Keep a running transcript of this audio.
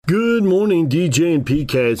Good morning, DJ and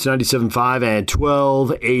PK. It's 97.5 and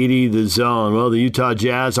 1280 The Zone. Well, the Utah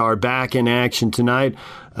Jazz are back in action tonight.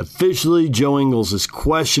 Officially, Joe Ingles is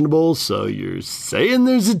questionable, so you're saying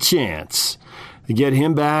there's a chance to get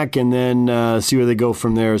him back and then see where they go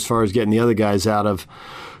from there as far as getting the other guys out of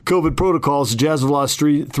COVID protocols. The Jazz have lost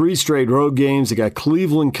three straight road games. They got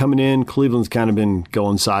Cleveland coming in. Cleveland's kind of been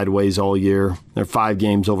going sideways all year. They're 5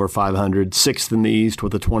 games over 500, 6th in the East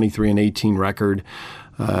with a 23-18 record.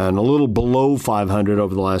 And a little below 500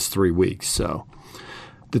 over the last 3 weeks. So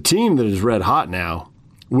the team that is red hot now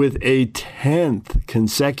with a 10th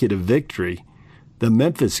consecutive victory, the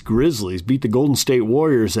Memphis Grizzlies beat the Golden State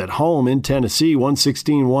Warriors at home in Tennessee,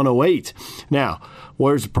 116-108. Now,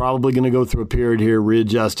 Warriors are probably going to go through a period here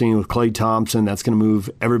readjusting with Klay Thompson. That's going to move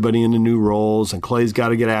everybody into new roles, and Klay's got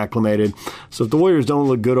to get acclimated. So if the Warriors don't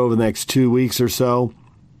look good over the next 2 weeks or so,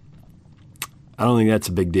 I don't think that's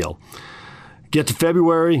a big deal. Get to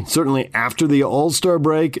February, certainly after the All-Star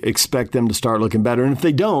break, expect them to start looking better. And if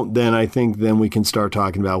they don't, then I think then we can start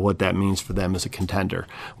talking about what that means for them as a contender.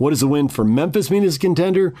 What does the win for Memphis mean as a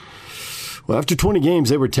contender? Well, after 20 games,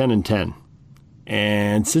 they were 10-10.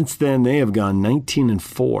 And since then, they have gone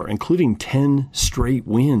 19-4, including 10 straight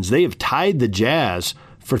wins. They have tied the Jazz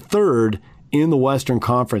for third in the Western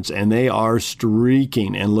Conference, and they are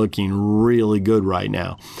streaking and looking really good right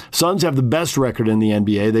now. Suns have the best record in the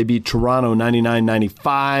NBA. They beat Toronto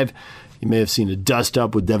 99-95. You may have seen a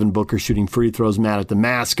dust-up with Devin Booker shooting free throws, mad at the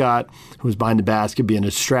mascot, who was behind the basket, being a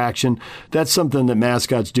distraction. That's something that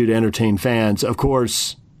mascots do to entertain fans. Of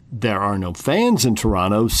course, there are no fans in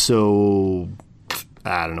Toronto, so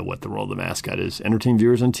I don't know what the role of the mascot is. Entertain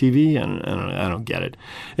viewers on TV? I don't get it.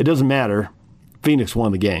 It doesn't matter. Phoenix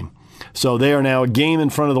won the game. So they are now a game in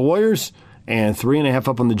front of the Warriors and 3.5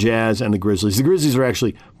 up on the Jazz and the Grizzlies. The Grizzlies are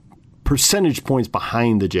actually percentage points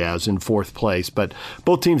behind the Jazz in 4th place, but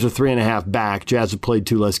both teams are 3.5 back. Jazz have played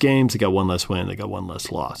 2 less games. They got 1 less win. They got 1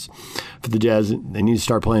 less loss. For the Jazz, they need to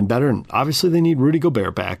start playing better, and obviously they need Rudy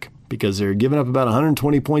Gobert back because they're giving up about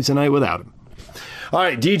 120 points a night without him. All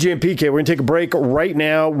right, DJ and PK, we're going to take a break right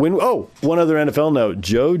now. One other NFL note.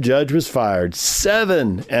 Joe Judge was fired.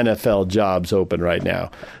 7 NFL jobs open right now.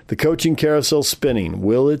 The coaching carousel spinning.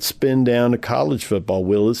 Will it spin down to college football?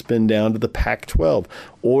 Will it spin down to the Pac-12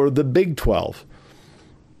 or the Big 12?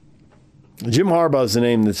 Jim Harbaugh is the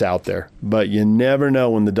name that's out there, but you never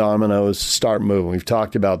know when the dominoes start moving. We've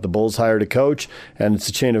talked about the Bulls hired a coach, and it's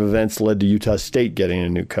a chain of events that led to Utah State getting a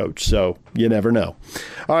new coach, so you never know.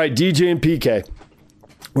 All right, DJ and PK.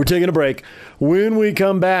 We're taking a break. When we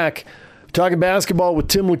come back, talking basketball with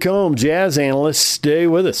Tim Lacombe, Jazz analyst. Stay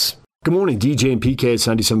with us. Good morning, DJ and PK. It's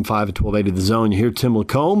 97.5 at 1280 The Zone. You hear Tim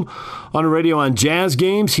Lacombe on the radio on Jazz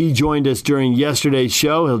games. He joined us during yesterday's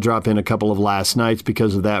show. He'll drop in a couple of last nights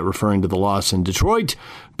because of that, referring to the loss in Detroit.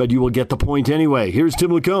 But you will get the point anyway. Here's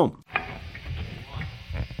Tim Lacombe.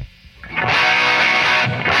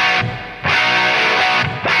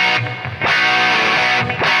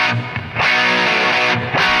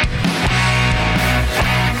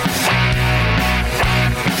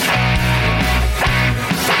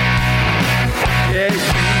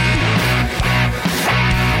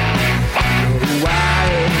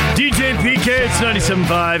 It's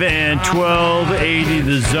 97.5 and 1280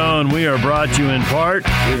 The Zone. We are brought to you in part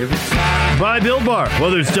by Built Bar.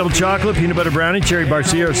 Whether it's double chocolate, peanut butter brownie, cherry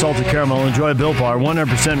barcia, or salted caramel, enjoy Built Bar.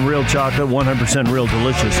 100% real chocolate, 100% real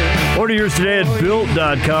delicious. Order yours today at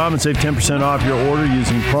Built.com and save 10% off your order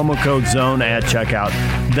using promo code ZONE at checkout.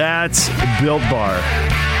 That's Built Bar.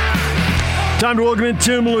 Time to welcome in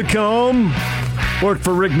Tim Lacombe. Worked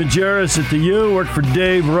for Rick Majerus at the U, worked for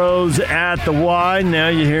Dave Rose at the Y. Now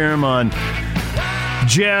you hear him on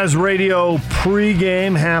Jazz Radio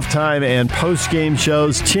pregame, halftime, and postgame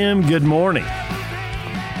shows. Tim, good morning.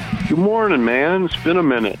 Good morning, man. It's been a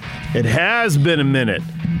minute. It has been a minute.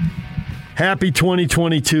 Happy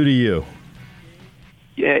 2022 to you.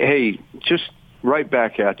 Yeah, hey, just right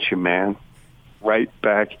back at you, man. Right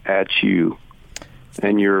back at you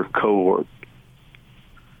and your cohort.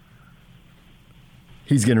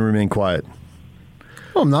 He's going to remain quiet.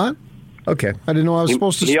 No, I'm not. Okay. I didn't know I was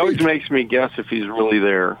supposed to speak. He always makes me guess if he's really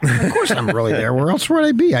there. Of course I'm really there. Where else would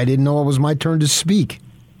I be? I didn't know it was my turn to speak.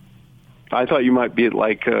 I thought you might be at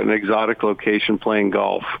like an exotic location playing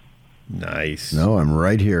golf. Nice. No, I'm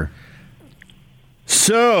right here.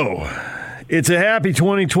 So, it's a happy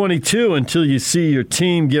 2022 until you see your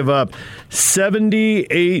team give up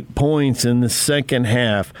 78 points in the second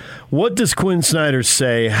half. What does Quinn Snyder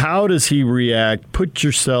say? How does he react? Put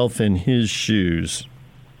yourself in his shoes.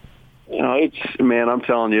 You know, man, I'm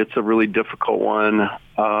telling you, it's a really difficult one.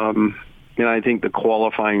 and I think the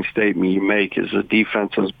qualifying statement you make is the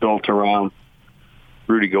defense is built around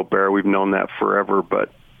Rudy Gobert. We've known that forever,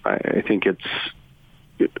 but I think it's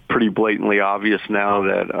pretty blatantly obvious now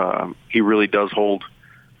that he really does hold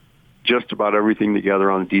just about everything together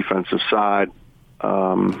on the defensive side.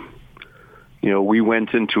 We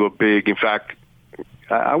went into in fact,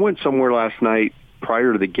 I went somewhere last night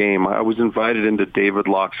prior to the game. I was invited into David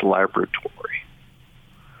Locke's laboratory.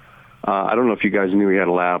 I don't know if you guys knew he had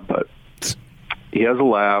a lab, but he has a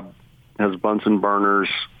lab, has Bunsen burners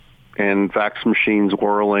and fax machines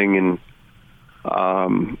whirling and,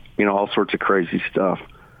 all sorts of crazy stuff.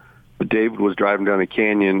 But David was driving down the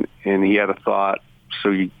canyon and he had a thought.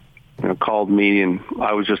 So he called me and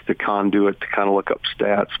I was just the conduit to kind of look up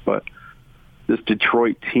stats. But this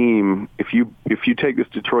Detroit team, if you take this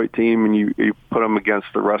Detroit team and you put them against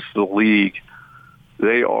the rest of the league,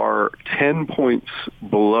 they are 10 points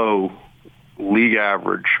below league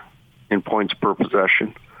average in points per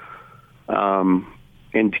possession. And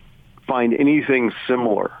to find anything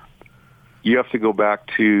similar, you have to go back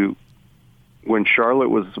to when Charlotte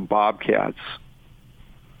was the Bobcats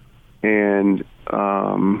and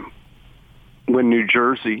when New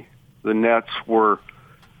Jersey, the Nets were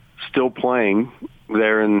still playing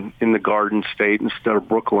there in the Garden State instead of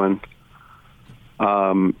Brooklyn.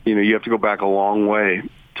 You have to go back a long way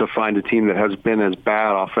to find a team that has been as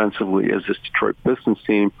bad offensively as this Detroit Pistons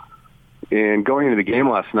team. And going into the game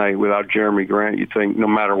last night without Jeremy Grant, you think no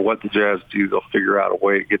matter what the Jazz do, they'll figure out a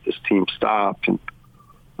way to get this team stopped. And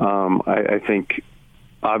I think,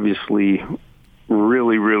 obviously,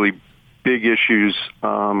 really, really big issues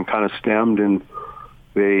kind of stemmed, and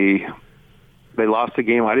they lost the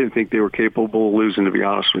game I didn't think they were capable of losing, to be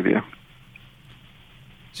honest with you.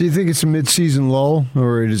 So you think it's a mid-season lull,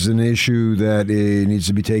 or it is an issue that it needs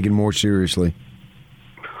to be taken more seriously?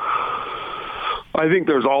 I think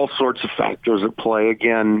there's all sorts of factors at play.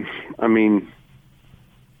 Again, I mean,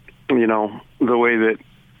 the way that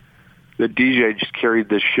DJ just carried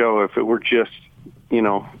this show, if it were just,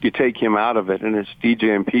 you take him out of it and it's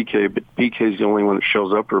DJ and PK, but PK's the only one that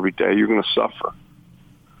shows up every day, you're going to suffer.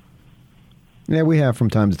 Yeah, we have from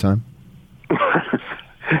time to time.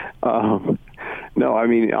 No, I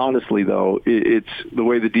mean, honestly, though, it's the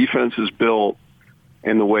way the defense is built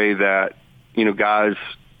and the way that, guys,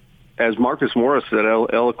 as Marcus Morris said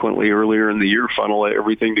eloquently earlier in the year, funnel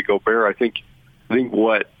everything to Gobert. I think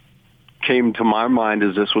what came to my mind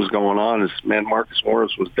as this was going on is, man, Marcus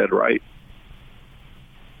Morris was dead right.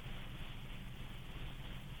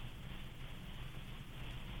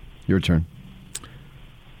 Your turn.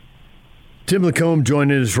 Tim Lacombe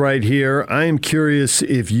joining us right here. I am curious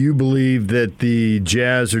if you believe that the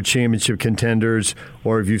Jazz are championship contenders,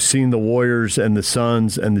 or if you've seen the Warriors and the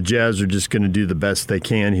Suns, and the Jazz are just going to do the best they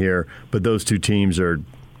can here, but those two teams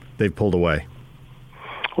they've pulled away.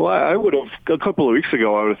 Well, I would have, a couple of weeks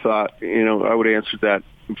ago, I would have thought, I would have answered that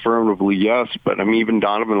affirmatively yes, but I mean, even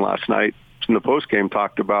Donovan last night in the postgame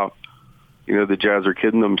talked about, the Jazz are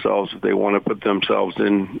kidding themselves if they want to put themselves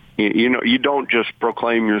in. You don't just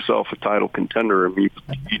proclaim yourself a title contender. I mean,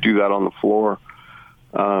 you do that on the floor.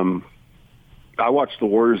 I watched the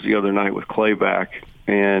Warriors the other night with Clay back,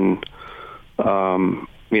 and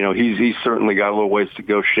he's certainly got a little ways to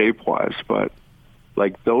go shape-wise, but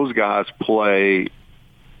like those guys play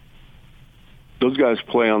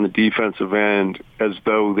on the defensive end as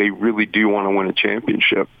though they really do want to win a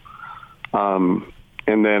championship.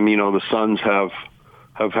 And then, the Suns have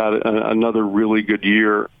had another really good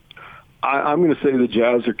year. I'm going to say the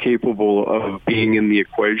Jazz are capable of being in the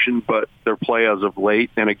equation, but their play as of late,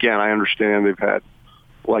 and again, I understand they've had,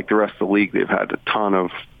 like the rest of the league, they've had a ton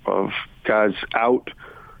of guys out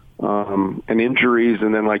and injuries.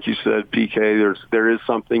 And then, like you said, PK, there is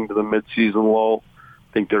something to the midseason lull.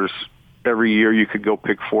 I think there's every year you could go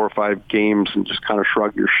pick 4 or 5 games and just kind of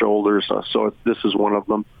shrug your shoulders. So this is one of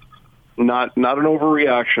them. Not an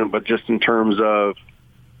overreaction, but just in terms of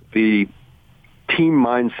the team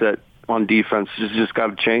mindset on defense has just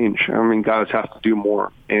got to change. I mean, guys have to do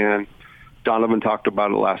more. And Donovan talked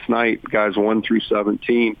about it last night. Guys 1 through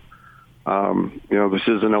 17. This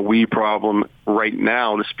isn't a we problem right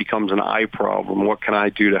now. This becomes an I problem. What can I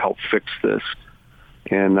do to help fix this?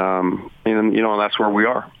 And that's where we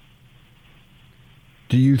are.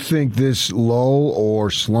 Do you think this lull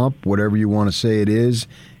or slump, whatever you want to say it is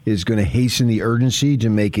going to hasten the urgency to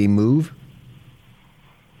make a move?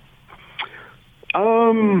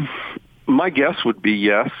 My guess would be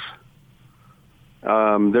yes.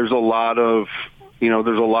 There's a lot of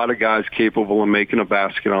guys capable of making a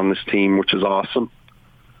basket on this team, which is awesome.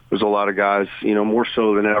 There's a lot of guys, more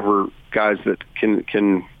so than ever, guys that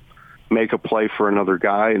can make a play for another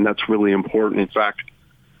guy, and that's really important. In fact,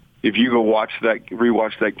 if you go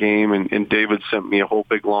rewatch that game, and David sent me a whole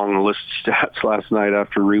big long list of stats last night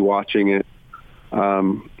after rewatching it.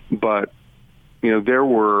 But there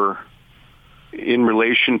were, in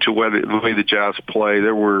relation to the way the Jazz play,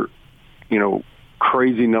 there were,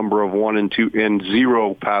 crazy number of 1 and 2 and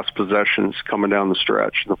 0 pass possessions coming down the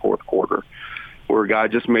stretch in the fourth quarter, where a guy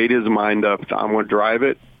just made his mind up, I'm going to drive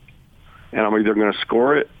it, and I'm either going to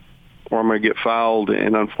score it or I'm going to get fouled.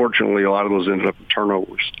 And unfortunately, a lot of those ended up in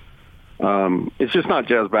turnovers. It's just not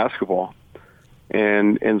Jazz basketball.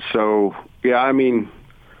 And so,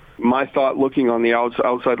 my thought looking on the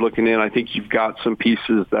outside looking in, I think you've got some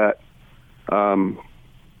pieces that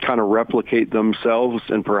kind of replicate themselves,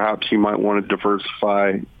 and perhaps you might want to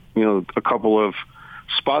diversify, a couple of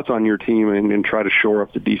spots on your team and try to shore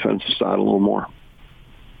up the defensive side a little more.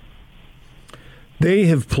 They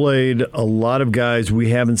have played a lot of guys we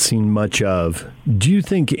haven't seen much of. Do you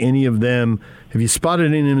think any of them, have you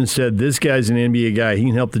spotted in him and said, this guy's an NBA guy, he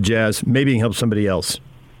can help the Jazz, maybe he can help somebody else?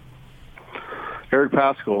 Eric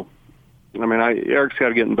Paschall. Eric's got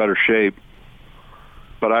to get in better shape,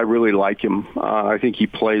 but I really like him. I think he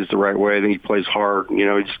plays the right way. I think he plays hard. He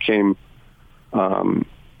just came to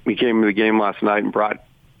the game last night and brought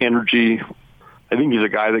energy. I think he's a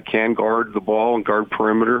guy that can guard the ball and guard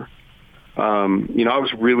perimeter. I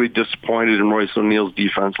was really disappointed in Royce O'Neal's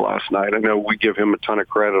defense last night. I know we give him a ton of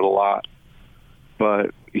credit a lot,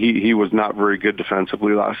 but he was not very good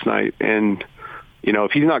defensively last night. And,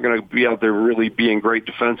 if he's not going to be out there really being great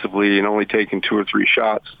defensively and only taking 2 or 3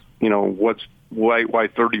 shots, why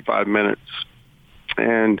 35 minutes?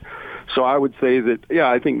 And so I would say that,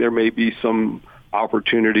 I think there may be some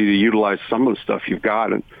opportunity to utilize some of the stuff you've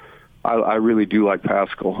got. And I really do like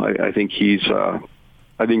Paschall. I think he's a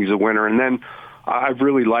winner. And then I've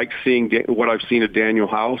really liked seeing what I've seen of Daniel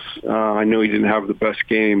House. I know he didn't have the best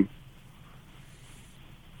game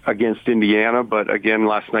against Indiana, but again,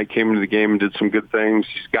 last night came into the game and did some good things.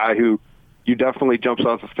 He's a guy who you definitely jumps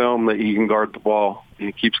off the film that he can guard the ball.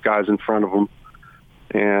 He keeps guys in front of him,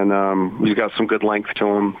 and he's got some good length to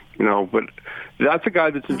him, but that's a guy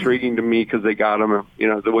that's intriguing to me because they got him,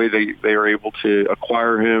 the way they are able to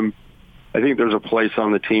acquire him. I think there's a place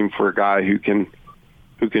on the team for a guy who can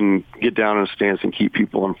get down in a stance and keep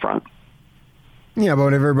people in front. Yeah, but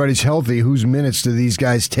if everybody's healthy, whose minutes do these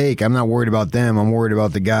guys take? I'm not worried about them. I'm worried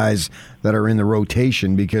about the guys that are in the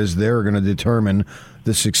rotation because they're going to determine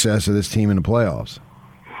the success of this team in the playoffs.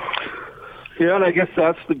 Yeah, and I guess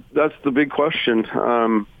that's the big question.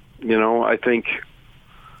 I think,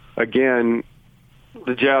 again,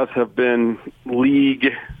 the Jazz have been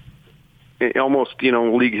league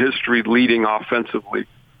history leading offensively.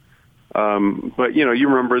 But, you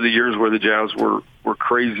remember the years where the Jazz were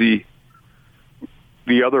crazy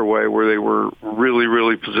the other way, where they were really,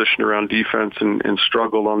 really positioned around defense and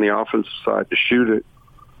struggled on the offensive side to shoot it.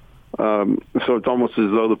 So it's almost as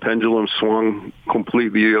though the pendulum swung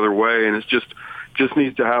completely the other way, and it's just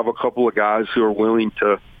needs to have a couple of guys who are willing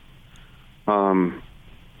to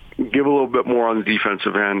give a little bit more on the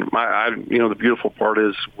defensive end. The beautiful part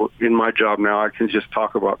is in my job now, I can just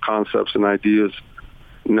talk about concepts and ideas,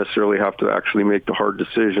 and necessarily have to actually make the hard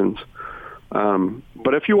decisions.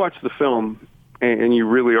 But if you watch the film and you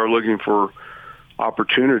really are looking for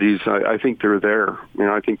opportunities, I think they're there.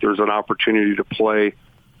 I think there's an opportunity to play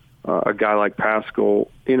a guy like Paschall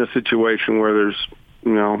in a situation where there's,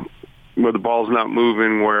 where the ball's not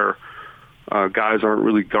moving, where guys aren't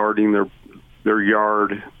really guarding their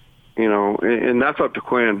yard, and that's up to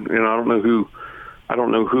Quinn. I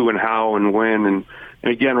don't know who and how and when. And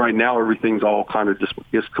again, right now, everything's all kind of just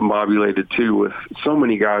discombobulated too, with so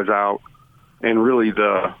many guys out, and really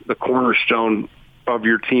the cornerstone of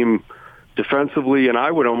your team defensively. And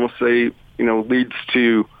I would almost say, leads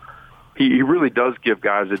to, he really does give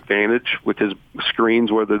guys advantage with his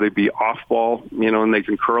screens, whether they be off ball, and they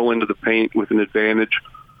can curl into the paint with an advantage,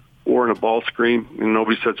 or in a ball screen. And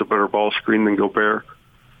nobody sets a better ball screen than Gobert.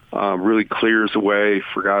 Really clears the way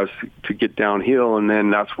for guys to get downhill, and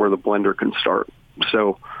then that's where the blender can start.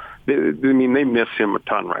 So, they miss him a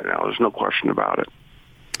ton right now. There's no question about it.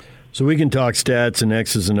 So we can talk stats and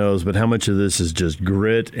X's and O's, but how much of this is just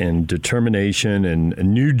grit and determination and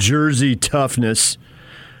New Jersey toughness?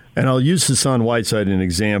 And I'll use Hassan Whiteside as an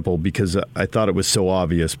example because I thought it was so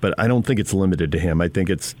obvious, but I don't think it's limited to him. I think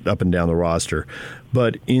it's up and down the roster.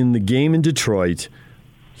 But in the game in Detroit,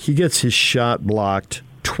 he gets his shot blocked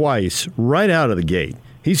twice right out of the gate.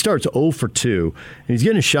 He starts 0 for 2, and he's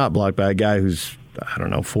getting a shot blocked by a guy who's,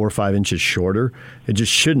 4 or 5 inches shorter. It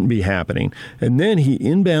just shouldn't be happening. And then he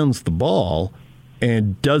inbounds the ball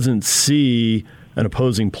and doesn't see an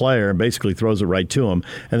opposing player and basically throws it right to him.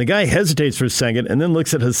 And the guy hesitates for a second and then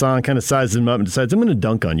looks at Hassan, kind of sizes him up and decides, I'm going to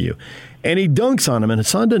dunk on you. And he dunks on him, and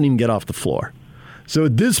Hassan doesn't even get off the floor. So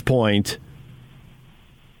at this point,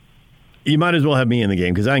 you might as well have me in the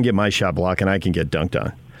game because I can get my shot block and I can get dunked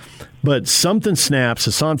on. But something snaps,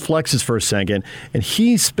 Hassan flexes for a second, and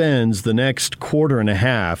he spends the next quarter and a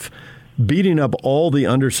half beating up all the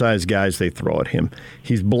undersized guys they throw at him.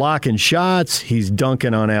 He's blocking shots. He's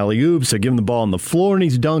dunking on alley-oops. So give him the ball on the floor, and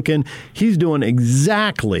he's dunking. He's doing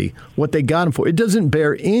exactly what they got him for. It doesn't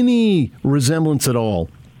bear any resemblance at all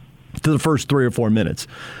to the first 3 or 4 minutes.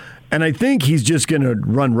 And I think he's just going to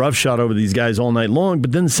run roughshod over these guys all night long.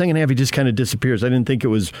 But then the second half, he just kind of disappears. I didn't think it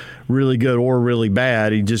was really good or really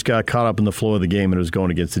bad. He just got caught up in the flow of the game and was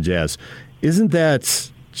going against the Jazz. Isn't that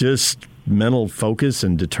just mental focus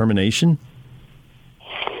and determination?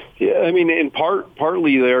 Yeah, I mean, in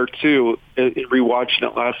partly there too. In rewatching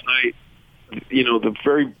it last night, you know,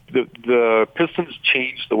 the Pistons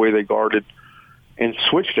changed the way they guarded and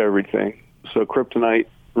switched everything. So Kryptonite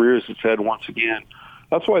rears its head once again.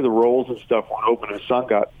 That's why the roles and stuff weren't open. Hassan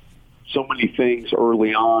got so many things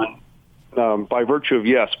early on by virtue of,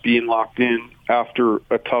 yes, being locked in after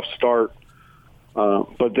a tough start,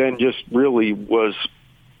 but then just really was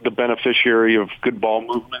the beneficiary of good ball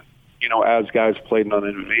movement, you know, as guys played on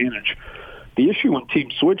an advantage. The issue when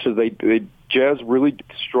teams switch is they Jazz really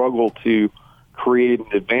struggle to create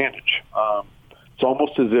an advantage. It's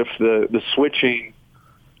almost as if the switching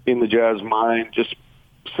in the Jazz mind just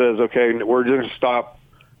says, okay, we're going to stop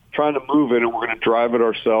trying to move it and we're going to drive it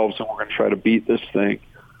ourselves and we're going to try to beat this thing.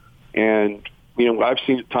 And, you know, I've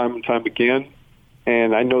seen it time and time again,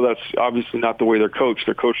 and I know that's obviously not the way they're coached.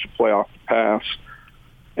 They're coached to play off the pass.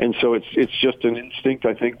 And so it's just an instinct,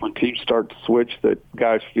 I think, when teams start to switch that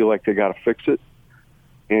guys feel like they got to fix it.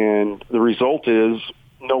 And the result is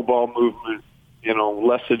no ball movement, you know,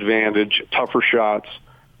 less advantage, tougher shots,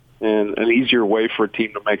 and an easier way for a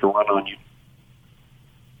team to make a run on you.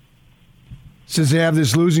 Since they have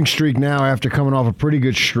this losing streak now after coming off a pretty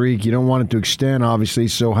good streak, you don't want it to extend, obviously,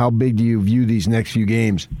 so how big do you view these next few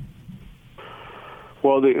games?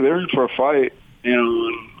 Well, they're in for a fight. You know,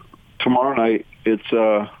 tomorrow night, it's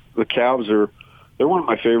the Cavs they're one of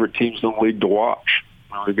my favorite teams in the league to watch.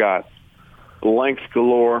 You know, they've got length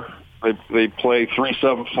galore. They play 3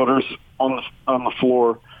 7-footers on the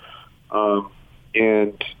floor,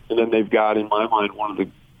 and then they've got, in my mind, one of the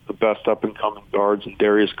best up and coming guards in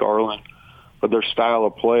Darius Garland. But their style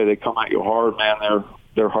of play, they come at you hard, man.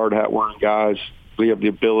 They're hard hat wearing guys. They have the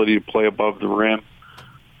ability to play above the rim,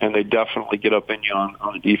 and they definitely get up in you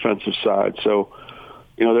on the defensive side. So,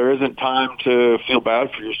 you know, there isn't time to feel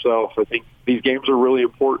bad for yourself. I think these games are really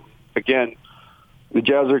important. Again, the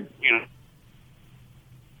Jazz are, you know,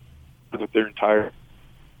 with their entire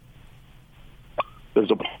and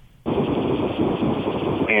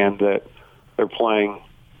that they're playing,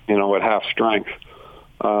 you know, at half strength.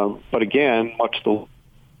 But again,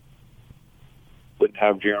 didn't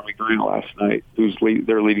have Jeremy Grant last night, who's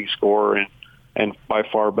their leading scorer and by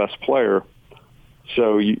far best player.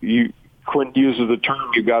 So Quinn uses the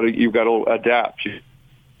term you've got to adapt to the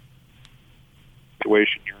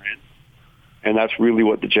situation you're in, and that's really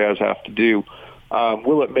what the Jazz have to do.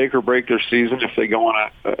 Will it make or break their season if they go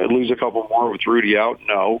on lose a couple more with Rudy out?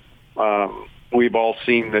 No. We've all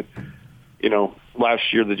seen that. You know,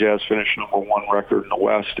 last year the Jazz finished #1 record in the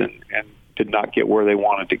West and did not get where they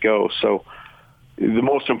wanted to go. So the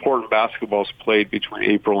most important basketball is played between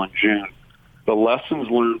April and June. The lessons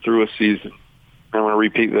learned through a season, I'm going to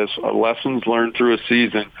repeat this, lessons learned through a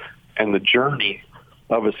season and the journey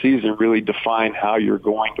of a season really define how you're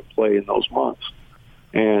going to play in those months.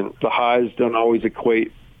 And the highs don't always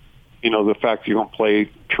equate, you know, the fact you're going to play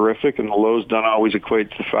terrific, and the lows don't always equate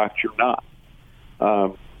to the fact you're not.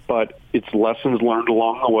 But it's lessons learned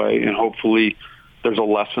along the way, and hopefully there's a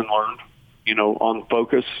lesson learned, you know, on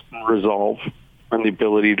focus and resolve and the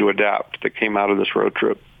ability to adapt that came out of this road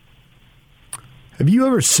trip. Have you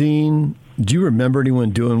ever seen, do you remember anyone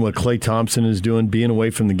doing what Klay Thompson is doing, being away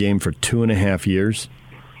from the game for 2.5 years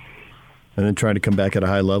and then trying to come back at a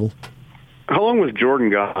high level? How long was Jordan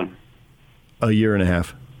gone? 1.5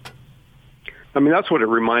 years. I mean, that's what it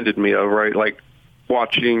reminded me of, right? Like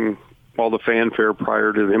watching all the fanfare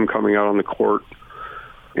prior to him coming out on the court.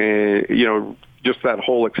 And, you know, just that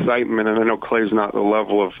whole excitement. And I know Klay's not the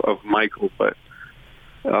level of Michael, but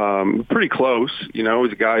pretty close. You know,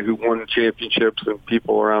 he's a guy who won championships and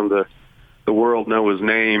people around the world know his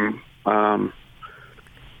name.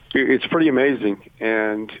 It's pretty amazing.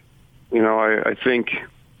 And, you know, I think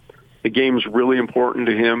the game's really important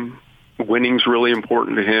to him. Winning's really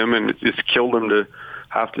important to him, and it's killed him to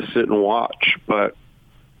have to sit and watch. But,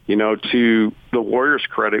 to the Warriors'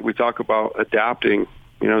 credit, we talk about adapting.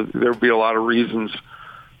 There'll be a lot of reasons,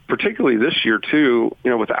 particularly this year too,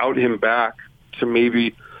 without him back, to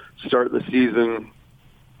maybe start the season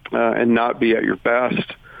and not be at your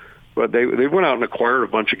best. But they went out and acquired a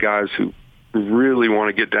bunch of guys who really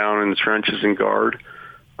want to get down in the trenches and guard.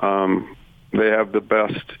 They have the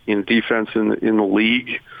best in defense in the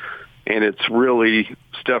league, and it's really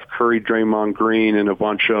Steph Curry, Draymond Green, and a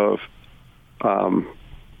bunch of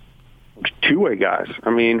two-way guys.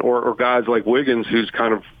 I mean, or guys like Wiggins, who's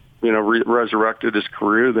kind of resurrected his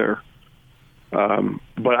career there.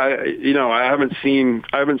 But I haven't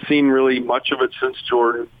seen really much of it since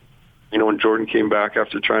Jordan. When Jordan came back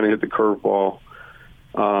after trying to hit the curveball.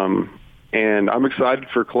 And I'm excited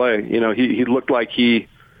for Clay. He looked like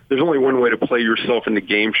there's only one way to play yourself into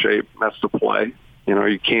game shape, and that's to play.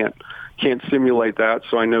 You can't simulate that.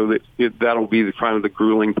 So I know that that'll be the kind of the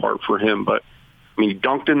grueling part for him. But he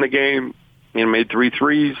dunked in the game and made 3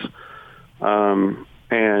 threes.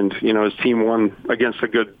 And his team won against a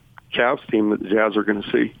good Cavs team that the Jazz are going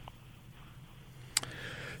to see.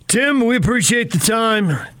 Tim, we appreciate the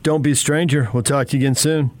time. Don't be a stranger. We'll talk to you again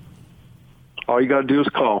soon. All you got to do is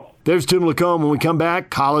call. There's Tim Lacombe. When we come back,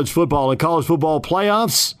 college football and college football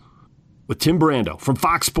playoffs with Tim Brando from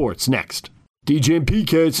Fox Sports next. DJ and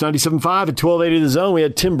PK, it's 97.5 at 1280 The Zone. We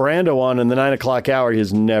had Tim Brando on in the 9 o'clock hour. He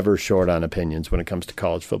is never short on opinions when it comes to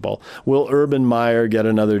college football. Will Urban Meyer get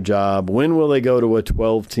another job? When will they go to a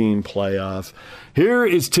 12-team playoff? Here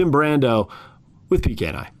is Tim Brando with PK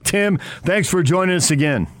and I. Tim, thanks for joining us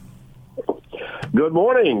again. Good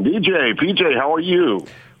morning, DJ, PJ, how are you?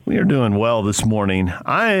 We are doing well this morning.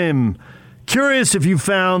 I'm curious if you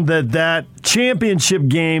found that championship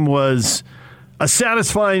game was a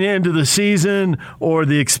satisfying end to the season, or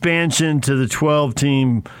the expansion to the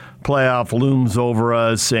 12-team playoff looms over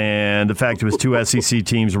us, and the fact it was 2 SEC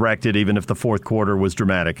teams wrecked it, even if the fourth quarter was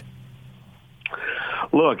dramatic.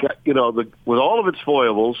 Look, with all of its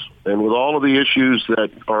foibles and with all of the issues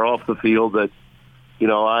that are off the field, that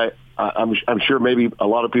I'm sure maybe a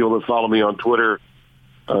lot of people that follow me on Twitter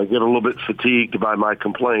get a little bit fatigued by my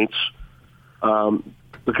complaints.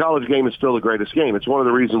 The college game is still the greatest game. It's one of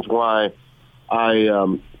the reasons why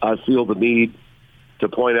I feel the need to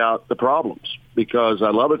point out the problems, because I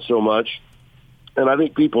love it so much. And I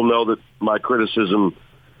think people know that my criticism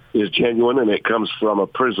is genuine and it comes from a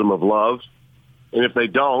prism of love. And if they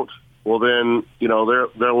don't, well, then,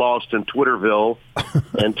 they're lost in Twitterville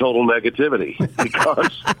and total negativity,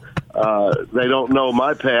 because they don't know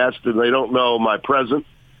my past and they don't know my present,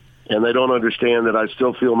 and they don't understand that I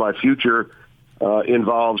still feel my future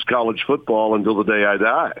involves college football until the day I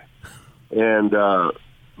die. And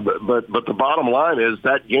but the bottom line is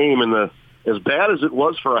that game, as bad as it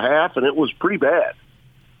was for a half, and it was pretty bad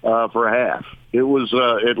for a half. It was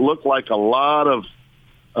it looked like a lot of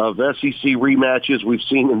SEC rematches we've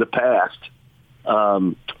seen in the past.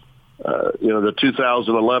 The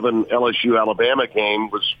 2011 LSU Alabama game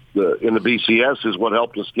was in the BCS is what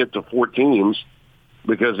helped us get to 4 teams,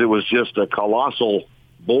 because it was just a colossal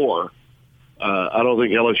bore. I don't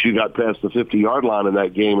think LSU got past the 50-yard line in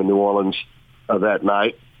that game in New Orleans that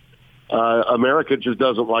night. America just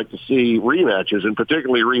doesn't like to see rematches, and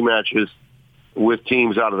particularly rematches with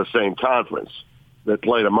teams out of the same conference that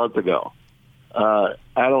played a month ago. I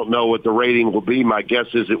don't know what the rating will be. My guess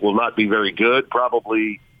is it will not be very good,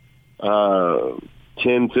 probably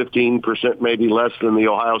 10-15% maybe less than the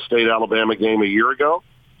Ohio State-Alabama game a year ago.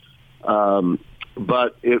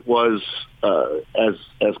 But it was,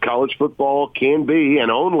 as college football can be,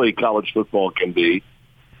 and only college football can be,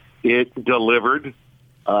 it delivered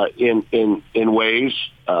in ways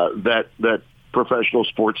that professional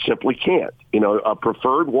sports simply can't. A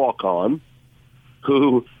preferred walk-on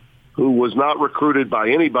who was not recruited by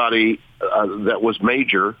anybody that was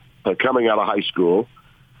major coming out of high school,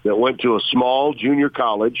 that went to a small junior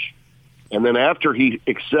college, and then after he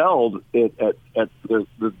excelled at the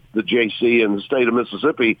JC in the state of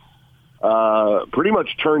Mississippi, pretty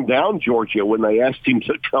much turned down Georgia when they asked him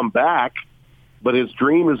to come back. But his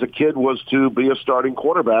dream as a kid was to be a starting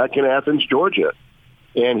quarterback in Athens, Georgia.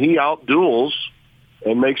 And he outduels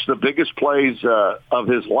and makes the biggest plays of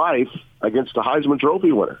his life against a Heisman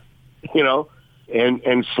Trophy winner,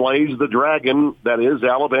 and slays the dragon that is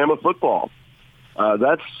Alabama football.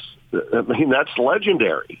 That's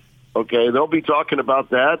legendary. Okay, they'll be talking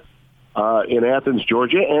about that in Athens,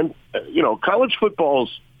 Georgia. And, college football's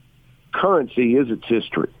currency is its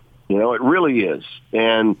history. It really is.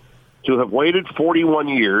 And to have waited 41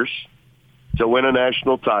 years to win a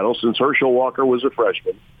national title since Herschel Walker was a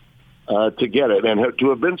freshman, to get it, and to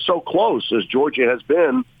have been so close as Georgia has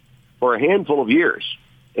been for a handful of years.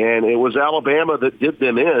 And it was Alabama that did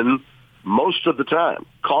them in most of the time,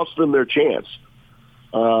 cost them their chance.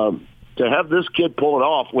 To have this kid pull it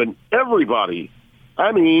off when everybody,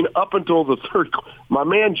 up until the third, my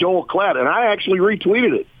man Joel Klatt, and I actually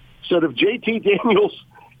retweeted it, said if JT Daniels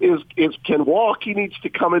can walk, he needs to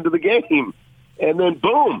come into the game. And then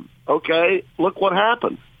boom, okay, look what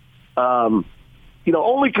happened.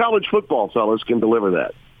 Only college football, fellas, can deliver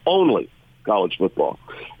that. Only college football.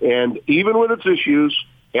 And even with its issues,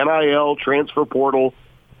 NIL, transfer portal,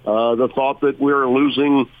 the thought that we're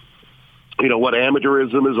losing, what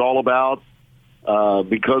amateurism is all about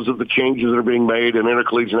because of the changes that are being made in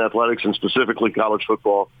intercollegiate athletics and specifically college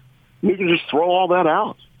football, you can just throw all that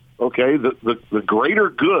out. Okay, the greater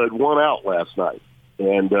good won out last night,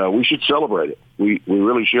 and we should celebrate it. We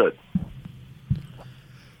really should.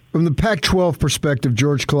 From the Pac-12 perspective,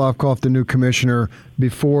 George Kliavkoff, the new commissioner,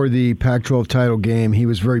 before the Pac-12 title game, he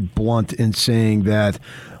was very blunt in saying that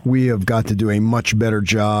we have got to do a much better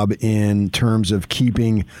job in terms of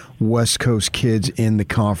keeping West Coast kids in the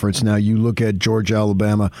conference. Now, you look at Georgia,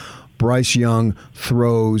 Alabama, Bryce Young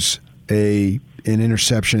throws an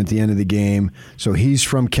interception at the end of the game. So he's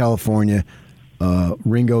from California.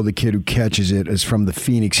 Ringo, the kid who catches it, is from the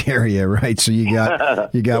Phoenix area, right? So you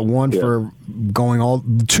got one for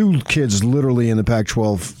going two kids literally in the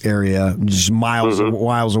Pac-12 area, just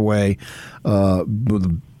miles away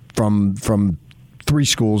from three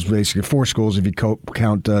schools, basically 4 schools if you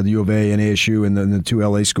count the U of A and ASU and then the 2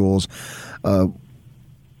 LA schools.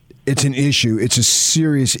 It's an issue. It's a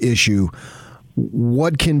serious issue.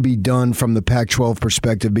 What can be done from the Pac-12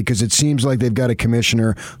 perspective? Because it seems like they've got a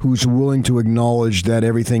commissioner who's willing to acknowledge that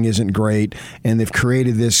everything isn't great, and they've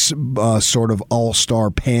created this sort of all-star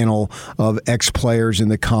panel of ex-players in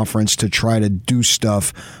the conference to try to do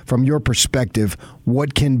stuff. From your perspective,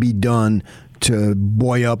 what can be done to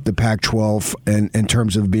buoy up the Pac-12 in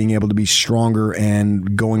terms of being able to be stronger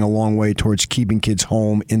and going a long way towards keeping kids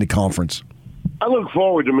home in the conference? I look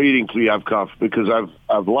forward to meeting Kliavkoff because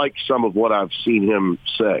I've liked some of what I've seen him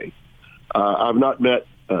say. I've not met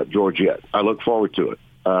George yet. I look forward to it.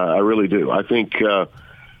 I really do. I think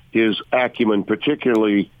his acumen,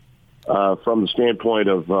 particularly from the standpoint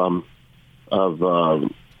of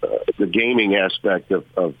the gaming aspect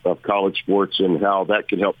of college sports and how that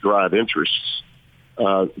can help drive interests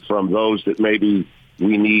from those that maybe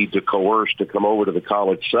we need to coerce to come over to the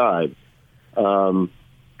college side.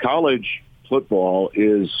 College football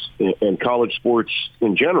is, and college sports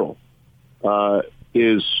in general,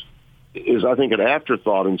 is I think an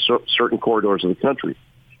afterthought in certain corridors of the country,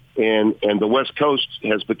 and the West Coast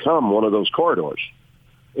has become one of those corridors,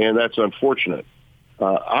 and that's unfortunate.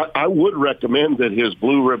 I would recommend that his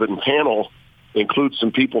blue ribbon panel include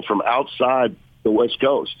some people from outside the West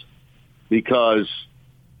Coast, because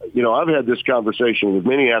I've had this conversation with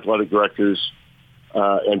many athletic directors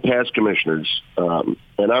and past commissioners,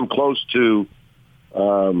 and I'm close to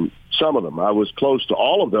some of them. I was close to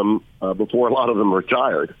all of them before a lot of them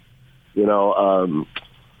retired. The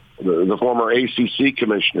former ACC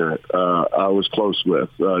commissioner I was close with.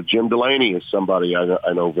 Jim Delaney is somebody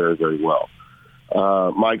I know very, very well.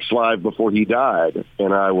 Mike Slive, before he died,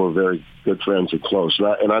 and I were very good friends and close.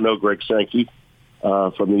 And I know Greg Sankey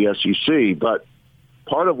from the SEC. But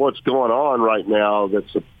part of what's going on right now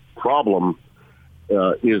that's a problem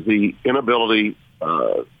is the inability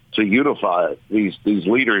to unify these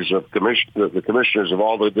leaders of the commissioners of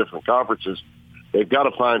all the different conferences. They've got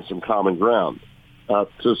to find some common ground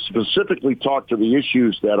to specifically talk to the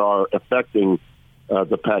issues that are affecting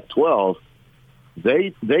the Pac-12.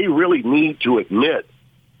 They really need to admit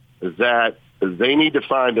that they need to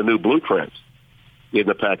find a new blueprint in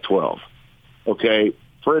the Pac-12. Okay,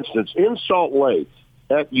 for instance, in Salt Lake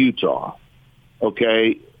at Utah,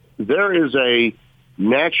 okay, there is a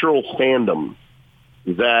natural fandom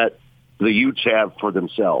that the Utes have for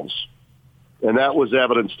themselves, and that was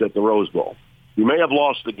evidenced at the Rose Bowl. You may have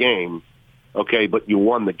lost the game, okay, but you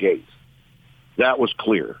won the gate. That was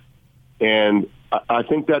clear, and I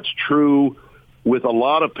think that's true with a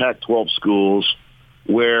lot of Pac-12 schools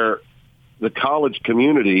where the college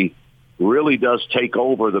community really does take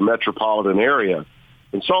over the metropolitan area.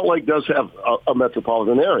 And Salt Lake does have a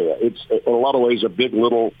metropolitan area. It's in a lot of ways a big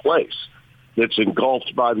little place that's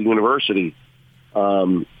engulfed by the university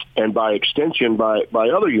and by extension by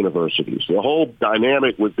other universities. The whole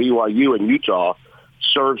dynamic with BYU and Utah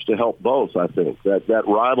serves to help both, I think. That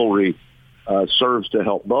rivalry serves to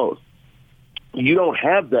help both. You don't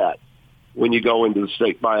have that when you go into the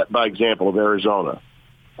state, by example, of Arizona.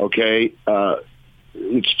 Okay?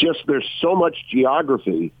 It's just there's so much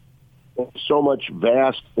geography so much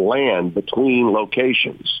vast land between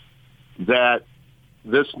locations that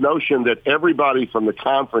this notion that everybody from the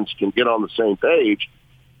conference can get on the same page,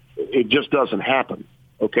 it just doesn't happen.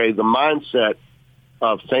 Okay, the mindset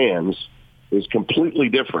of fans is completely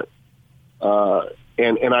different.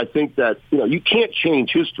 And I think that, you can't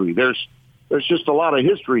change history. There's just a lot of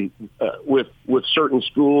history with certain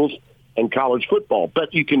schools and college football,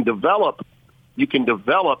 but you can develop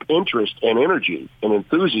interest and energy and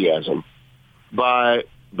enthusiasm by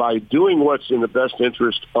doing what's in the best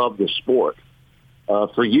interest of the sport.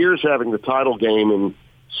 For years, having the title game in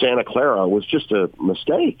Santa Clara was just a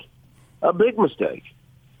mistake, a big mistake.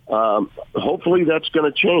 Hopefully that's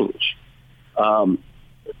going to change.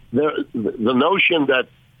 The notion that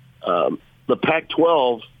the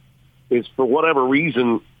Pac-12 is, for whatever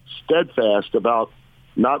reason, steadfast about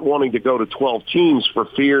not wanting to go to 12 teams for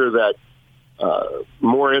fear that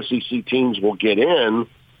more SEC teams will get in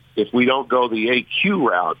if we don't go the AQ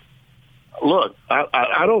route. Look,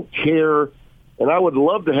 I don't care, and I would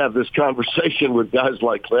love to have this conversation with guys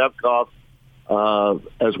like Klavkov,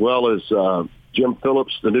 as well as Jim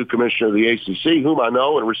Phillips, the new commissioner of the ACC, whom I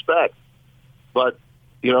know and respect. But,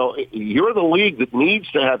 you're the league that needs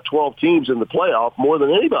to have 12 teams in the playoff more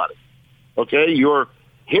than anybody. Okay? You're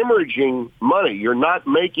hemorrhaging money. You're not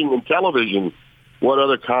making in television what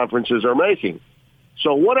other conferences are making.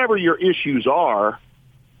 So whatever your issues are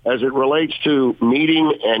as it relates to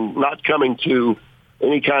meeting and not coming to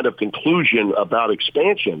any kind of conclusion about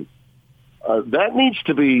expansion, that needs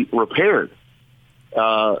to be repaired.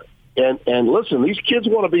 And listen, these kids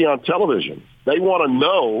want to be on television. They want to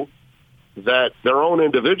know that their own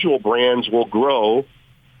individual brands will grow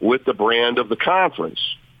with the brand of the conference.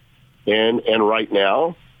 And right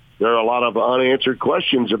now, there are a lot of unanswered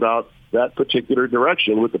questions about that particular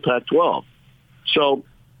direction with the Pac-12. So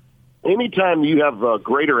anytime you have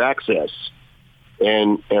greater access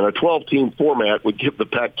and a 12-team format would give the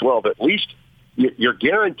Pac-12, at least you're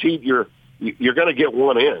guaranteed you're going to get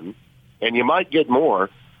one in, and you might get more.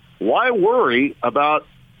 Why worry about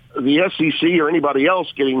the SEC or anybody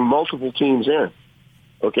else getting multiple teams in?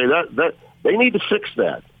 Okay, that they need to fix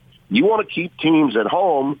that. You want to keep teams at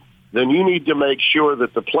home, then you need to make sure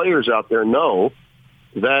that the players out there know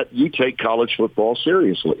that you take college football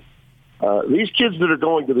seriously. These kids that are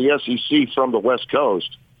going to the SEC from the West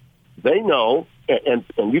Coast, they know, and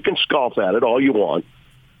you can scoff at it all you want,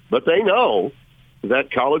 but they know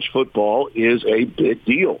that college football is a big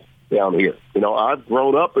deal down here. I've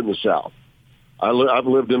grown up in the South. I've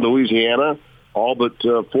lived in Louisiana all but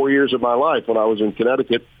 4 years of my life. When I was in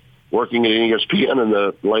Connecticut working at ESPN in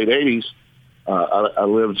the late 80s, I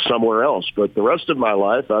lived somewhere else. But the rest of my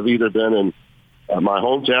life, I've either been in my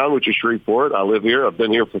hometown, which is Shreveport. I live here. I've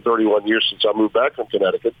been here for 31 years since I moved back from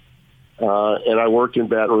Connecticut. And I worked in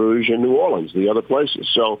Baton Rouge and New Orleans, the other places.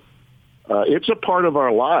 So it's a part of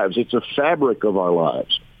our lives. It's a fabric of our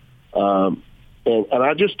lives. And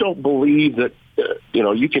I just don't believe that,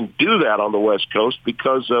 you can do that on the West Coast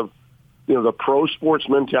because of, the pro sports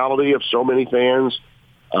mentality of so many fans.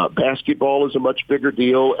 Basketball is a much bigger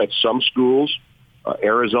deal at some schools.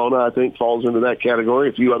 Arizona, I think, falls into that category,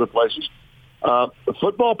 a few other places.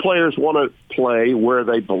 Football players want to play where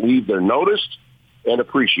they believe they're noticed and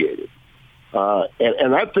appreciated.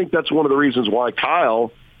 And I think that's one of the reasons why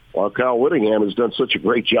Kyle Whittingham has done such a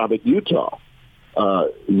great job at Utah.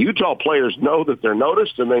 Utah players know that they're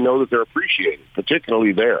noticed and they know that they're appreciated,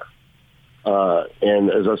 particularly there. And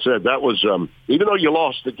as I said, that was, even though you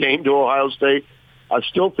lost the game to Ohio State, I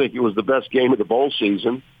still think it was the best game of the bowl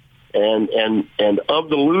season. And of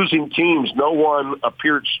the losing teams, no one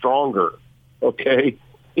appeared stronger,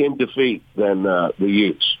 in defeat than the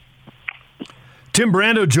Utes. Tim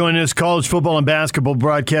Brando joining us, college football and basketball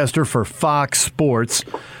broadcaster for Fox Sports.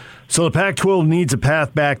 So the Pac-12 needs a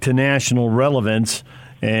path back to national relevance,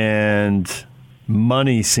 and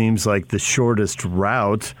money seems like the shortest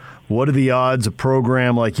route. What are the odds a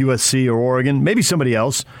program like USC or Oregon, maybe somebody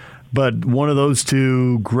else, but one of those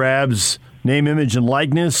two grabs name, image, and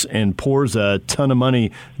likeness and pours a ton of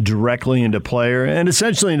money directly into player and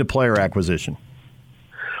essentially into player acquisition?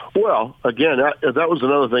 Well, again, that was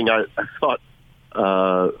another thing I thought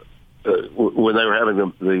when they were having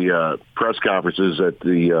the press conferences at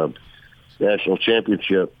the national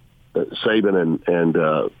championship. Saban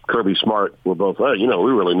and Kirby Smart were both, we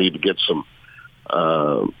really need to get some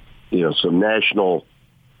national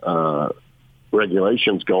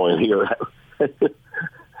regulations going here.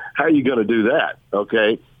 How are you going to do that?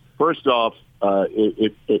 Okay, first off,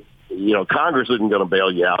 Congress isn't going to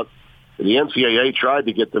bail you out. The NCAA tried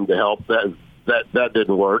to get them to help. That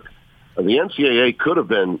didn't work. The NCAA could have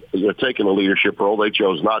been taking a leadership role. They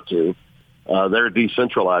chose not to. They're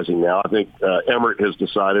decentralizing now. I think Emmert has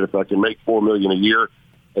decided if I can make $4 million a year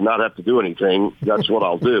and not have to do anything, that's what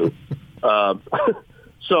I'll do.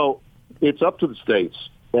 So it's up to the states.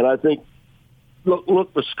 And I think,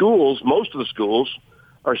 look, the schools, most of the schools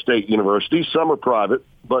are state universities. Some are private,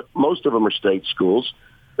 but most of them are state schools.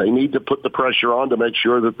 They need to put the pressure on to make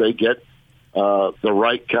sure that they get the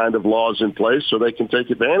right kind of laws in place so they can take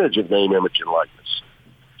advantage of name, image, and likeness.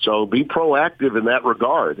 So be proactive in that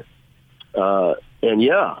regard.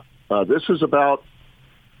 This is about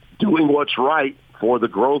doing what's right for the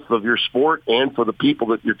growth of your sport and for the people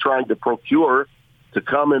that you're trying to procure to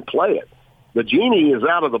come and play it. The genie is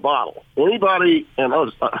out of the bottle. Anybody, and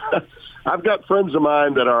I've got friends of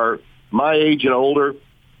mine that are my age and older,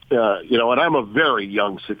 and I'm a very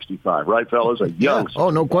young 65, right, fellas? A young 65. Oh,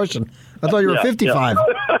 no question. I thought you were 55.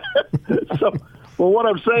 So, what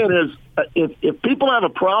I'm saying is, if people have a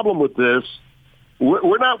problem with this,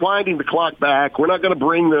 we're not winding the clock back. We're not going to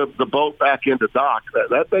bring the boat back into dock.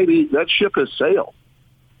 That ship has sailed.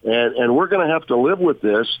 And we're going to have to live with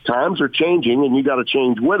this. Times are changing, and you got to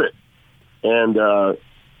change with it. And the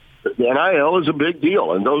NIL is a big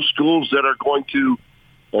deal. And those schools that are going to,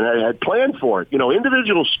 and I had planned for it,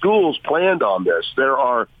 individual schools planned on this. There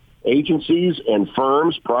are agencies and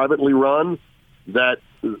firms privately run that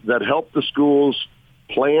help the schools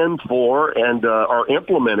plan for and are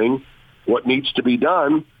implementing what needs to be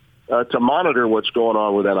done to monitor what's going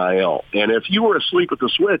on with NIL. And if you were asleep at the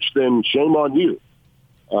switch, then shame on you.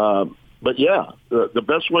 But the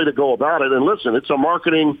best way to go about it, and listen, it's a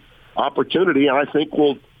marketing opportunity, and I think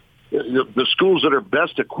the schools that are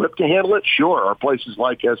best equipped to handle it, sure, are places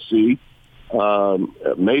like SC,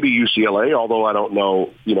 maybe UCLA, although I don't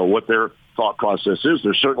know, what their thought process is.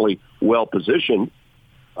 They're certainly well positioned,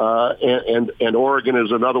 and Oregon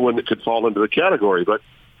is another one that could fall into the category. But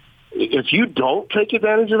if you don't take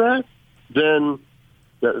advantage of that, then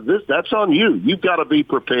that's on you. You've got to be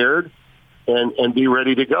prepared and be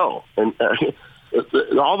ready to go. And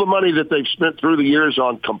all the money that they've spent through the years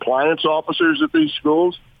on compliance officers at these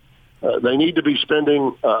schools, they need to be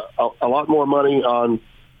spending a lot more money on,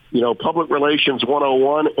 public relations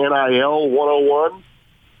 101, NIL 101,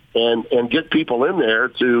 and get people in there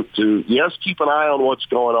to yes, keep an eye on what's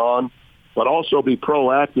going on, but also be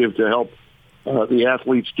proactive to help the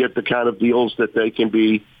athletes get the kind of deals that they can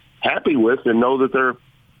be happy with and know that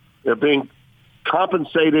they're being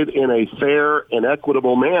compensated in a fair and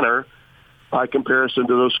equitable manner by comparison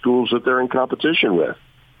to those schools that they're in competition with.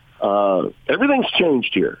 Everything's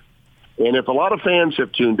changed here. And if a lot of fans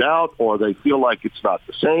have tuned out or they feel like it's not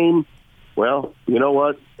the same, well, you know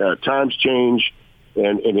what? Times change,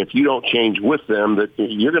 and if you don't change with them, that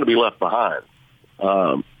you're going to be left behind.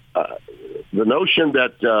 The notion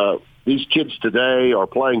that these kids today are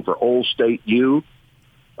playing for Old State U,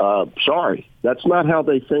 sorry, that's not how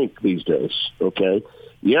they think these days, okay?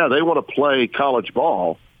 Yeah, they want to play college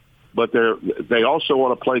ball, but they also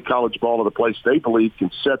want to play college ball at a place they believe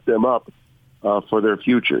can set them up for their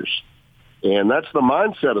futures. And that's the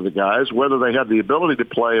mindset of the guys, whether they have the ability to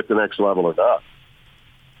play at the next level or not.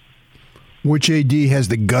 Which AD has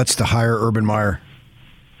the guts to hire Urban Meyer?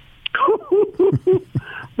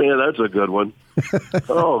 Man, that's a good one.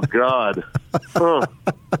 Oh, God. Huh.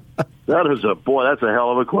 That's a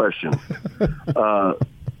hell of a question.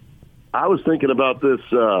 I was thinking about this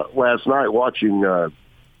last night watching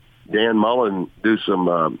Dan Mullen do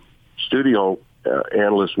some studio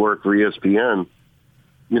analyst work for ESPN.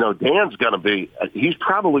 Dan's he's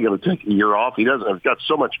probably going to take a year off. He's got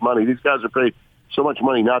so much money. These guys are paid so much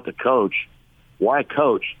money not to coach. Why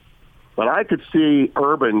coach? But I could see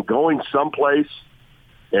Urban going someplace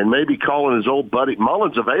and maybe calling his old buddy.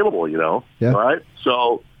 Mullen's available, yeah. Right?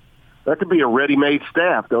 So that could be a ready-made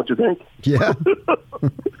staff, don't you think? Yeah.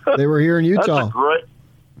 They were here in Utah.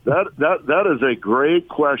 That is a great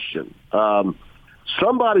question.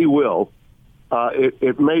 Somebody will.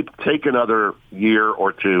 It may take another year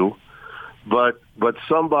or two, but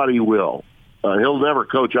somebody will. He'll never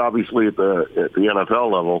coach, obviously, at the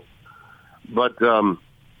NFL level. But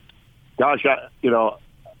gosh,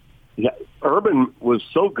 Urban was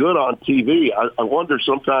so good on TV. I wonder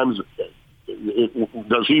sometimes,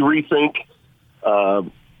 does he rethink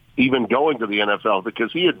even going to the NFL?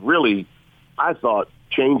 Because he had really, I thought,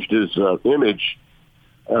 changed his image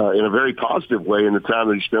in a very positive way in the time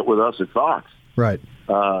that he spent with us at Fox. Right.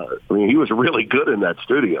 He was really good in that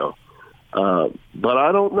studio. But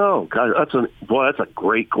I don't know. That's a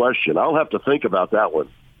great question. I'll have to think about that one.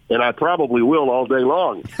 And I probably will all day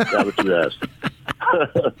long, now that you asked.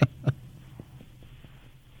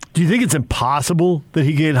 Do you think it's impossible that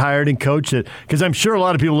he get hired and coach it? Because I'm sure a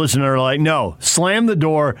lot of people listening are like, no, slam the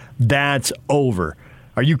door, that's over.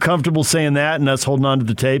 Are you comfortable saying that and us holding on to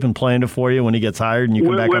the tape and playing it for you when he gets hired and you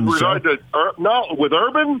come back on the show? No, with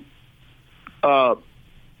Urban, I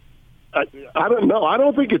don't know. I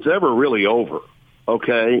don't think it's ever really over.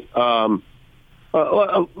 Okay,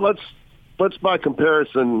 let's by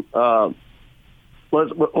comparison.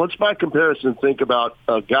 Let's by comparison think about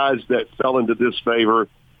guys that fell into disfavor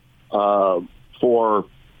for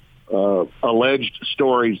alleged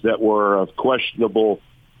stories that were of questionable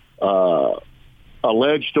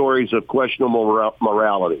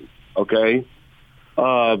morality. Okay,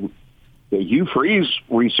 Hugh Freeze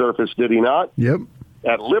resurfaced, did he not? Yep.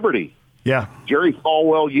 At Liberty. Yeah. Jerry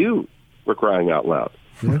Falwell, for crying out loud.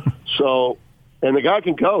 Yeah. So, and the guy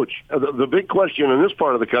can coach. The big question in this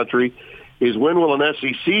part of the country is when will an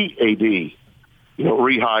SEC AD,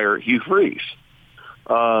 rehire Hugh Freeze?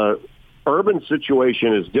 Urban's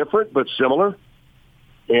situation is different but similar,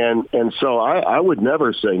 and so I would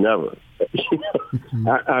never say never.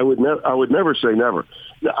 I would never say never.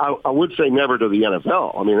 I would say never to the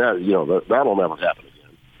NFL. I mean, that'll never happen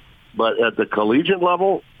again. But at the collegiate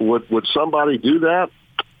level, would somebody do that?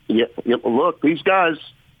 Yeah. Look, these guys,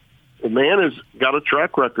 the man has got a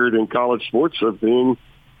track record in college sports of being,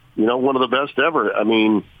 one of the best ever. I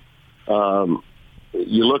mean,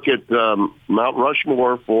 you look at Mount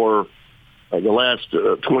Rushmore for the last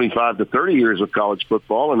 25 to 30 years of college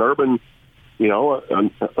football, and Urban,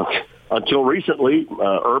 until recently,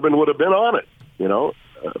 Urban would have been on it.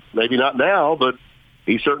 Maybe not now, but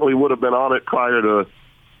he certainly would have been on it prior to,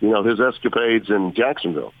 his escapades in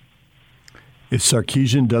Jacksonville. If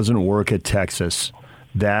Sarkisian doesn't work at Texas,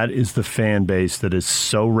 that is the fan base that is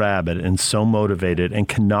so rabid and so motivated and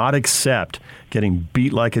cannot accept getting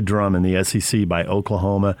beat like a drum in the SEC by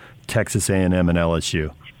Oklahoma, Texas A&M, and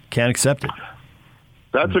LSU. Can't accept it.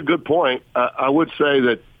 That's a good point. I would say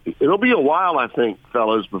that it'll be a while, I think,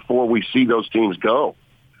 fellas, before we see those teams go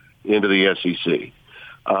into the SEC.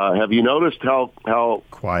 Have you noticed how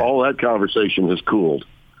quiet all that conversation has cooled?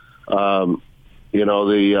 The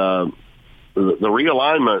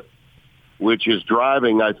realignment, which is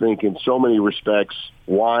driving, I think, in so many respects,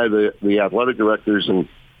 why the athletic directors and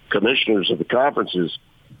commissioners of the conferences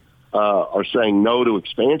are saying no to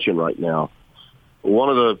expansion right now. One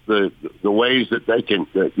of the ways that they can,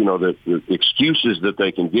 the excuses that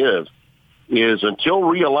they can give is until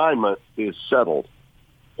realignment is settled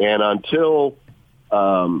and until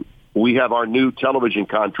we have our new television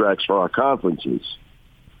contracts for our conferences,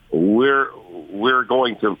 we're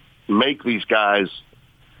going to make these guys,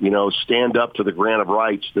 stand up to the grant of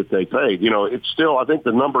rights that they paid. It's still, I think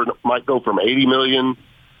the number might go from 80 million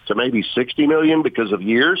to maybe 60 million because of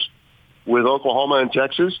years with Oklahoma and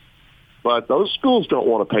Texas. But those schools don't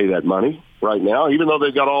want to pay that money right now, even though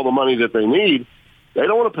they've got all the money that they need. They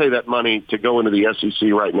don't want to pay that money to go into the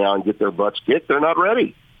SEC right now and get their butts kicked. They're not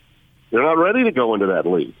ready. They're not ready to go into that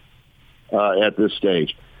league at this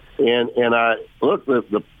stage. And I look,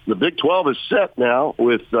 the Big 12 is set now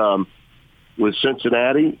with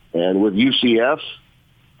Cincinnati and with UCF,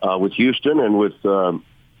 with Houston and with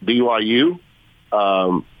BYU.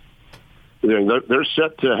 They're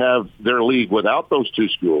set to have their league without those two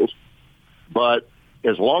schools. But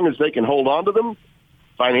as long as they can hold on to them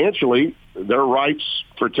financially, their rights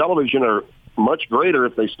for television are much greater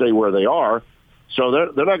if they stay where they are. So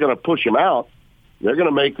they're not going to push them out. They're going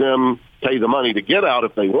to make them pay the money to get out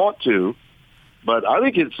if they want to. But I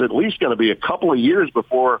think it's at least going to be a couple of years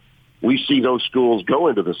before we see those schools go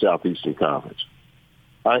into the Southeastern Conference.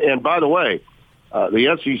 And by the way,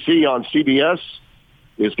 the SEC on CBS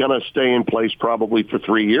is going to stay in place probably for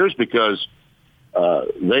 3 years because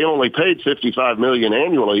they only paid $55 million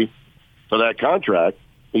annually for that contract.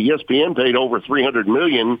 ESPN paid over $300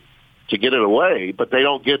 million to get it away, but they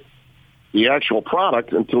don't get the actual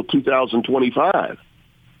product until 2025.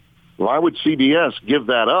 Why would CBS give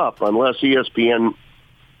that up unless ESPN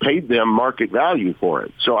paid them market value for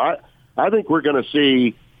it? So I think we're going to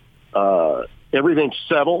see everything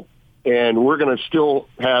settle, and we're going to still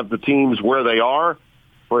have the teams where they are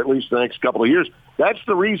for at least the next couple of years. That's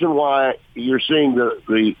the reason why you're seeing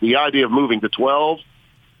the idea of moving to 12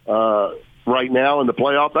 right now in the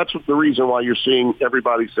playoff. That's the reason why you're seeing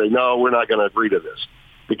everybody say, no, we're not going to agree to this,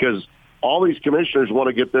 because all these commissioners want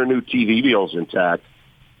to get their new TV deals intact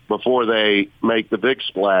before they make the big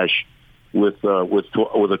splash with a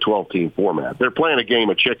 12-team format. They're playing a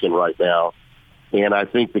game of chicken right now, and I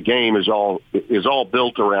think the game is all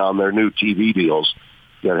built around their new TV deals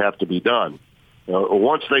that have to be done.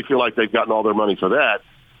 Once they feel like they've gotten all their money for that,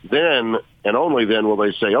 then and only then will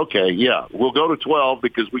they say, okay, yeah, we'll go to 12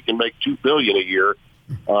 because we can make $2 billion a year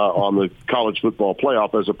on the college football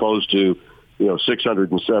playoff as opposed to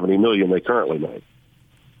 $670 million they currently make.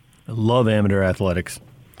 I love amateur athletics.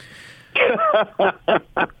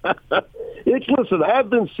 Listen, I've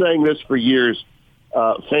been saying this for years.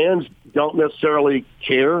 Fans don't necessarily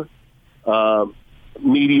care.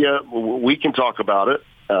 Media, we can talk about it,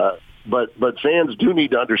 but fans do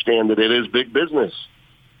need to understand that it is big business.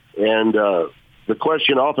 And the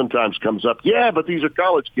question oftentimes comes up, yeah, but these are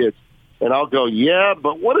college kids. And I'll go, yeah,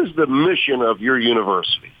 but what is the mission of your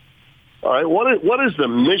university? All right, what is the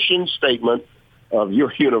mission statement of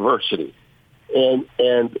your university? And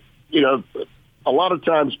a lot of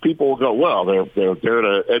times people will go, well, they're there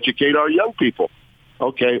to educate our young people.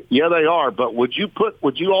 Okay, yeah, they are. But would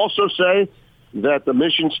you also say that the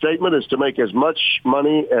mission statement is to make as much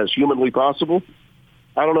money as humanly possible?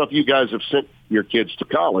 I don't know if you guys have sent your kids to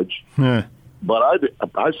college, but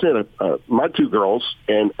I sent my two girls,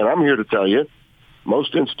 and I'm here to tell you,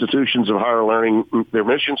 most institutions of higher learning, their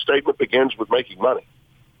mission statement begins with making money.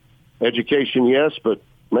 Education, yes, but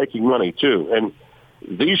making money too. And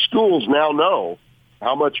these schools now know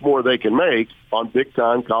how much more they can make on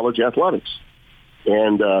big-time college athletics.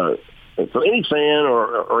 And for any fan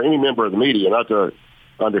or any member of the media not to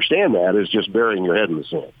understand that is just burying your head in the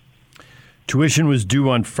sand. Tuition was due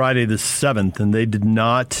on Friday the 7th, and they did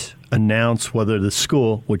not announce whether the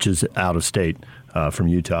school, which is out of state from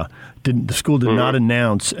Utah, the school did not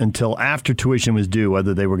announce until after tuition was due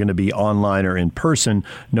whether they were going to be online or in person,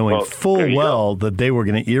 knowing full well that they were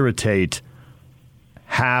going to irritate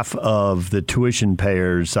half of the tuition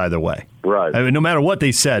payers either way. Right. I mean, no matter what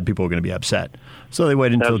they said, people were going to be upset. So they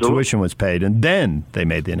waited until tuition was paid, and then they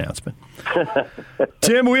made the announcement.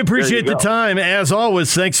 Tim, we appreciate the time. As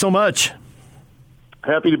always, thanks so much.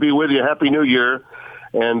 Happy to be with you. Happy New Year.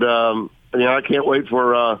 And, I can't wait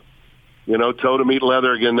for, toe to meet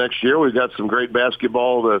leather again next year. We've got some great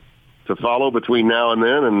basketball to follow between now and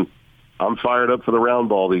then, and I'm fired up for the round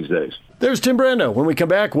ball these days. There's Tim Brando. When we come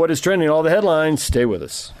back, what is trending? All the headlines. Stay with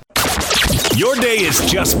us. Your day has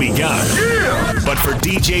just begun. Yeah! But for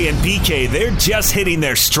DJ and PK, they're just hitting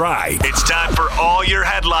their stride. It's time for all your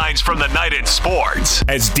headlines from the night in sports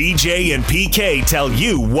as DJ and PK tell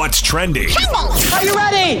you what's trending. Are you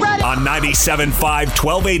ready? On 97.5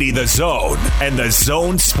 1280 The Zone and The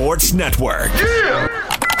Zone Sports Network. Yeah!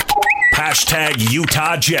 Hashtag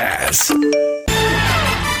Utah Jazz.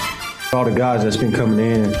 All the guys that's been coming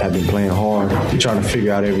in have been playing hard. We're trying to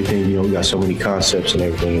figure out everything. We got so many concepts and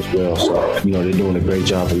everything as well. So, they're doing a great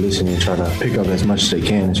job of listening and trying to pick up as much as they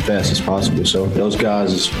can as fast as possible. So those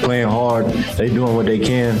guys is playing hard. They doing what they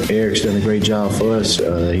can. Eric's done a great job for us.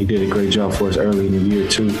 He did a great job for us early in the year,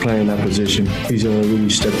 too, playing that position. He's really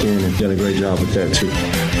stepped in and done a great job with that, too.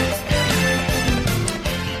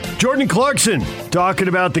 Jordan Clarkson talking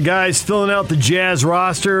about the guys filling out the Jazz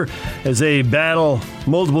roster as they battle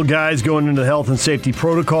multiple guys going into the health and safety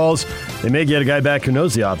protocols. They may get a guy back who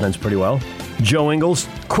knows the offense pretty well. Joe Ingles,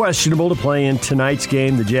 questionable to play in tonight's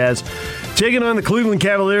game. The Jazz taking on the Cleveland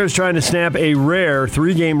Cavaliers, trying to snap a rare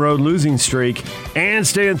 3-game road losing streak and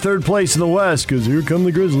stay in third place in the West because here come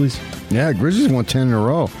the Grizzlies. Yeah, Grizzlies won 10 in a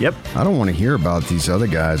row. Yep. I don't want to hear about these other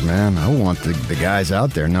guys, man. I want the guys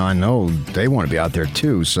out there. Now, I know they want to be out there,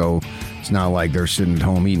 too, so it's not like they're sitting at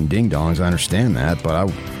home eating ding-dongs. I understand that, but I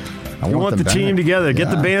want the team together.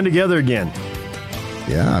 Get the band together again.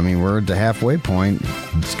 Yeah, I mean, we're at the halfway point.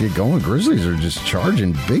 Let's get going. Grizzlies are just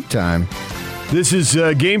charging big time. This is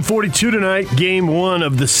Game 42 tonight, Game 1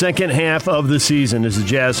 of the second half of the season as the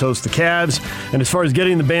Jazz host the Cavs. And as far as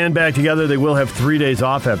getting the band back together, they will have 3 days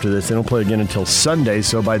off after this. They don't play again until Sunday,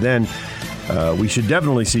 so by then we should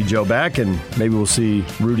definitely see Joe back, and maybe we'll see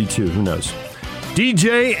Rudy too. Who knows?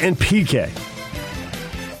 DJ and PK.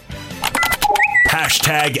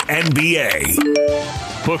 Hashtag NBA.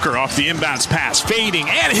 Booker off the inbounds pass, fading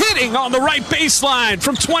and hitting on the right baseline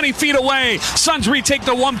from 20 feet away. Suns retake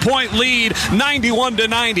the 1-point lead,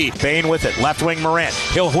 91-90. Bane with it, left wing Morant.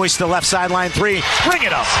 He'll hoist the left sideline three, bring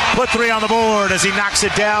it up, put 3 on the board as he knocks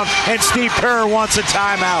it down, and Steve Kerr wants a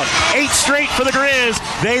timeout. 8 straight for the Grizz.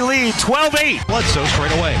 They lead 12-8. Bledsoe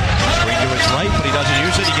straight away. Screen to his right, but he doesn't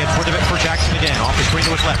use it. He gets rid of it for Jackson again. Off the screen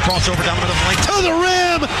to his left. Crossover down the middle of the lane. To the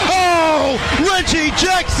rim! Oh! Reggie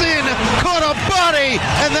Jackson caught a body,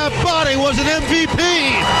 and that body was an MVP.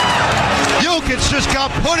 Jokic just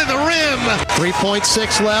got put in the rim. 3.6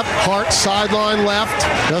 left. Hart sideline left.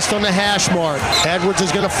 Just on the hash mark. Edwards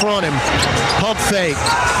is going to front him. Pump fake.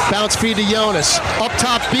 Bounce feed to Jonas. Up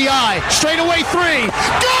top, B.I. Straight away 3.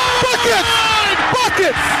 Good! Bucket!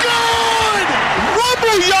 Bucket! Good! Run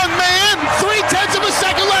dribble, young man. 0.3 of a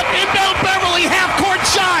second left. Inbound Beverly, half-court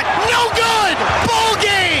shot. No good. Ball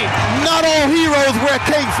game. Not all heroes wear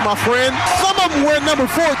capes, my friend. Some of them wear number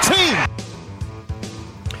 14.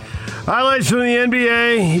 Highlights from the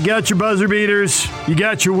NBA. You got your buzzer beaters. You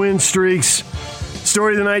got your win streaks.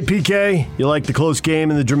 Story of the night, PK. You like the close game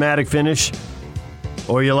and the dramatic finish?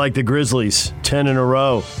 Or you like the Grizzlies, 10 in a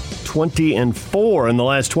row, 20-4 in the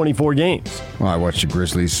last 24 games? Well, I watched the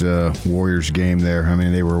Grizzlies Warriors game there. I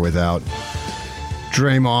mean, they were without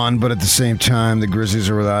Draymond, but at the same time, the Grizzlies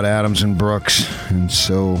are without Adams and Brooks. And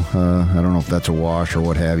so I don't know if that's a wash or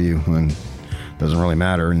what have you. And it doesn't really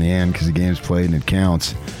matter in the end because the game's played and it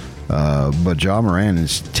counts. But Ja Morant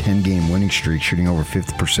is 10-game winning streak, shooting over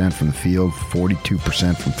 50% from the field,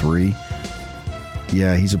 42% from three.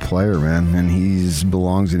 Yeah, he's a player, man, and he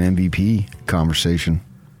belongs in MVP conversation.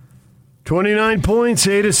 29 points,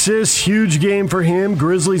 8 assists, huge game for him.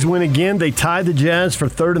 Grizzlies win again. They tied the Jazz for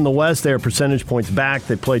third in the West. They are percentage points back.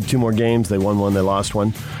 They played 2 more games. They won 1, they lost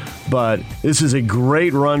 1. But this is a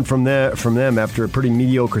great run from them after a pretty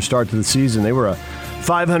mediocre start to the season. They were a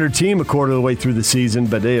 500 team a quarter of the way through the season,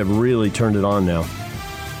 but they have really turned it on now.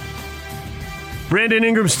 Brandon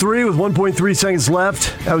Ingram's 3 with 1.3 seconds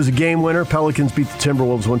left. That was a game winner. Pelicans beat the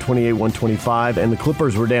Timberwolves 128-125, and the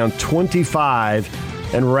Clippers were down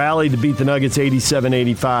 25 and rallied to beat the Nuggets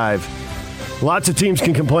 87-85. Lots of teams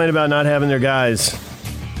can complain about not having their guys,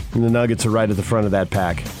 and the Nuggets are right at the front of that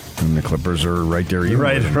pack. And the Clippers are right there.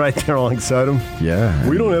 Right there alongside them. Yeah.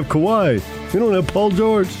 We don't have Kawhi. We don't have Paul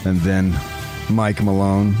George. And then Mike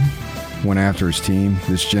Malone went after his team.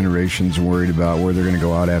 This generation's worried about where they're going to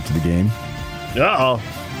go out after the game. Uh-oh.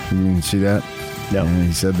 You didn't see that? No. Yeah,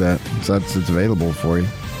 he said that. So it's available for you.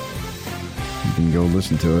 You can go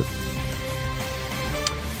listen to it.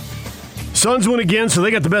 Suns win again, so they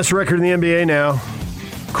got the best record in the NBA now.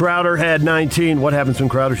 Crowder had 19. What happens when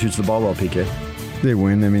Crowder shoots the ball well, PK? They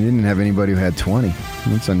win. I mean, they didn't have anybody who had 20.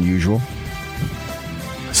 That's unusual.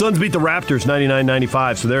 Suns beat the Raptors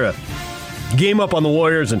 99-95, so they're a game up on the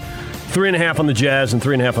Warriors and 3.5 on the Jazz and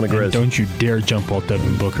 3.5 on the Grizz. Don't you dare jump while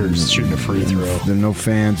Devin Booker's shooting a free throw. There are no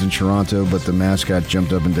fans in Toronto, but the mascot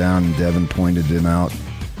jumped up and down, and Devin pointed him out.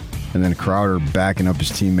 And then Crowder backing up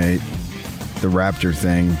his teammate. The Raptor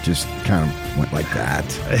thing just kind of went like that.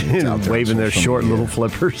 Waving their short little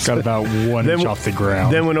flippers. Got about 1 inch off the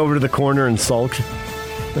ground. Then went over to the corner and sulked.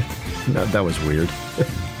 That was weird. It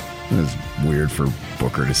was weird for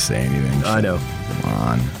Booker to say anything. I know. Come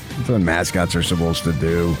on. That's what mascots are supposed to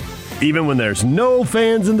do. Even when there's no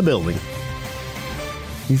fans in the building.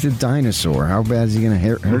 He's a dinosaur. How bad is he going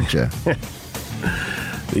to hurt you?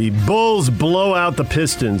 The Bulls blow out the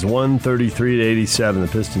Pistons 133-87. The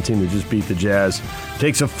Piston team that just beat the Jazz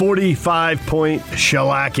takes a 45-point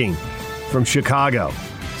shellacking from Chicago.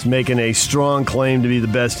 It's making a strong claim to be the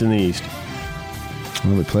best in the East.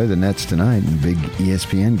 Well, they play the Nets tonight in a big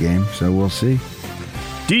ESPN game, so we'll see.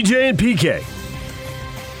 DJ and PK.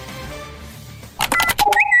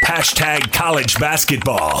 Hashtag college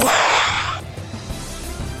basketball.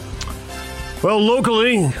 Well,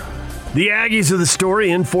 locally, the Aggies are the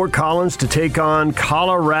story in Fort Collins to take on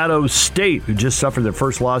Colorado State, who just suffered their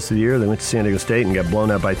first loss of the year. They went to San Diego State and got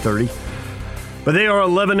blown out by 30. But they are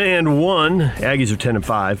 11-1. Aggies are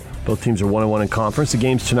 10-5. Both teams are 1-1 in conference. The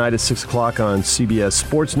game's tonight at 6 o'clock on CBS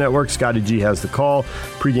Sports Network. Scotty G has the call.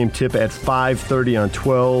 Pre-game tip at 5:30 on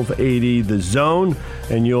 1280 The Zone.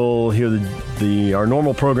 And you'll hear our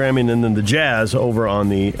normal programming and then the Jazz over on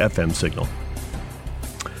the FM signal.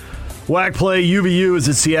 WAC play, UVU is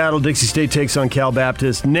at Seattle. Dixie State takes on Cal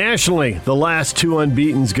Baptist. Nationally, the last 2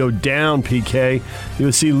 unbeatens go down, PK.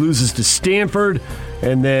 USC loses to Stanford,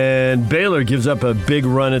 and then Baylor gives up a big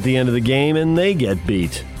run at the end of the game, and they get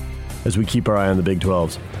beat as we keep our eye on the Big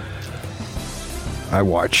 12s. I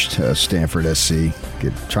watched Stanford SC,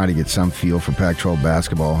 trying to get some feel for Pac-12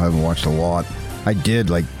 basketball. I haven't watched a lot. I did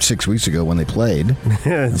like 6 weeks ago when they played.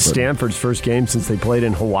 Stanford's first game since they played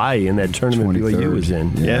in Hawaii in that tournament BYU was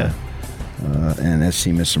in. Yeah. And SC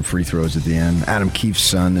missed some free throws at the end. Adam Keefe's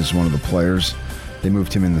son is one of the players. They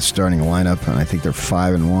moved him in the starting lineup, and I think they're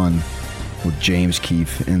 5-1 with James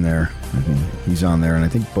Keefe in there. I mean, he's on there, and I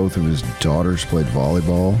think both of his daughters played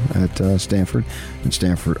volleyball at Stanford. And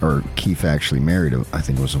Keefe actually married, I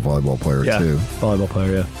think, was a volleyball player too. Volleyball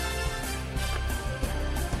player, yeah.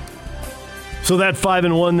 So that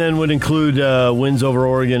 5-1 then would include wins over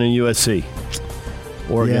Oregon and USC.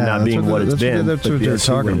 Oregon not being what it's been. That's what they're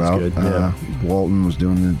talking about. Walton was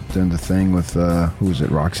doing the thing with, who was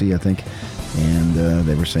it, Roxy, I think. And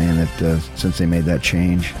they were saying that since they made that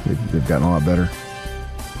change, they've gotten a lot better.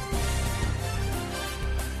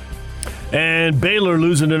 And Baylor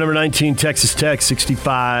losing to number 19 Texas Tech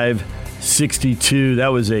 65-62. That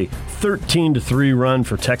was a 13-3 run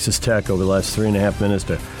for Texas Tech over the last 3.5 minutes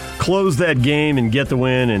to close that game and get the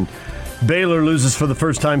win. And Baylor loses for the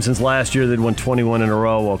first time since last year. They'd won 21 in a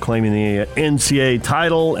row while claiming the NCAA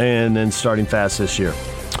title and then starting fast this year.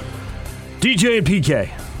 DJ and PK.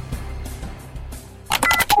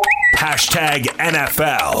 Hashtag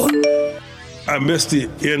NFL. I missed the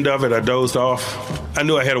end of it. I dozed off. I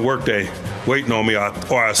knew I had a work day waiting on me, or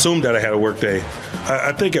I assumed that I had a work day.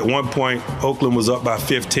 I think at one point Oakland was up by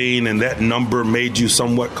 15, and that number made you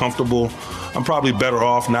somewhat comfortable. I'm probably better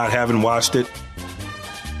off not having watched it.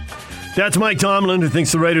 That's Mike Tomlin, who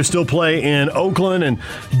thinks the Raiders still play in Oakland and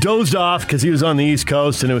dozed off because he was on the East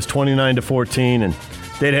Coast and it was 29-14, and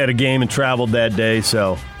they'd had a game and traveled that day,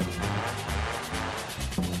 so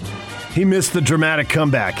he missed the dramatic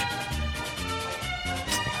comeback.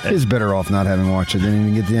 He's better off not having watched it than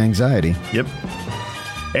even get the anxiety. Yep.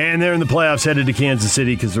 And they're in the playoffs headed to Kansas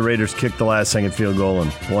City because the Raiders kicked the last-second field goal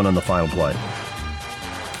and won on the final play.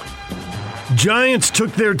 Giants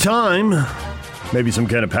took their time. Maybe some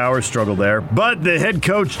kind of power struggle there. But the head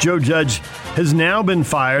coach, Joe Judge, has now been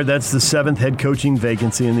fired. That's the 7th head coaching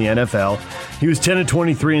vacancy in the NFL. He was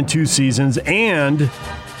 10-23 in 2 seasons, and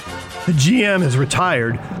the GM has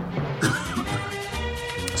retired.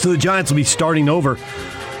 So the Giants will be starting over.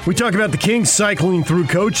 We talk about the Kings cycling through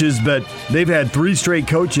coaches, but they've had 3 straight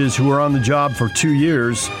coaches who are on the job for 2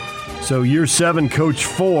 years. So year 7, coach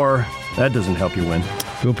 4, that doesn't help you win.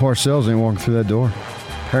 Bill Parcells ain't walking through that door.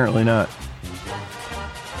 Apparently not.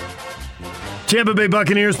 Tampa Bay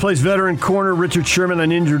Buccaneers plays veteran corner Richard Sherman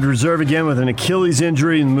on injured reserve again with an Achilles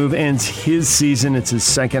injury, and the move ends his season. It's his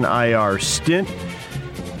 2nd IR stint.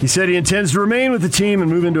 He said he intends to remain with the team and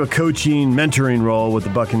move into a coaching, mentoring role with the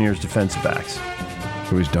Buccaneers defensive backs.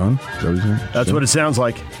 So he's done? That's what it sounds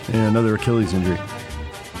like. Yeah, another Achilles injury.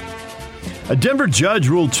 A Denver judge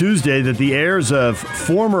ruled Tuesday that the heirs of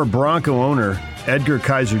former Bronco owner Edgar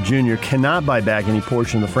Kaiser Jr. cannot buy back any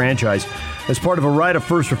portion of the franchise as part of a right of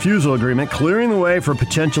first refusal agreement, clearing the way for a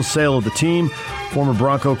potential sale of the team. Former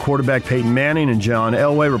Bronco quarterback Peyton Manning and John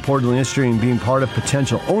Elway reportedly interested in being part of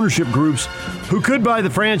potential ownership groups who could buy the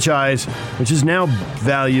franchise, which is now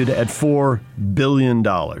valued at $4 billion.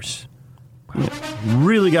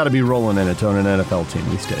 Really got to be rolling in it to own an NFL team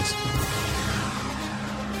these days.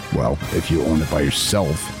 Well, if you own it by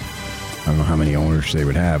yourself, I don't know how many owners they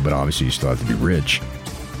would have, but obviously you still have to be rich.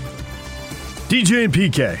 DJ and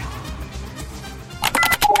PK.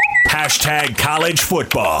 Hashtag college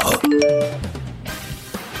football.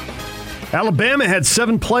 Alabama had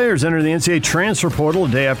 7 players enter the NCAA transfer portal a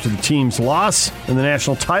day after the team's loss in the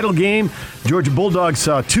national title game. Georgia Bulldogs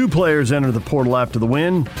saw 2 players enter the portal after the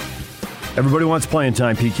win. Everybody wants playing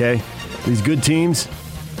time, PK. These good teams,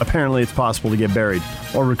 apparently it's possible to get buried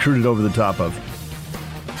or recruited over the top of.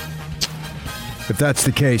 If that's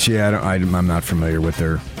the case, yeah, I'm not familiar with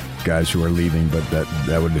their guys who are leaving, but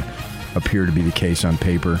that would appear to be the case on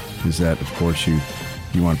paper, is that, of course, you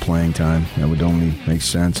want playing time. That would only make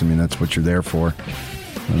sense. I mean, that's what you're there for.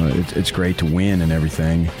 It's great to win and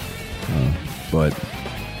everything, but,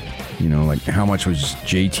 you know, like, how much was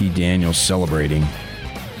JT Daniels celebrating?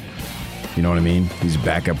 You know what I mean? He's a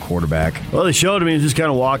backup quarterback. Well, they showed him he was just kind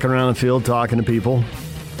of walking around the field talking to people.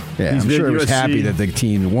 Yeah, I'm sure he was happy that the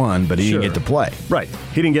team won, but he didn't get to play. Right.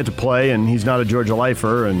 He didn't get to play, and he's not a Georgia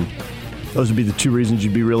lifer, and those would be the 2 reasons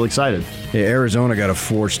you'd be real excited. Yeah, Arizona got a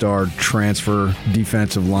 4-star transfer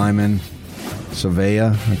defensive lineman,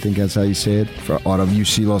 Savea, I think that's how you say it, out of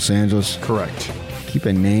UC Los Angeles. Correct. Keep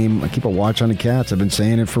a watch on the Cats. I've been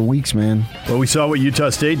saying it for weeks, man. Well, we saw what Utah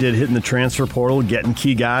State did, hitting the transfer portal, getting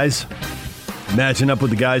key guys, matching up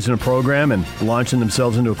with the guys in a program, and launching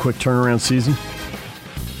themselves into a quick turnaround season.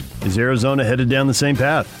 Is Arizona headed down the same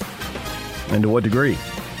path? And to what degree?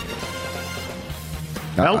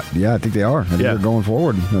 Yeah, I think they are. I think they're going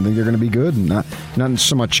forward. I think they're going to be good. Not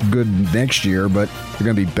so much good next year, but they're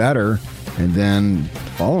going to be better. And then the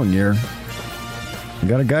following year, we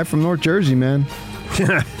got a guy from North Jersey, man.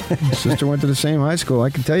 His sister went to the same high school. I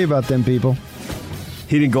can tell you about them people.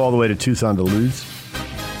 He didn't go all the way to Tucson to lose.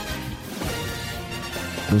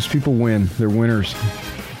 Those people win. They're winners.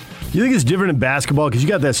 You think it's different in basketball? Because you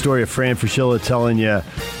got that story of Fran Fraschilla telling you,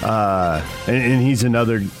 and he's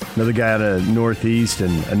another guy out of Northeast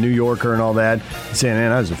and a New Yorker and all that. He's saying,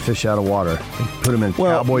 man, I was a fish out of water. Put him in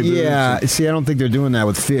cowboy boots. Yeah, see, I don't think they're doing that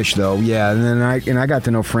with fish, though. Yeah, and then I got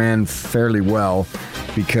to know Fran fairly well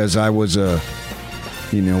because I was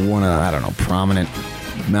prominent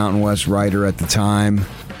Mountain West writer at the time.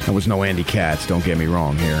 I was no Andy Katz, don't get me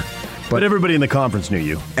wrong here. But everybody in the conference knew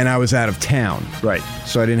you. And I was out of town. Right.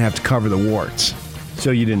 So I didn't have to cover the warts.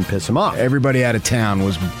 So you didn't piss them off. Everybody out of town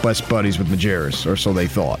was best buddies with Majerus, or so they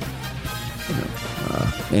thought.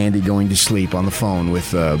 Andy going to sleep on the phone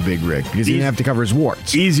with Big Rick because he didn't have to cover his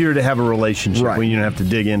warts. Easier to have a relationship when you don't have to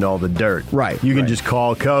dig into all the dirt. Right. You can just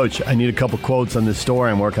call Coach. I need a couple quotes on this story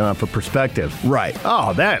I'm working on for perspective. Right.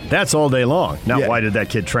 Oh, that's all day long. Now, why did that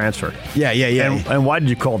kid transfer? Yeah. And why did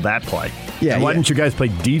you call that play? Yeah. And why didn't you guys play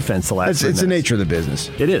defense the last 3 minutes? It's the nature of the business.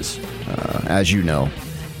 It is. As you know.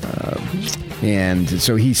 And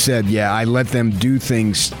so he said, I let them do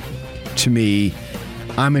things to me.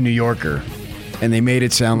 I'm a New Yorker. And they made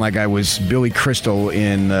it sound like I was Billy Crystal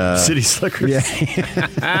in City Slickers.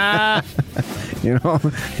 Yeah.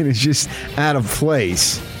 And it's just out of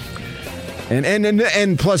place.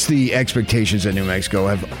 And plus the expectations at New Mexico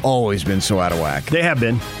have always been so out of whack. They have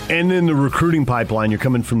been. And in the recruiting pipeline, you're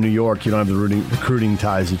coming from New York, you don't have the recruiting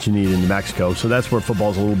ties that you need in New Mexico. So that's where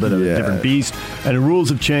football's a little bit of a different beast. And the rules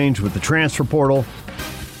have changed with the transfer portal.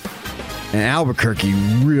 And Albuquerque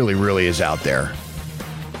really, really is out there.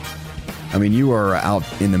 I mean, you are out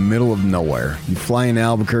in the middle of nowhere. You fly into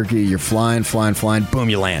Albuquerque, you're flying, boom,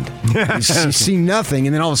 you land. You see nothing,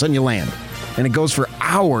 and then all of a sudden you land. And it goes for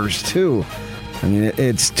hours, too. I mean,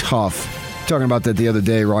 it's tough. Talking about that the other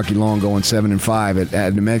day, Rocky Long going 7-5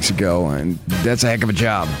 at New Mexico, and that's a heck of a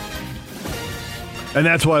job. And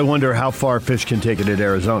that's why I wonder how far Fish can take it at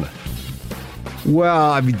Arizona.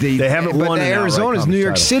 Well, I mean, they haven't won. But Arizona's New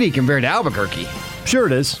York City compared to Albuquerque. Sure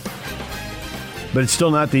it is. But it's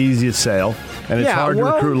still not the easiest sale, and it's hard to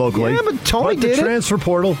recruit locally. Yeah, but Tommy did the transfer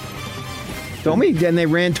portal. Tommy, then they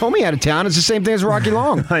ran Tommy out of town. It's the same thing as Rocky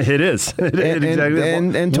Long. It is.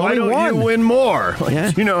 And Tommy why don't won. you win more?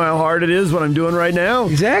 Do you know how hard it is what I'm doing right now?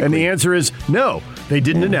 Exactly. And the answer is no. They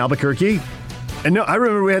didn't in Albuquerque. And no, I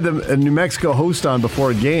remember we had a New Mexico host on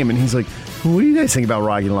before a game, and he's like, "What do you guys think about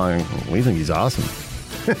Rocky Long?" We think he's awesome.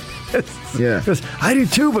 Because I do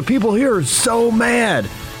too, but people here are so mad.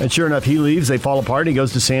 And sure enough, he leaves, they fall apart, and he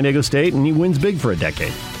goes to San Diego State, and he wins big for a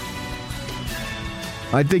decade.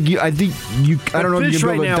 I think you. I don't know if you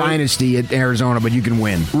can build a dynasty at Arizona, but you can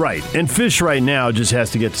win. Right. And Fish right now just has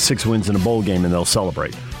to get to 6 wins in a bowl game, and they'll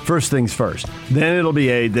celebrate. First things first. Then it'll be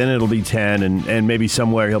 8, then it'll be 10, and maybe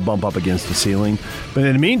somewhere he'll bump up against the ceiling. But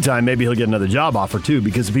in the meantime, maybe he'll get another job offer, too,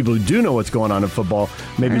 because the people who do know what's going on in football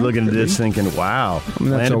may be looking at this thinking, wow,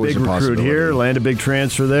 land a big recruit here, land a big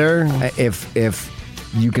transfer there. If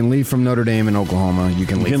you can leave from Notre Dame and Oklahoma, you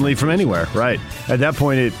can leave from anywhere, right. At that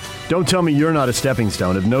point, don't tell me you're not a stepping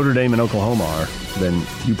stone. If Notre Dame and Oklahoma are, then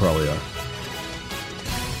you probably are.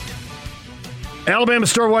 Alabama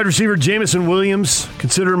star wide receiver Jameson Williams,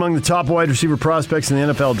 considered among the top wide receiver prospects in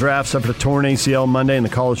the NFL draft, suffered a torn ACL Monday in the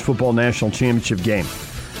College Football National Championship game.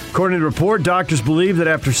 According to the report, doctors believe that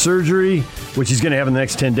after surgery, which he's going to have in the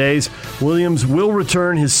next 10 days, Williams will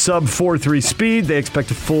return his sub 4.3 speed. They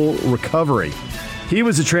expect a full recovery. He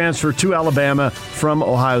was a transfer to Alabama from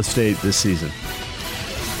Ohio State this season.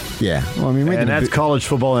 Yeah. Well, I mean, and that's college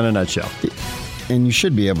football in a nutshell. And you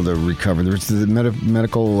should be able to recover. The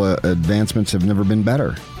medical advancements have never been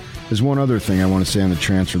better. There's one other thing I want to say on the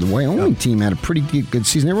transfer. The Wyoming team had a pretty good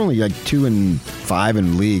season. They were only like 2-5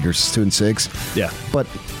 in league, or 2-6. Yeah. But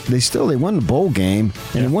they won the bowl game,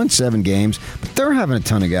 and they won 7 games. But they're having a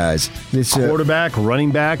ton of guys. This quarterback,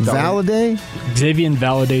 running back, Valladay. Xavier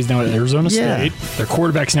Valladay is now at Arizona State. Their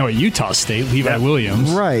quarterback's now at Utah State, Levi Williams.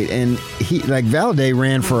 Right, and Valladay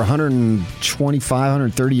ran for 125,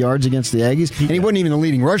 130 yards against the Aggies, and he wasn't even the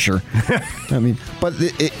leading rusher. I mean, but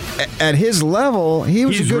at his level,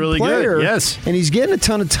 he's a good really player. Good. Yes, and he's getting a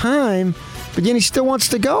ton of time, but then he still wants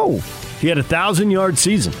to go. He had a 1,000-yard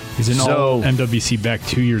season. He's an all MWC back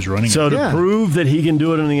 2 years running. So to prove that he can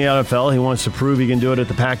do it in the NFL, he wants to prove he can do it at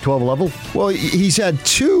the Pac-12 level? Well, he's had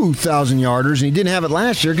 2,000-yarders, and he didn't have it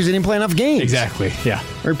last year because he didn't play enough games. Exactly, yeah.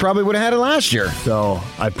 Or he probably would have had it last year. So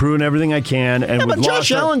I've proven everything I can. And but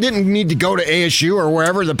Josh Allen didn't need to go to ASU or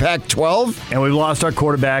wherever, the Pac-12. And we've lost our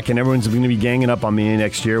quarterback, and everyone's going to be ganging up on me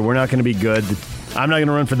next year. We're not going to be good. I'm not going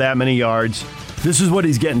to run for that many yards. This is what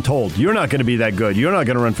he's getting told. You're not going to be that good. You're not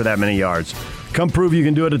going to run for that many yards. Come prove you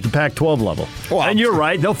can do it at the Pac-12 level. Well, and you're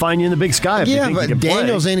right. They'll find you in the Big Sky if they think you can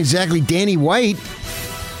Daniels play. Ain't exactly Danny White.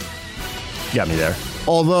 Got me there.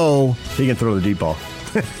 Although he can throw the deep ball.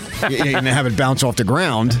 and have it bounce off the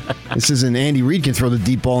ground. This isn't Andy Reid can throw the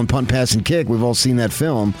deep ball and punt, pass, and kick. We've all seen that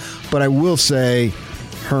film. But I will say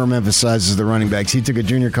Herm emphasizes the running backs. He took a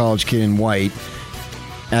junior college kid in White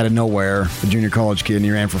out of nowhere, a junior college kid, and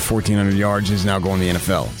he ran for 1,400 yards and is now going to the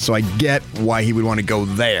NFL. So I get why he would want to go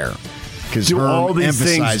there. Do all these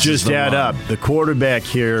things just add up? The quarterback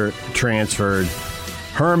here transferred.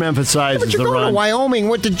 Herm emphasizes but you're the going run. to Wyoming.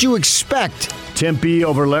 What did you expect? Tempe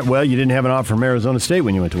over. Well, you didn't have an offer from Arizona State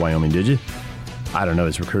when you went to Wyoming, did you? I don't know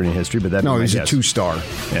his recruiting history, but that. No, he's a 2-star.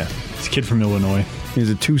 Yeah, he's a kid from Illinois. He's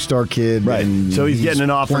a 2-star kid, right? And so he's getting an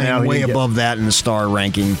offer now. Way above that in the star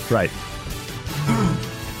ranking, right?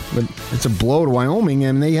 But it's a blow to Wyoming,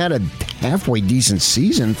 and they had a halfway decent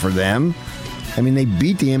season for them. I mean, they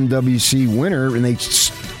beat the MWC winner, and they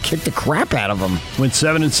kicked the crap out of them. Went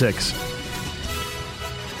 7-6.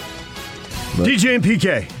 DJ and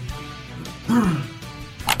PK.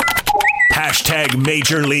 Hashtag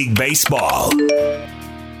Major League Baseball.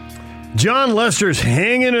 John Lester's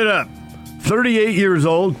hanging it up. 38 years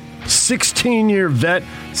old, 16-year vet,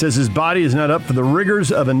 says his body is not up for the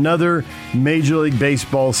rigors of another Major League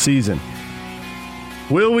Baseball season.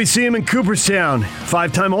 Will we see him in Cooperstown?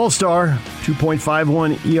 5-time All-Star,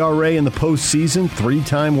 2.51 ERA in the postseason,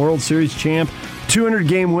 3-time World Series champ,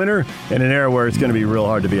 200-game winner, in an era where it's going to be real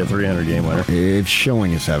hard to be a 300-game winner. If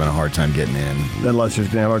Schilling is having a hard time getting in, then Lester's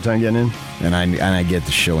going to have a hard time getting in. And I get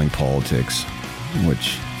the Schilling politics,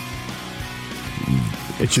 which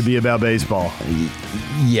it should be about baseball.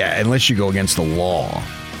 Yeah, unless you go against the law,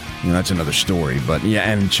 that's another story. But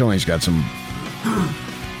yeah, and Schilling's got some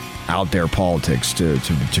out there politics to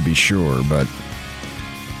be sure, but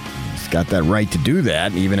he's got that right to do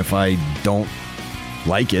that, even if I don't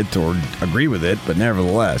like it or agree with it. But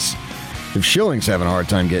nevertheless, if Schilling's having a hard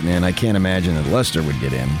time getting in, I can't imagine that Lester would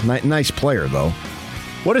get in. Nice player, though.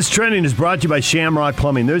 What is Trending is brought to you by Shamrock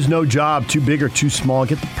Plumbing. There's no job too big or too small.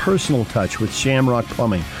 Get the personal touch with Shamrock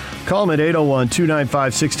Plumbing. Call them at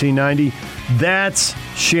 801-295-1690. That's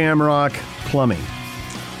Shamrock Plumbing.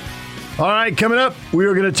 All right, coming up, we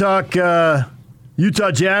are going to talk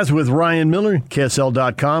Utah Jazz with Ryan Miller.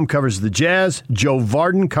 KSL.com covers the Jazz. Joe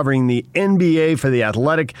Varden, covering the NBA for The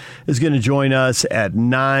Athletic, is going to join us at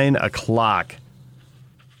 9 o'clock.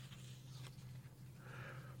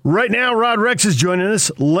 Right now, Rod Rex is joining us,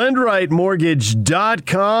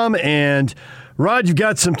 LendRightMortgage.com. And, Rod, you've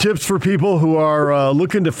got some tips for people who are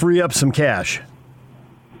looking to free up some cash.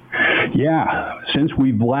 Yeah, since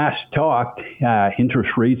we've last talked,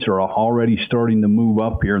 interest rates are already starting to move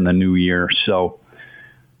up here in the new year. So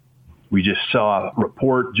we just saw a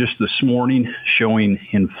report just this morning showing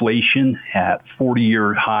inflation at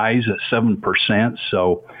 40-year highs at 7%.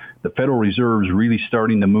 So the Federal Reserve is really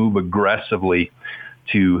starting to move aggressively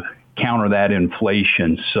to counter that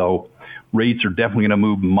inflation. So rates are definitely going to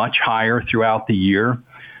move much higher throughout the year.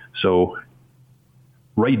 So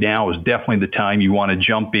right now is definitely the time you want to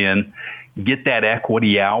jump in, get that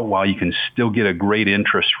equity out while you can still get a great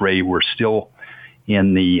interest rate. We're still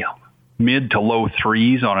in the mid to low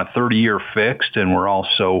threes on a 30-year fixed, and we're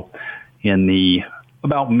also in the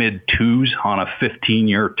about mid twos on a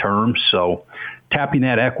 15-year term. So tapping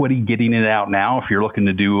that equity, getting it out now if you're looking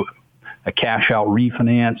to do a cash out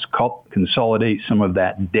refinance, consolidate some of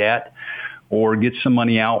that debt, or get some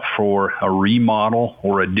money out for a remodel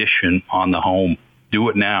or addition on the home. Do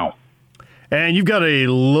it now. And you've got a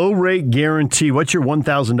low rate guarantee. What's your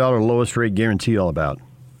 $1,000 lowest rate guarantee all about?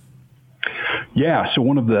 Yeah, so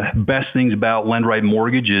one of the best things about LendRight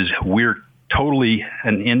Mortgage is we're totally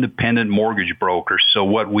an independent mortgage broker. So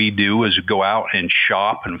what we do is go out and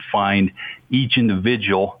shop and find each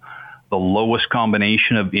individual the lowest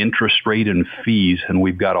combination of interest rate and fees. And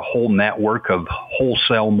we've got a whole network of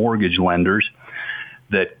wholesale mortgage lenders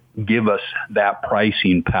that give us that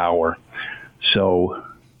pricing power. So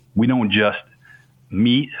we don't just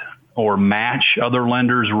meet or match other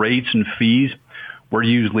lenders' rates and fees. We're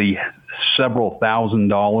usually several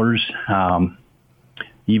 $1,000s,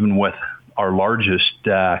 even with our largest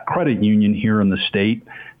credit union here in the state.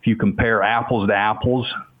 If you compare apples to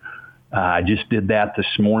apples, I just did that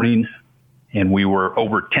this morning, and we were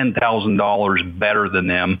over $10,000 better than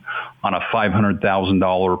them on a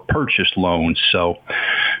 $500,000 purchase loan. So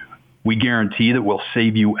we guarantee that we'll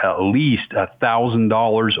save you at least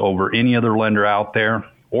 $1,000 over any other lender out there,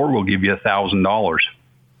 or we'll give you $1,000.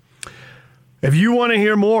 If you want to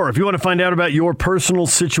hear more, if you want to find out about your personal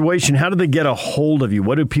situation, how do they get a hold of you?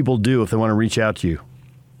 What do people do if they want to reach out to you?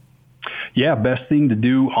 Yeah, best thing to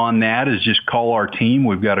do on that is just call our team.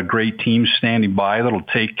 We've got a great team standing by that'll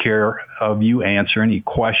take care of you, answer any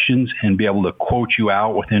questions, and be able to quote you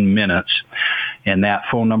out within minutes. And that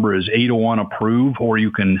phone number is 801-APPROVE, or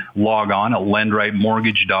you can log on at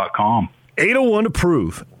LendRightMortgage.com.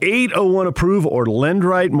 801-APPROVE, 801-APPROVE, or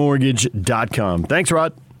LendRightMortgage.com. Thanks,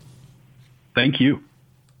 Rod. Thank you.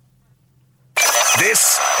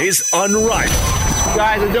 This is Unrivaled. You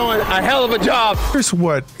guys are doing a hell of a job. Here's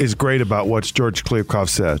what is great about what George Kliavkoff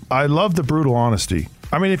said. I love the brutal honesty.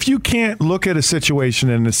 I mean, if you can't look at a situation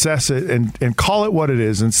and assess it and call it what it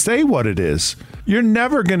is and say what it is, you're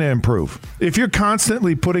never going to improve. If you're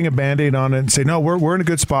constantly putting a Band-Aid on it and say, no, we're in a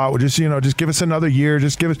good spot. We'll just give us another year.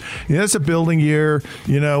 Just give us, it's a building year,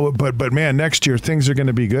 but man, next year things are going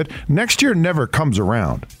to be good. Next year never comes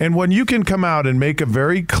around. And when you can come out and make a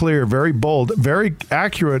very clear, very bold, very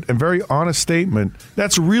accurate, and very honest statement,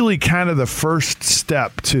 that's really kind of the first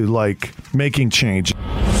step to making change.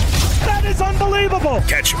 That is unbelievable.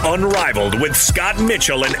 Catch Unrivaled with Scott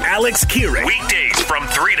Mitchell and Alex Kearing. Weekdays from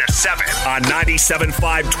 3 to 7 on 97.5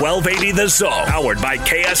 1280 The Zone. Powered by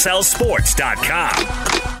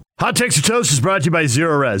KSLSports.com. Hot Takes or Toast is brought to you by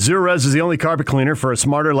Zerorez. Zerorez is the only carpet cleaner for a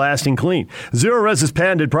smarter, lasting clean. Zerorez's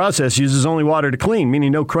patented process uses only water to clean,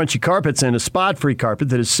 meaning no crunchy carpets and a spot-free carpet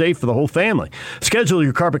that is safe for the whole family. Schedule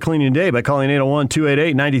your carpet cleaning today by calling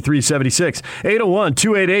 801-288-9376,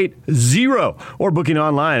 801-288-0, or booking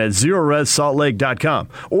online at ZerorezSaltLake.com.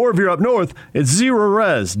 Or if you're up north, it's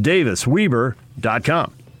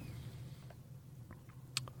ZerorezDavisWeber.com.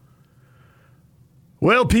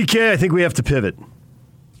 Well, PK, I think we have to pivot.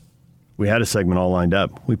 We had a segment all lined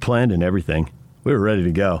up. We planned and everything. We were ready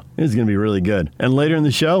to go. It was going to be really good. And later in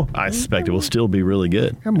the show, I suspect it will still be really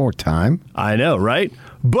good. Got more time. I know, right?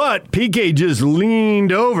 But PK just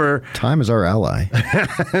leaned over. Time is our ally.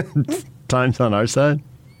 Time's on our side?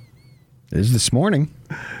 It is this morning.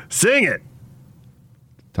 Sing it.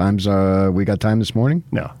 We got time this morning?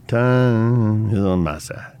 No. Time is on my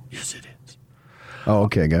side. Yes, it is. Oh,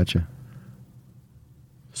 okay. Gotcha.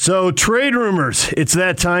 So, trade rumors. It's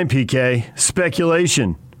that time, PK.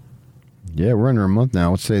 Speculation. Yeah, we're under a month now.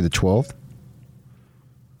 Let's say the 12th.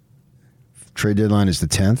 Trade deadline is the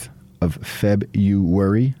 10th of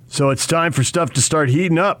February. So, it's time for stuff to start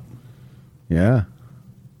heating up. Yeah.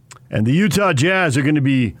 And the Utah Jazz are going to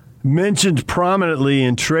be mentioned prominently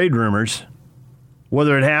in trade rumors.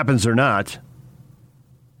 Whether it happens or not,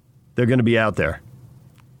 they're going to be out there.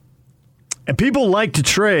 And people like to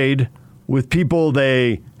trade with people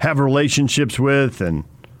they have relationships with and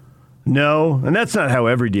know. And that's not how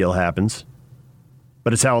every deal happens,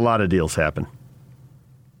 but it's how a lot of deals happen.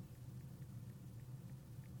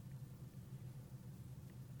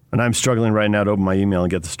 And I'm struggling right now to open my email and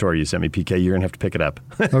get the story you sent me, PK. You're going to have to pick it up.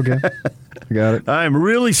 Okay. I got it. I'm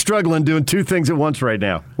really struggling doing two things at once right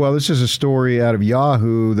now. Well, this is a story out of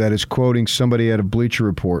Yahoo that is quoting somebody out of Bleacher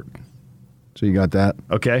Report. So you got that?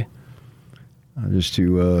 Okay. Just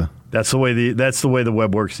to... That's the way the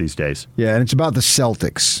web works these days. Yeah, and it's about the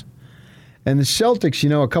Celtics. And the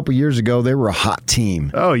Celtics, a couple years ago, they were a hot team.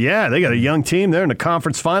 Oh, yeah. They got a young team. They're in the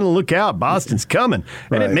conference final. Look out. Boston's coming.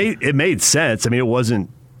 And it made sense. I mean, it wasn't...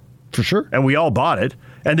 For sure. And we all bought it.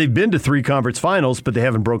 And they've been to 3 conference finals, but they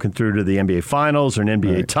haven't broken through to the NBA finals or an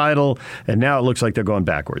NBA title. And now it looks like they're going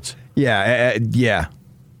backwards. Yeah, yeah.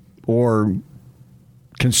 Or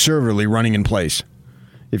conservatively running in place.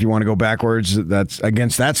 If you want to go backwards, that's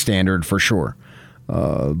against that standard for sure.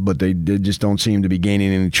 But they just don't seem to be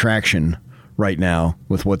gaining any traction right now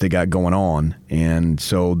with what they got going on. And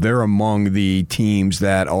so they're among the teams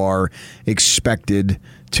that are expected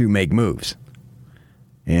to make moves.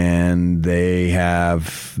 And they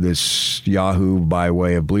have this Yahoo, by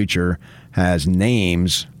way of Bleacher, has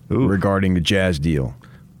names regarding the Jazz deal.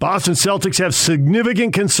 Boston Celtics have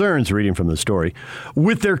significant concerns, reading from the story,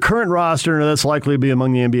 with their current roster, and that's likely to be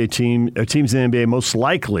among the NBA teams in the NBA most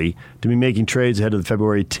likely to be making trades ahead of the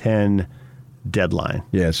February 10 deadline.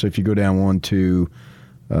 Yeah, so if you go down 1, 2,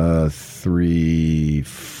 3,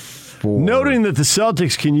 4. Noting that the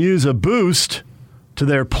Celtics can use a boost to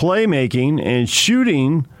their playmaking and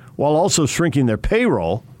shooting while also shrinking their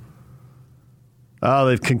payroll,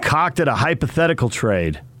 they've concocted a hypothetical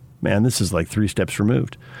trade. Man, this is like 3 steps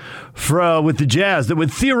removed. With the Jazz that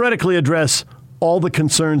would theoretically address all the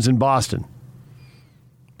concerns in Boston.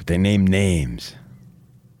 But they name names.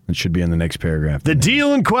 It should be in the next paragraph. The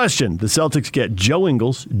deal in question, the Celtics get Joe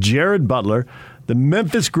Ingles, Jared Butler, the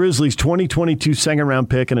Memphis Grizzlies 2022 second-round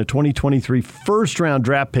pick, and a 2023 first-round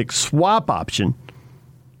draft pick swap option,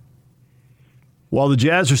 while the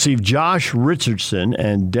Jazz receive Josh Richardson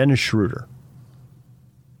and Dennis Schroeder.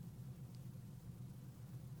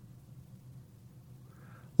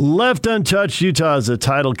 Left untouched, Utah is a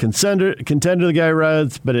title contender, the guy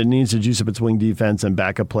writes, but it needs to juice up its wing defense and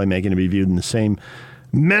backup playmaking to be viewed in the same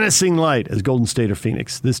menacing light as Golden State or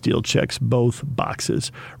Phoenix. This deal checks both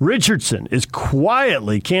boxes. Richardson is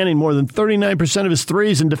quietly canning more than 39% of his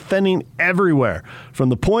threes and defending everywhere, from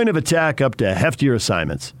the point of attack up to heftier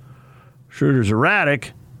assignments. Schroeder's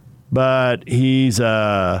erratic, but he's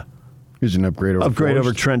an upgrade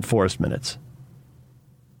over Trent Forrest minutes.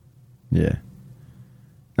 Yeah.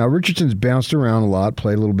 Now, Richardson's bounced around a lot,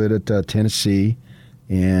 played a little bit at Tennessee,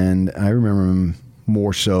 and I remember him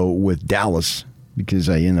more so with Dallas because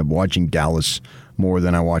I ended up watching Dallas more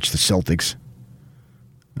than I watched the Celtics.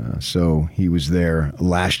 So he was there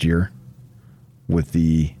last year with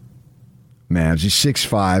the Mavs. He's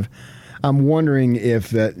 6'5". I'm wondering if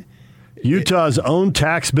that... Utah's own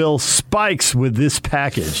tax bill spikes with this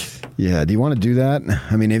package. Yeah, do you want to do that?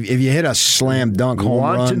 I mean, if you hit a slam dunk home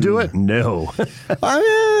run... Want to do it? No.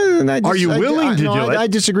 Are you willing to do it? I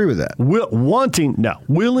disagree with that. Wanting? No.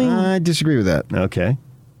 Willing? I disagree with that. Okay.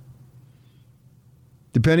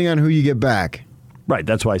 Depending on who you get back. Right,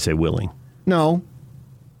 that's why I say willing. No.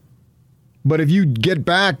 But if you get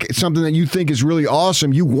back something that you think is really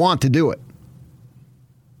awesome, you want to do it.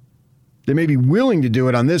 They may be willing to do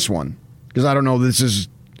it on this one, because I don't know this is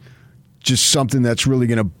just something that's really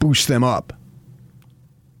going to boost them up.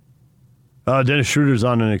 Dennis Schroeder's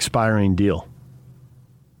on an expiring deal.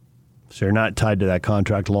 So you're not tied to that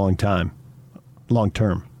contract long term. More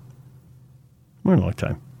than a long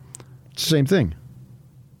time. It's the same thing.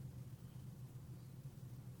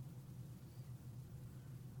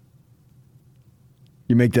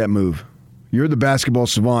 You make that move. You're the basketball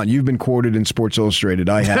savant. You've been quoted in Sports Illustrated.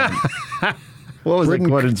 I haven't. What was it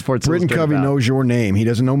quoted in Sports Illustrated? Britton Covey knows your name. He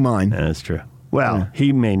doesn't know mine. Yeah, that's true. Well,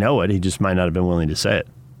 he may know it. He just might not have been willing to say it.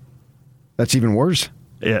 That's even worse.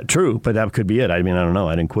 Yeah, true, but that could be it. I mean, I don't know.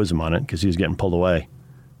 I didn't quiz him on it because he was getting pulled away.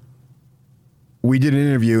 We did an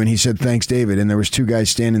interview, and he said, "Thanks, David," and there was two guys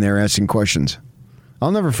standing there asking questions.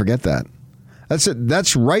 I'll never forget that. That's it.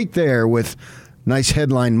 That's right there with nice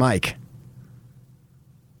headline Mike.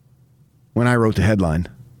 When I wrote the headline.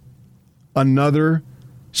 Another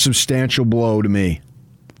substantial blow to me.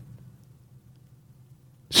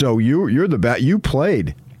 So you're the bat. You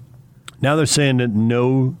played. Now they're saying that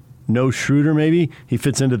no Schroeder maybe. He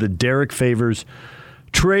fits into the Derek Favors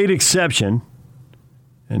trade exception.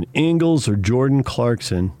 And Ingles or Jordan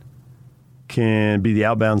Clarkson can be the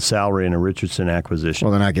outbound salary in a Richardson acquisition.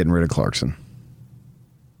 Well, they're not getting rid of Clarkson.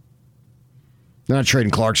 They're not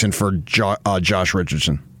trading Clarkson for Josh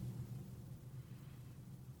Richardson.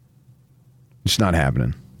 It's not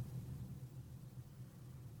happening.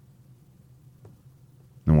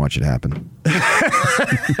 And watch it happen.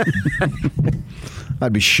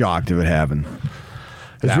 I'd be shocked if it happened.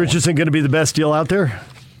 Is Richardson going to be the best deal out there?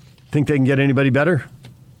 Think they can get anybody better?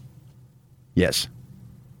 Yes.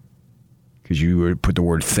 Because you would put the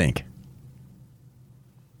word think.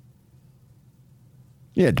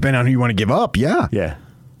 Yeah, depending on who you want to give up, yeah. Yeah.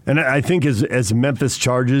 And I think as Memphis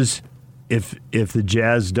charges, if the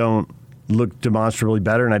Jazz don't look demonstrably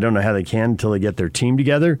better, and I don't know how they can until they get their team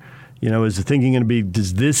together, is the thinking going to be,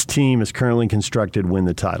 does this team as currently constructed win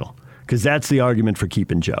the title? Because that's the argument for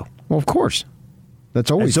keeping Joe. Well, of course.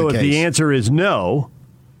 That's always the case. So if the answer is no,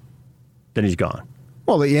 then he's gone.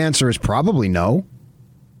 Well, the answer is probably no.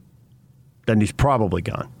 Then he's probably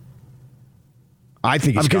gone. I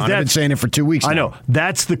think he's gone. I've been saying it for 2 weeks now. I know.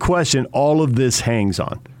 That's the question all of this hangs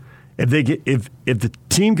on. If the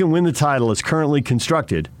team can win the title as currently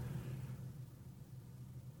constructed,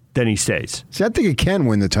 then he stays. See, I think it can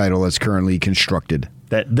win the title as currently constructed.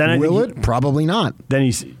 Will it? Probably not.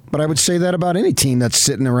 But I would say that about any team that's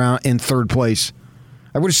sitting around in third place.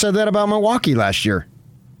 I would have said that about Milwaukee last year.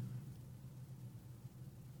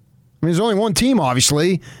 I mean, there's only one team,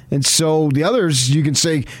 obviously, and so the others, you can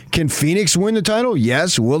say, can Phoenix win the title?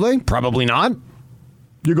 Yes. Will they? Probably not.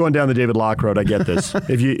 You're going down the David Locke road. I get this.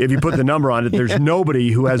 If you put the number on it, there's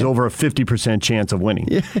nobody who has over a 50% chance of winning.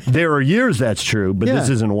 Yeah. There are years that's true, but this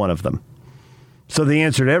isn't one of them. So the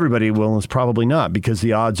answer to everybody, is probably not, because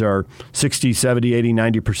the odds are 60, 70, 80,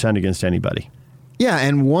 90% against anybody. Yeah,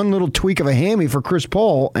 and one little tweak of a hammy for Chris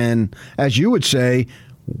Paul, and as you would say,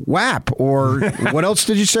 WAP, or what else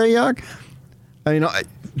did you say, Yuck? I mean,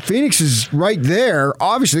 Phoenix is right there.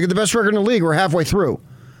 Obviously, they get the best record in the league. We're halfway through.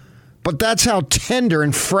 But that's how tender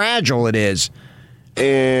and fragile it is.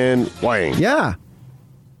 And playing. Yeah.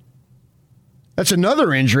 That's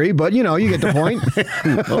another injury, but, you get the point.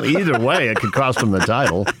 Well, either way, it could cost them the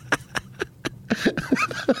title.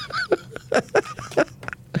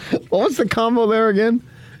 What was the combo there again?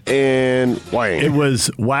 And playing. It was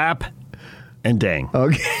WAP and dang.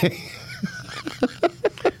 Okay.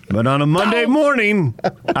 But on a Monday morning,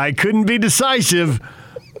 I couldn't be decisive.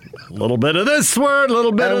 A little bit of this word, a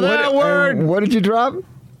little bit of that word. What did you drop?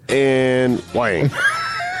 And playing.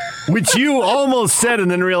 Which you almost said and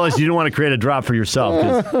then realized you didn't want to create a drop for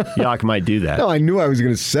yourself because Yak might do that. No, I knew I was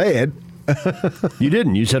going to say it. You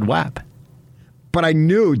didn't. You said WAP. But I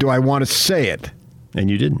knew, do I want to say it? And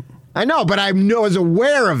you didn't. I know, but I was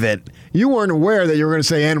aware of it. You weren't aware that you were going to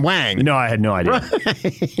say N Wang. No, I had no idea.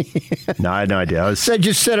 No, I had no idea. I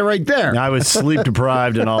just said it right there. I was sleep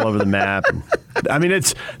deprived and all over the map. I mean,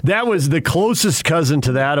 that was the closest cousin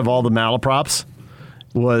to that of all the malaprops.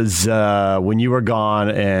 Was when you were gone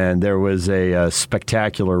and there was a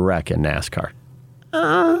spectacular wreck in NASCAR.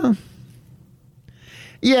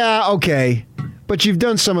 Yeah, okay. But you've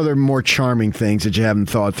done some of the more charming things that you haven't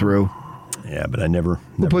thought through. Yeah, but I never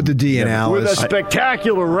put the D in Alice. With a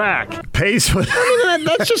spectacular rack. Pace was... I mean,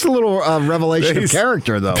 that's just a little revelation of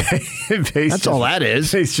character, though. That's all that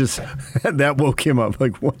is. Pace just... That woke him up.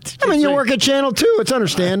 Like, what? I mean, you work at Channel 2. It's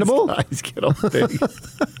understandable. His eyes get all big.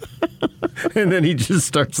 And then he just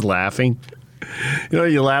starts laughing. You know,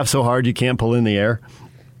 you laugh so hard you can't pull in the air.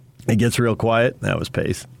 It gets real quiet. That was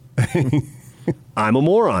Pace. I'm a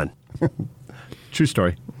moron. True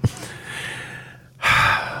story.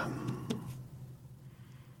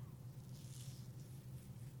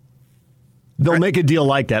 They'll make a deal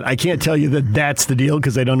like that. I can't tell you that that's the deal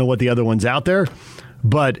because I don't know what the other one's out there.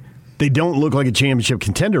 But they don't look like a championship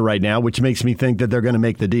contender right now, which makes me think that they're going to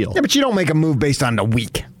make the deal. Yeah, but you don't make a move based on the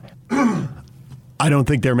week. I don't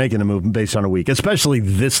think they're making a move based on a week, especially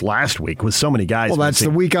this last week with so many guys. Well, that's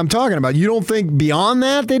the week I'm talking about. You don't think beyond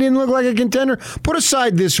that they didn't look like a contender? Put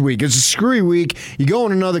aside this week. It's a screwy week. You go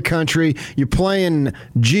in another country. You're playing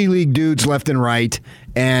G League dudes left and right,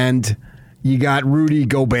 and you got Rudy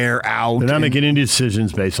Gobert out. They're not making any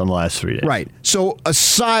decisions based on the last 3 days. Right. So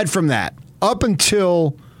aside from that, up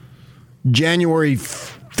until January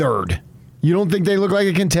 3rd, you don't think they look like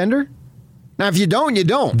a contender? Now, if you don't, you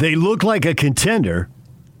don't. They look like a contender,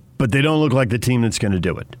 but they don't look like the team that's going to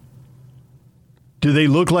do it. Do they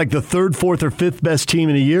look like the third, fourth, or fifth best team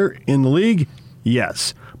in a year in the league?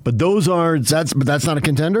 Yes. But those aren't... But that's not a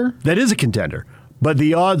contender? That is a contender. But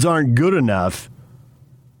the odds aren't good enough.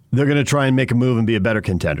 They're going to try and make a move and be a better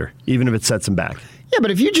contender, even if it sets them back. Yeah,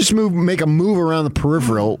 but if you just make a move around the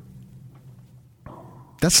peripheral,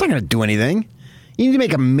 that's not going to do anything. You need to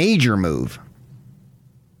make a major move.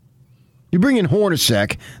 You bring in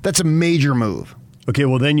Hornacek, that's a major move. Okay,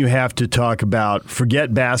 well, then you have to talk about,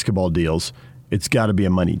 forget basketball deals. It's got to be a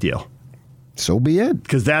money deal. So be it.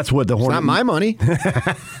 Because that's what the Hornets... It's not my money.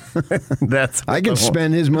 I can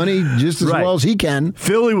spend his money just as well as he can.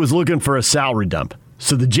 Philly was looking for a salary dump.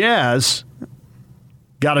 So the Jazz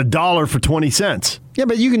got $1 for 20 cents. Yeah,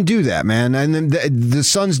 but you can do that, man. And then the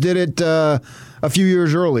Suns did it a few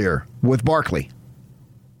years earlier with Barkley.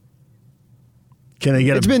 Can they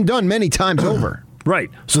get? It's been done many times over.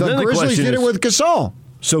 Right. So the Grizzlies did it with Gasol.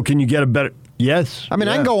 So can you get a better? Yes. I mean,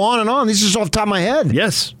 I can go on and on. These are just off the top of my head.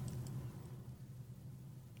 Yes.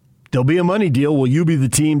 There'll be a money deal. Will you be the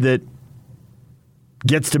team that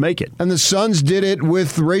gets to make it? And the Suns did it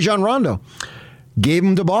with Rajon Rondo. Gave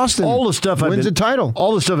him to Boston. All the stuff wins a title.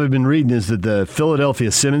 All the stuff I've been reading is that the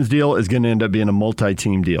Philadelphia Simmons deal is going to end up being a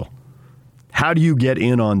multi-team deal. How do you get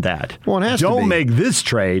in on that? Well, it has to be. Don't make this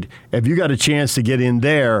trade if you got a chance to get in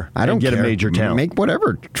there and get a major talent. Make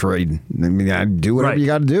whatever trade. I mean, do whatever you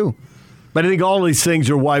got to do. But I think all these things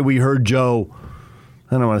are why we heard Joe,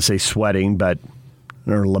 I don't want to say sweating, but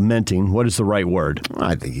or lamenting. What is the right word?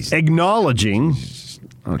 I think he's acknowledging,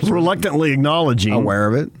 reluctantly acknowledging. Aware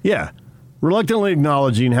of it? Yeah. Reluctantly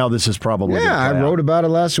acknowledging how this is probably going to play I wrote about it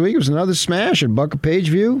last week. It was another smash at Bucket Page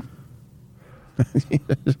View.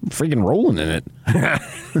 Freaking rolling in it.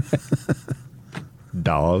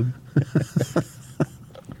 Dog.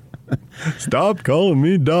 Stop calling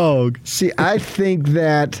me dog. See, I think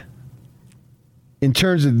that in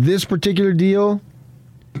terms of this particular deal,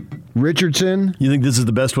 Richardson... You think this is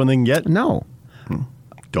the best one they can get? No.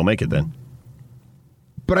 Don't make it then.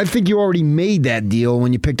 But I think you already made that deal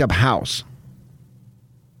when you picked up House.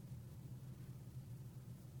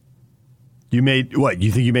 You made what?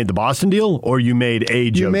 You think you made the Boston deal, or you made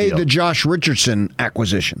a Joe deal? You made deal? the Josh Richardson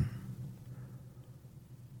acquisition.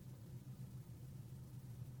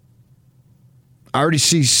 I already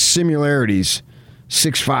see similarities.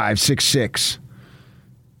 6'5", 6'6",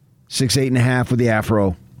 6'8.5" with the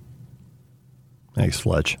afro. Thanks,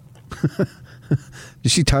 Fletch. You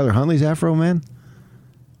see Tyler Huntley's afro, man?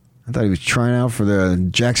 I thought he was trying out for the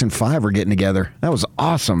Jackson 5 or getting together. That was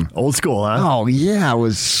awesome. Old school, huh? Oh, yeah. It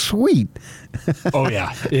was sweet. Oh,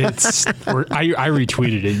 yeah. It's. I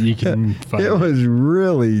retweeted it. You can find it. It was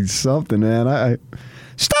really something, man.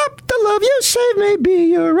 Stop the love you save may be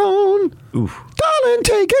your own. Oof. Darling,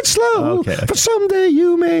 take it slow. Okay. For someday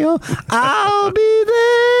you may. I'll be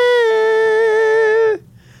there.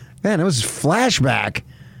 Man, it was flashback.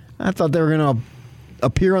 I thought they were going to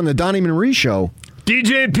appear on the Donnie Marie show.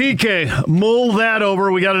 DJ and PK, mull that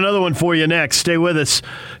over. We got another one for you next. Stay with us.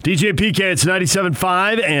 DJ and PK, it's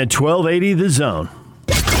 97.5 and 1280 The Zone.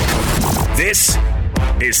 This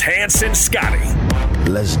is Hanson Scotty.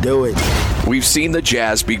 Let's do it. We've seen the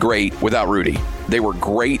Jazz be great without Rudy. They were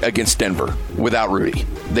great against Denver without Rudy.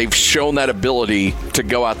 They've shown that ability to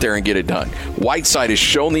go out there and get it done. Whiteside has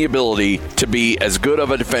shown the ability to be as good of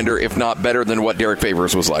a defender, if not better than what Derek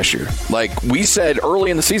Favors was last year. Like we said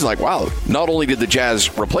early in the season, like, wow, not only did the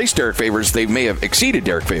Jazz replace Derek Favors, they may have exceeded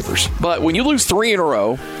Derek Favors. But when you lose 3 in a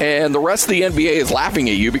row and the rest of the NBA is laughing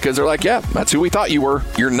at you because they're like, yeah, that's who we thought you were.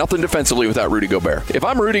 You're nothing defensively without Rudy Gobert. If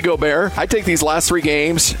I'm Rudy Gobert, I take these last 3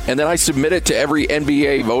 games and then I submit it to every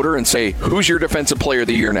NBA voter and say, who's your defensive player of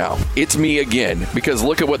the year now? It's me again, because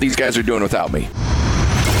look at what these guys are doing without me.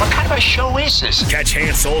 What kind of a show is this? Catch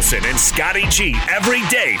Hans Olsen and Scotty G every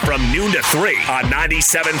day from noon to 3 on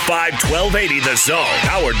 97.5 1280 The Zone,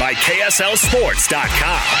 powered by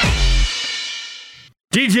KSLSports.com.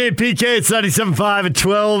 DJ and PK, it's 97.5 and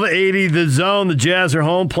 1280 The Zone. The Jazz are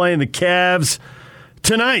home playing the Cavs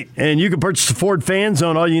tonight, and you can purchase a Ford Fan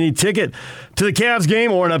Zone all-you-need ticket to the Cavs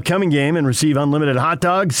game or an upcoming game and receive unlimited hot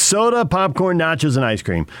dogs, soda, popcorn, nachos, and ice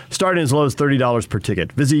cream, starting as low as $30 per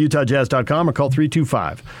ticket. Visit UtahJazz.com or call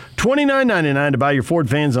 325-2999 to buy your Ford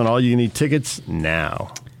Fan Zone all-you-need tickets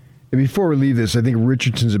now. And before we leave this, I think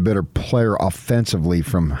Richardson's a better player offensively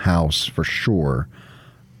from House, for sure.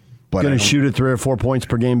 Going to shoot at 3 or 4 points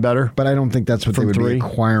per game better? But I don't think that's what they would be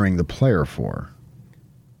acquiring the player for.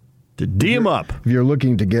 To D him up. If you're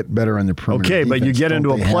looking to get better on the perimeter. Okay, defense, but you get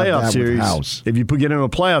into a playoff series. If you get into a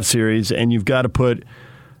playoff series and you've got to put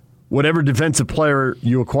whatever defensive player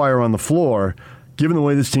you acquire on the floor, given the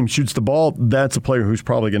way this team shoots the ball, that's a player who's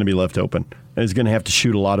probably going to be left open and is going to have to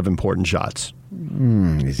shoot a lot of important shots.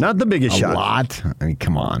 Not the biggest shot. A lot? I mean,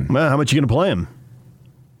 come on. Well, how much are you going to play him?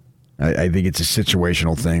 I think it's a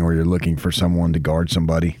situational thing where you're looking for someone to guard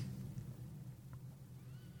somebody.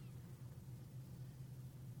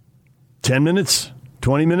 10 minutes?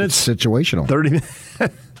 20 minutes? It's situational. 30 minutes?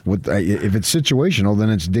 If it's situational,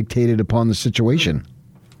 then it's dictated upon the situation.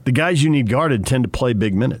 The guys you need guarded tend to play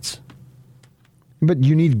big minutes. But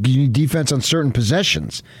you need defense on certain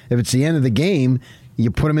possessions. If it's the end of the game,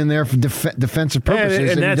 you put them in there for defensive purposes.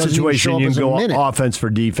 And in that situation, you can go offense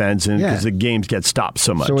for defense because the games get stopped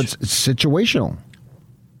so much. So it's situational.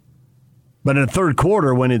 But in the third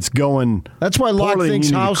quarter, when it's going That's why Locke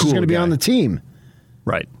thinks House is going to be on the team.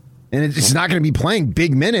 Right. And it's not going to be playing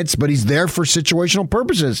big minutes, but he's there for situational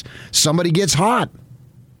purposes. Somebody gets hot.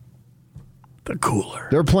 The cooler.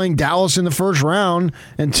 They're playing Dallas in the first round,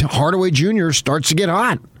 and Hardaway Jr. starts to get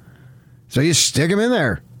hot. So you stick him in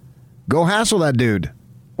there. Go hassle that dude.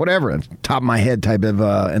 Whatever. Top of my head type of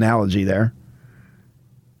analogy there.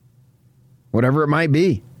 Whatever it might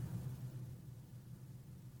be.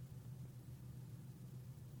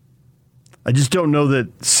 I just don't know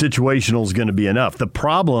that situational is going to be enough. The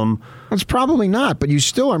problem, it's probably not, but you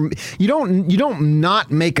still are. You don't not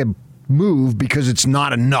make a move because it's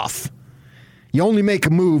not enough. You only make a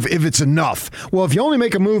move if it's enough. Well, if you only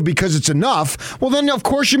make a move because it's enough, well, then of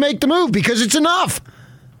course you make the move because it's enough.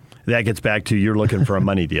 That gets back to you're looking for a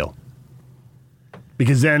money deal,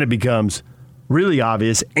 because then it becomes really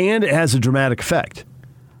obvious and it has a dramatic effect.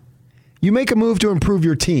 You make a move to improve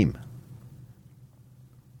your team.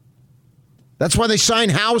 That's why they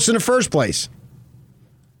signed House in the first place.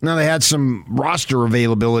 Now, they had some roster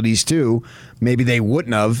availabilities, too. Maybe they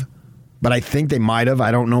wouldn't have, but I think they might have.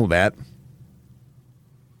 I don't know that.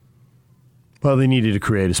 Well, they needed to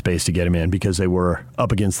create a space to get him in because they were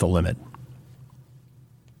up against the limit.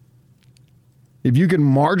 If you can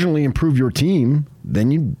marginally improve your team,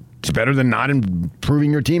 then it's better than not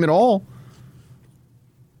improving your team at all.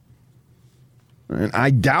 And I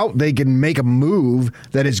doubt they can make a move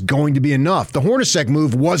that is going to be enough. The Hornacek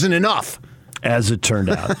move wasn't enough. As it turned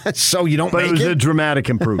out. So you don't make it? But it was a dramatic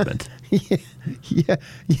improvement. Yeah.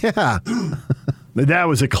 That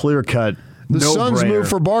was a clear-cut The Suns move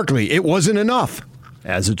for Barkley. It wasn't enough.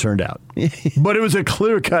 As it turned out. But it was a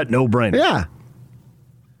clear-cut no-brainer. Yeah.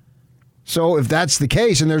 So if that's the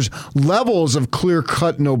case, and there's levels of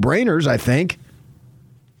clear-cut no-brainers, I think.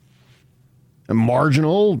 A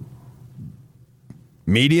marginal,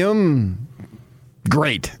 medium,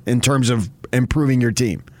 great in terms of improving your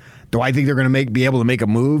team. Do I think they're going to be able to make a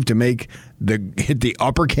move to hit the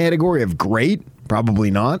upper category of great?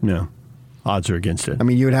 Probably not. No. Odds are against it. I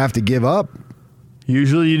mean, you would have to give up.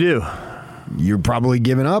 Usually you do. You're probably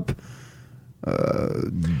giving up.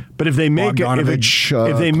 But if they make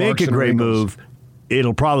a great move,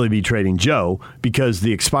 it'll probably be trading Joe because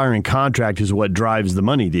the expiring contract is what drives the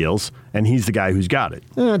money deals, and he's the guy who's got it.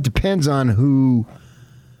 It depends on who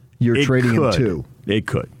you're trading him to. It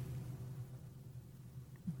could.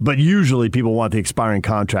 But usually people want the expiring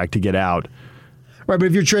contract to get out. Right, but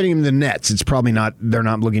if you're trading him to the Nets, it's probably not. They're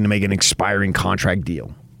not looking to make an expiring contract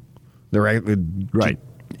deal. They're right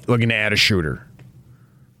looking to add a shooter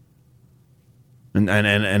and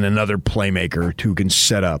another playmaker who can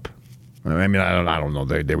set up. I mean, I don't know.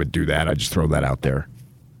 They would do that. I just throw that out there.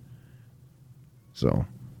 So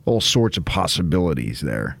all sorts of possibilities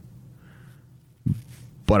there.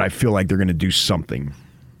 But I feel like they're going to do something.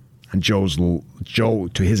 And Joe,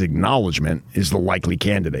 to his acknowledgement, is the likely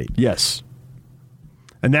candidate. Yes.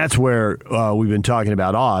 And that's where we've been talking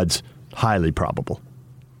about odds, highly probable.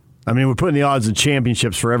 I mean, we're putting the odds of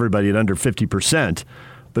championships for everybody at under 50%.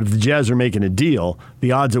 But if the Jazz are making a deal,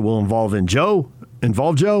 the odds that will involve Joe,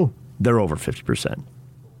 they're over 50%.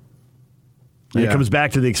 And it comes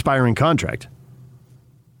back to the expiring contract.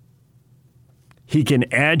 He can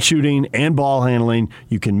add shooting and ball handling.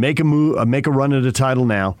 You can make a move, make a run at a title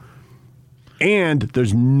now, and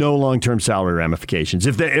there's no long-term salary ramifications.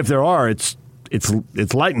 If there are, it's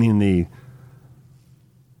lightening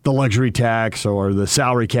the luxury tax or the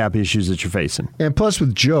salary cap issues that you're facing. And plus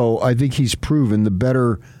with Joe, I think he's proven the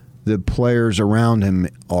better the players around him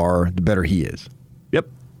are, the better he is. Yep.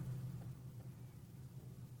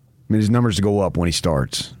 I mean, his numbers go up when he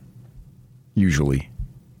starts, usually.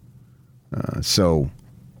 So,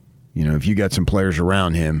 if you got some players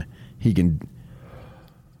around him, he can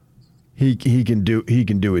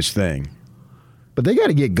do his thing. But they got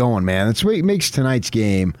to get going, man. That's what makes tonight's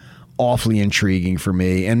game awfully intriguing for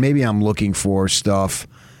me. And maybe I'm looking for stuff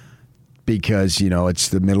because, it's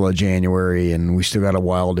the middle of January and we still got a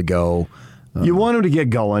while to go. You want them to get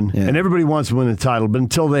going, and everybody wants to win the title, but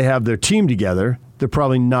until they have their team together, they're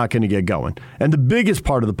probably not going to get going. And the biggest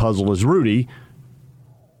part of the puzzle is Rudy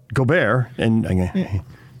Gobert, and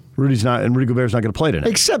Rudy Gobert's not going to play tonight.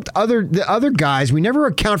 Except the other guys, we never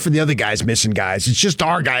account for the other guys missing guys. It's just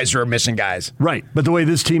our guys who are missing guys. Right, but the way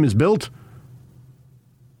this team is built,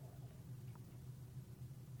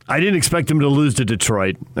 I didn't expect them to lose to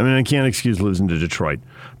Detroit. I mean, I can't excuse losing to Detroit.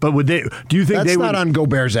 But would they? Do you think That's they would? That's not on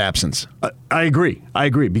Gobert's absence. I agree,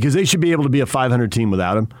 because they should be able to be a 500 team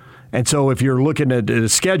without him. And so if you're looking at a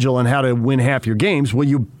schedule and how to win half your games, well,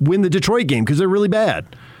 you win the Detroit game because they're really bad.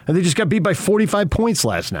 And they just got beat by 45 points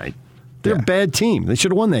last night. They're a bad team. They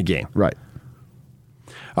should have won that game. Right.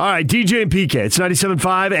 All right, DJ and PK. It's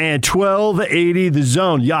 97.5 and 1280 The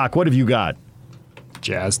Zone. Yak, what have you got?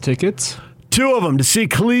 Jazz tickets. 2 of them to see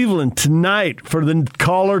Cleveland tonight for the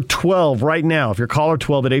caller 12 right now. If you're caller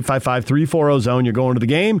 12 at 855-340-ZONE, you're going to the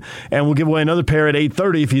game. And we'll give away another pair at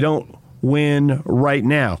 8:30 if you don't win right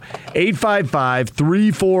now.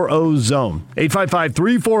 855-340-ZONE.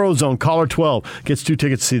 855-340-ZONE. Caller 12 gets 2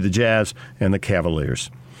 tickets to see the Jazz and the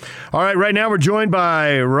Cavaliers. All right now we're joined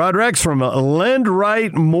by Rod Rex from Lend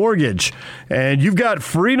Right Mortgage. And you've got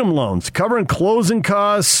Freedom Loans covering closing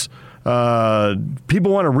costs.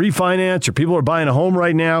 People want to refinance or people are buying a home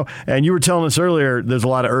right now. And you were telling us earlier there's a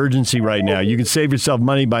lot of urgency right now. You can save yourself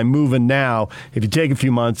money by moving now. If you take a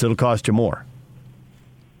few months, it'll cost you more.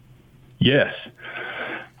 Yes.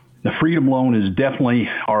 The Freedom Loan is definitely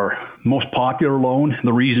our most popular loan.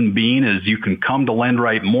 The reason being is you can come to Lend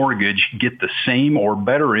Right Mortgage, get the same or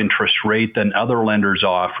better interest rate than other lenders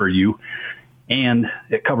offer you, and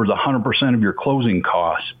it covers 100% of your closing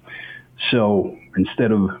costs. So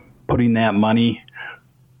instead of putting that money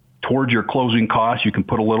towards your closing costs, you can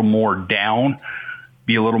put a little more down,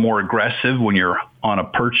 be a little more aggressive when you're on a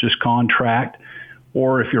purchase contract.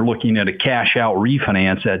 Or if you're looking at a cash out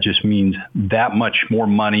refinance, that just means that much more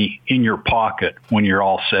money in your pocket when you're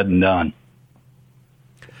all said and done.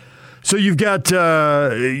 So you've got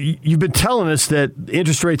you've been telling us that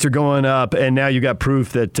interest rates are going up, and now you got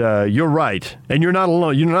proof that you're right, and you're not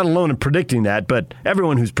alone. You're not alone in predicting that, but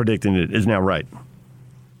everyone who's predicting it is now right.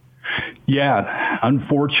 Yeah,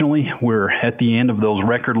 unfortunately, we're at the end of those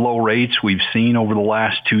record low rates we've seen over the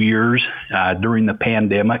last 2 years during the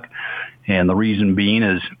pandemic. And the reason being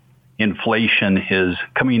is inflation is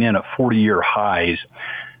coming in at 40-year highs.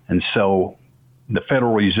 And so the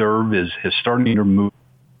Federal Reserve is starting to move.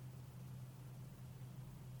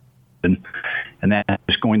 And that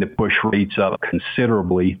is going to push rates up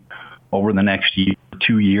considerably over the next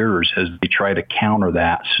 2 years as they try to counter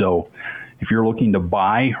that. So if you're looking to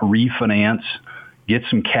buy, refinance, get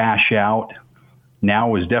some cash out,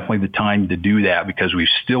 now is definitely the time to do that because we've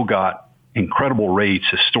still got incredible rates.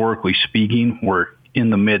 Historically speaking, we're in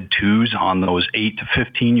the mid-2s on those 8 to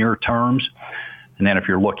 15-year terms. And then if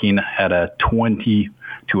you're looking at a 20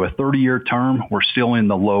 to a 30-year term, we're still in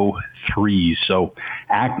the low 3s. So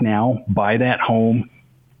act now, buy that home,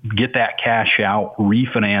 get that cash out,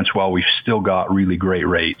 refinance while we've still got really great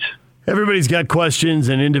rates. Everybody's got questions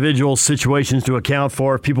and individual situations to account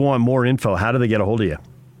for. If people want more info, how do they get a hold of you?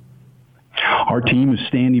 Our team is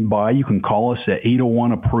standing by. You can call us at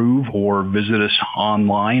 801-APPROVE or visit us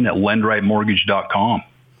online at lendrightmortgage.com.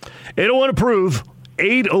 801-APPROVE,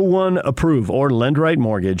 801-APPROVE, or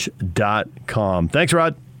lendrightmortgage.com. Thanks,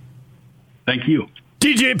 Rod. Thank you.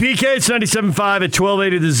 DJ and PK, it's 97.5 at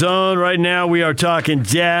 1280 The Zone. Right now we are talking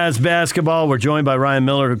Jazz basketball. We're joined by Ryan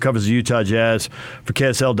Miller, who covers the Utah Jazz for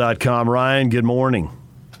KSL.com. Ryan, good morning.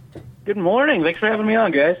 Good morning. Thanks for having me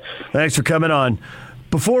on, guys. Thanks for coming on.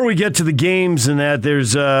 Before we get to the games and that,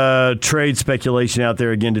 there's trade speculation out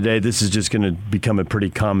there again today. This is just going to become a pretty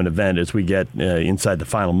common event as we get inside the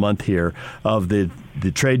final month here of the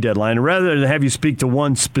trade deadline. And rather than have you speak to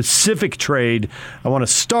one specific trade, I want to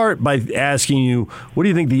start by asking you, what do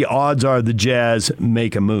you think the odds are the Jazz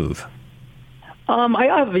make a move? I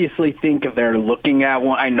obviously think if they're looking at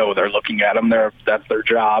one, I know they're looking at them. That's their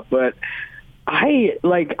job, but I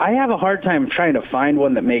have a hard time trying to find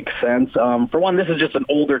one that makes sense. For one, this is just an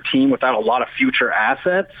older team without a lot of future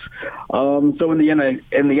assets. So in the end,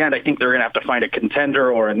 I think they're going to have to find a contender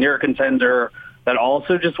or a near contender that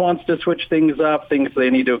also just wants to switch things up, things they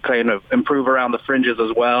need to kind of improve around the fringes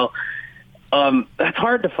as well. That's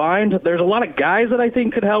hard to find. There's a lot of guys that I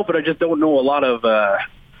think could help, but I just don't know a lot of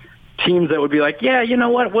teams that would be like, yeah, you know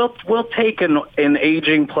what, we'll take an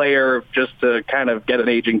aging player just to kind of get an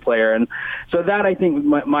aging player. And so that I think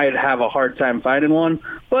might have a hard time finding one.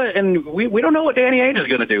 And we don't know what Danny Ainge is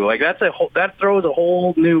going to do. Like that throws a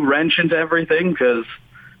whole new wrench into everything because,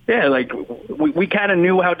 yeah, like we kind of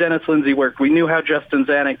knew how Dennis Lindsey worked. We knew how Justin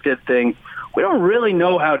Zanuck did things. We don't really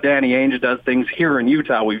know how Danny Ainge does things here in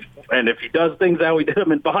Utah. And if he does things how we did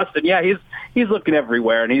them in Boston, yeah, he's looking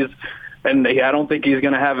everywhere, and I don't think he's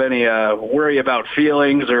going to have any worry about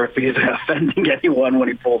feelings or if he's offending anyone when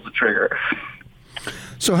he pulls the trigger.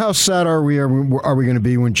 So how sad are we going to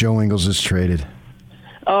be when Joe Ingles is traded?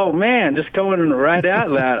 Oh, man, just going right at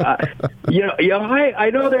that. I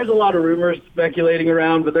know there's a lot of rumors speculating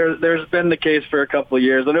around, but there's been the case for a couple of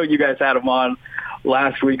years. I know you guys had him on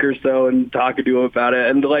last week or so and talking to him about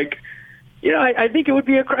it. And, I think it would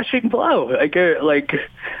be a crushing blow.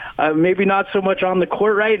 Maybe not so much on the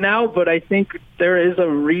court right now, but I think there is a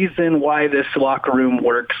reason why this locker room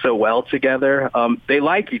works so well together. They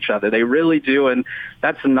like each other. They really do. And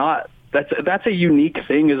that's a unique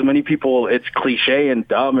thing. As many people, it's cliche and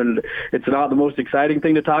dumb, and it's not the most exciting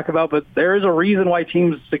thing to talk about, but there is a reason why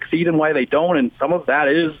teams succeed and why they don't. And some of that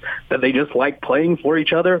is that they just like playing for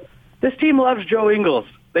each other. This team loves Joe Ingles.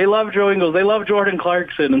 They love Joe Ingles. They love Jordan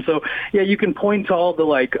Clarkson. And so, yeah, you can point to all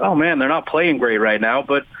the oh, man, they're not playing great right now.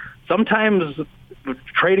 But sometimes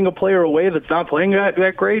trading a player away that's not playing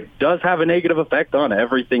that great does have a negative effect on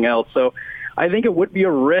everything else. So I think it would be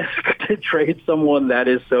a risk to trade someone that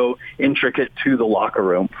is so intricate to the locker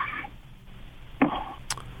room.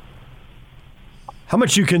 How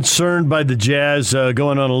much are you concerned by the Jazz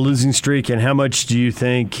going on a losing streak, and how much do you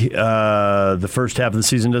think the first half of the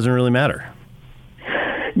season doesn't really matter?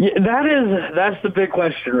 Yeah, that's the big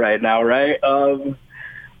question right now, right?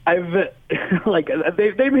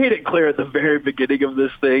 They made it clear at the very beginning of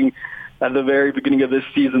this thing, at the very beginning of this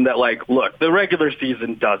season, that look, the regular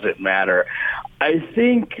season doesn't matter. I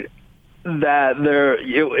think that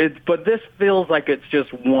but this feels like it's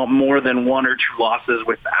just more than one or two losses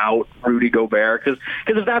without Rudy Gobert. Because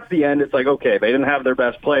if that's the end, it's okay, they didn't have their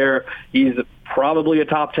best player. He's probably a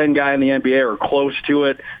top 10 guy in the NBA or close to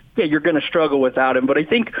it. Yeah, you're going to struggle without him. But I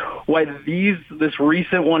think why this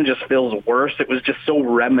recent one just feels worse, it was just so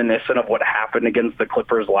reminiscent of what happened against the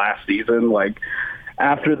Clippers last season.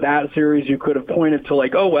 After that series, you could have pointed to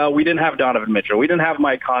oh, well, we didn't have Donovan Mitchell. We didn't have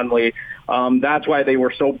Mike Conley. That's why they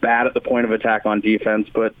were so bad at the point of attack on defense.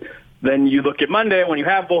 But then you look at Monday when you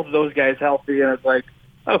have both of those guys healthy, and it's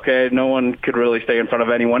okay, no one could really stay in front of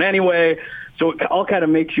anyone anyway. So it all kind of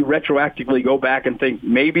makes you retroactively go back and think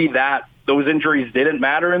maybe those injuries didn't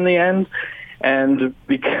matter in the end. And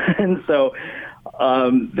so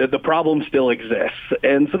the problem still exists.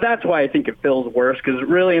 And so that's why I think it feels worse, because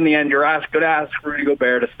really in the end, you're going to ask Rudy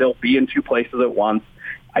Gobert to still be in two places at once.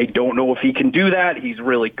 I don't know if he can do that. He's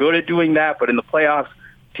really good at doing that. But in the playoffs,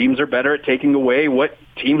 teams are better at taking away what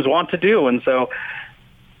teams want to do. And so,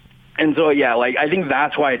 yeah, I think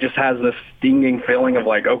that's why it just has this stinging feeling of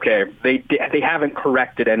okay, they haven't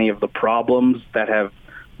corrected any of the problems that have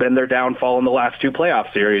been their downfall in the last 2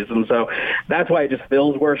 playoff series. And so that's why it just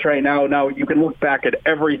feels worse right now. Now, you can look back at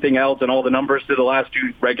everything else and all the numbers to the last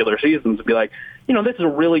 2 regular seasons and be like, this is a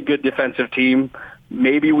really good defensive team.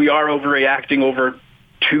 Maybe we are overreacting over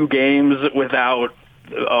 2 games with a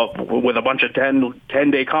bunch of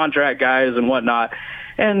 10-day contract guys and whatnot.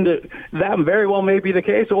 And that very well may be the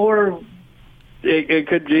case, or it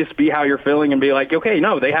could just be how you're feeling and be like, okay,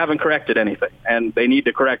 no, they haven't corrected anything, and they need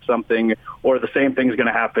to correct something, or the same thing's going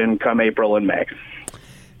to happen come April and May.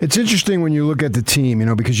 It's interesting when you look at the team,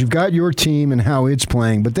 because you've got your team and how it's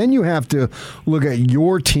playing, but then you have to look at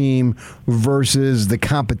your team versus the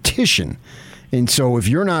competition. And so if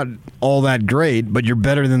you're not all that great, but you're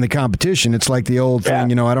better than the competition, it's like the old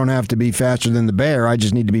thing, I don't have to be faster than the bear. I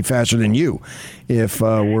just need to be faster than you if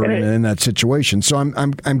we're in that situation. So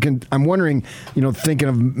I'm wondering, thinking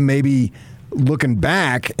of maybe looking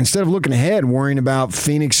back instead of looking ahead, worrying about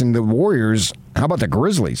Phoenix and the Warriors. How about the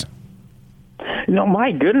Grizzlies? No,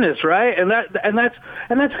 my goodness, right? And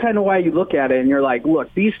that's kind of why you look at it and you're like,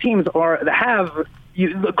 look, these teams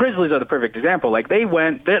the Grizzlies are the perfect example. Like, they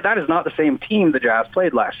went, that is not the same team the Jazz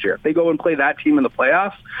played last year. If they go and play that team in the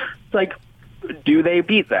playoffs, it's like, do they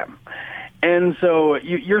beat them? And so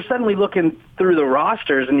you're suddenly looking through the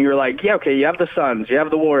rosters and you're like, yeah, okay, you have the Suns, you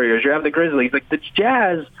have the Warriors, you have the Grizzlies. Like, the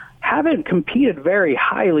Jazz haven't competed very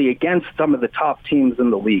highly against some of the top teams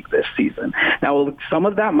in the league this season. Now, some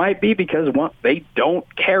of that might be because they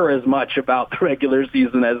don't care as much about the regular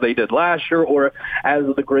season as they did last year or as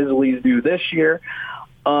the Grizzlies do this year.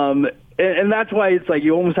 And that's why it's like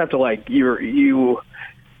you almost have to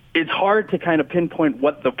it's hard to kind of pinpoint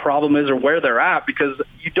what the problem is or where they're at because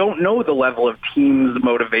you don't know the level of teams'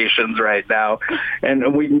 motivations right now.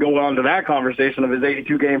 And we can go on to that conversation of is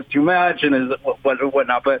 82 games too much and is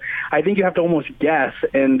whatnot. But I think you have to almost guess.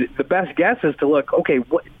 And the best guess is to look, okay,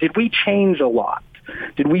 did we change a lot?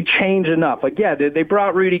 Did we change enough? Like, yeah, they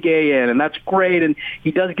brought Rudy Gay in, and that's great, and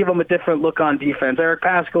he does give them a different look on defense. Eric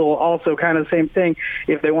Paschall also kind of the same thing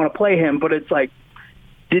if they want to play him, but it's like,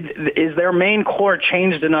 is their main core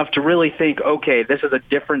changed enough to really think, okay, this is a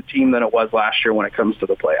different team than it was last year when it comes to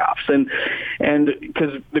the playoffs? And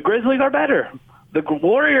because the Grizzlies are better. The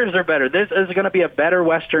Warriors are better. This is going to be a better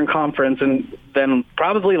Western Conference than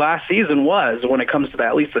probably last season was when it comes to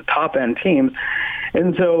at least the top-end teams.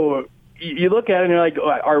 And so you look at it and you're like,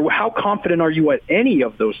 how confident are you at any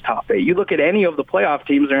of those top 8? You look at any of the playoff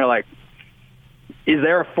teams and you're like, is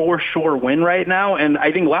there a for sure win right now? And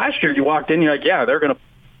I think last year you walked in, you're like, yeah, they're going to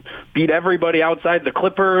beat everybody outside the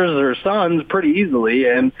Clippers or Suns pretty easily,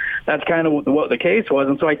 and that's kind of what the case was.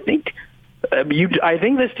 And so I think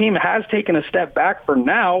this team has taken a step back for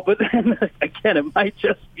now, but then again, it might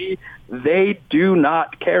just be they do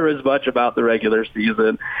not care as much about the regular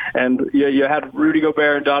season. And you had Rudy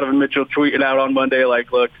Gobert and Donovan Mitchell tweeting out on Monday,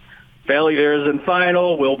 like, look, failures in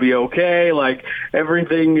final, we'll be okay. Like,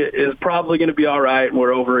 everything is probably going to be all right, and we're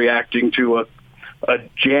overreacting to a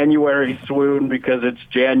January swoon because it's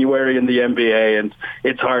January in the NBA and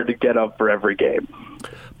it's hard to get up for every game.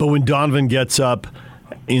 But when Donovan gets up,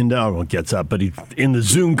 but he's in the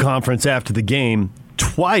Zoom conference after the game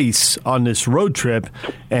twice on this road trip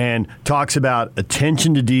and talks about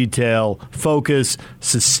attention to detail, focus,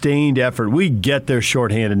 sustained effort. We get they're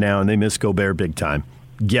shorthanded now and they miss Gobert big time.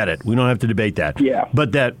 Get it. We don't have to debate that. Yeah.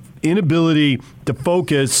 But that inability to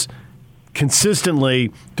focus consistently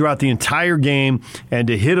throughout the entire game and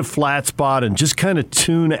to hit a flat spot and just kind of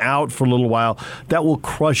tune out for a little while, that will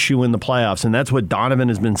crush you in the playoffs. And that's what Donovan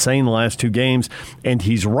has been saying the last 2 games, and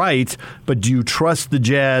he's right. But do you trust the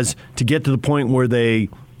Jazz to get to the point where they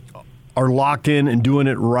are locked in and doing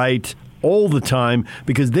it right all the time?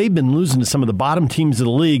 Because they've been losing to some of the bottom teams of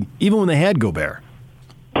the league, even when they had Gobert.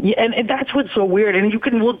 Yeah, and that's what's so weird. And you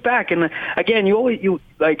can look back, and again,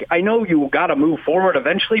 I know you got to move forward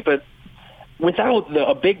eventually, but without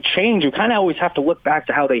a big change, you kind of always have to look back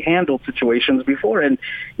to how they handled situations before. And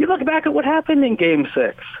you look back at what happened in Game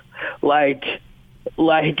 6. Like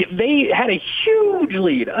they had a huge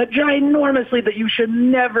lead, a ginormous lead that you should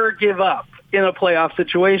never give up in a playoff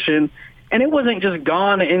situation. And it wasn't just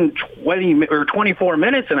gone in 20 or 24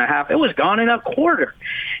 minutes and a half. It was gone in a quarter.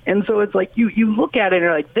 And so it's like you look at it and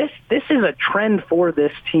you're like, this is a trend for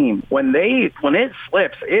this team. When it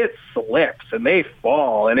slips and they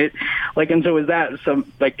fall. And so is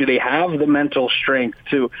that do they have the mental strength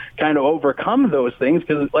to kind of overcome those things?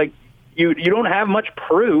 Because you don't have much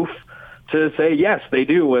proof to say yes, they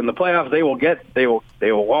do. In the playoffs,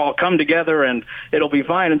 they will all come together and it'll be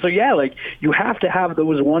fine. And so, yeah, like you have to have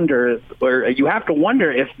those wonders, or you have to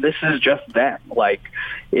wonder if this is just them. Like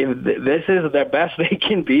if this is the best they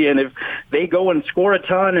can be, and if they go and score a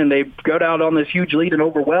ton and they go down on this huge lead and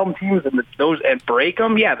overwhelm teams and break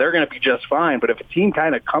them, yeah, they're going to be just fine. But if a team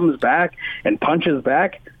kind of comes back and punches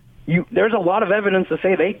back, there's a lot of evidence to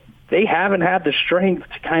say they haven't had the strength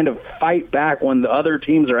to kind of fight back when the other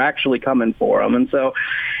teams are actually coming for them. And so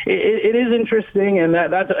it is interesting. And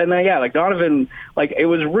like Donovan, like it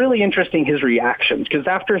was really interesting, his reactions, because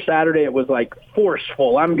after Saturday it was like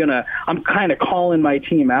forceful. I'm kind of calling my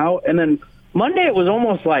team out. And then Monday it was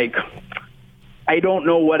almost like, I don't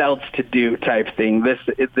know what else to do type thing.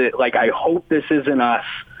 Like, I hope this isn't us,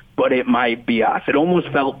 but it might be us. It almost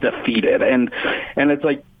felt defeated. And it's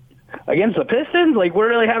like, against the Pistons, like we're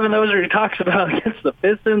really having those talks about against the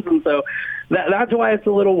Pistons, and so that's why it's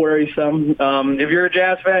a little worrisome. If you're a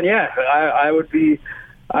Jazz fan, yeah, I would be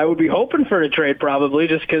hoping for a trade probably,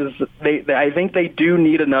 just because I think they do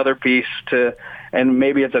need another piece and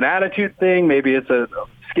maybe it's an attitude thing, maybe it's a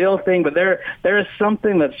skill thing, but there is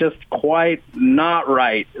something that's just quite not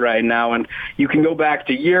right now, and you can go back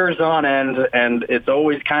to years on end, and it's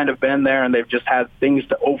always kind of been there, and they've just had things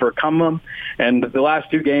to overcome them, and the last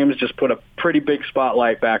two games just put a pretty big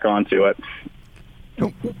spotlight back onto it.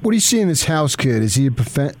 What do you see in this House kid? Is he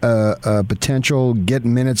a potential get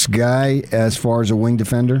minutes guy as far as a wing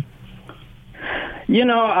defender? You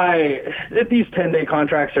know, these 10-day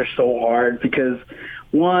contracts are so hard because,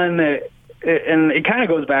 one, and it kind of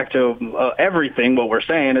goes back to everything what we're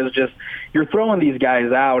saying is just you're throwing these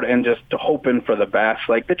guys out and just hoping for the best.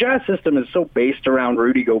 Like the Jazz system is so based around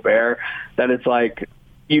Rudy Gobert that it's like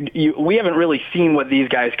we haven't really seen what these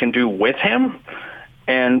guys can do with him.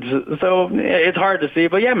 And so it's hard to see,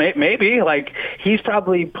 but yeah, maybe like he's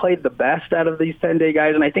probably played the best out of these 10-day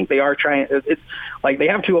guys. And I think they are trying, it's like they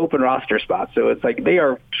have 2 open roster spots. So it's like they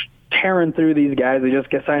are tearing through these guys. They just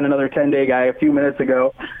signed another 10-day guy a few minutes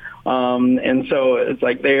ago. And so it's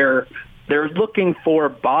like they're looking for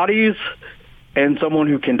bodies and someone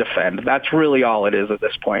who can defend. That's really all it is at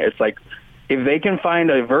this point. It's like if they can find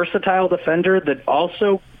a versatile defender that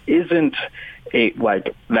also isn't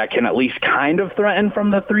that can at least kind of threaten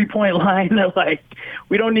from the 3-point line. Like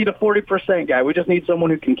we don't need a 40% guy. We just need someone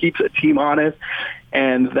who can keep the team honest.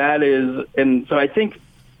 And so I think,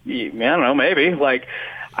 I don't know, maybe like,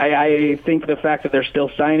 I think the fact that they're still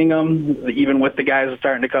signing them, even with the guys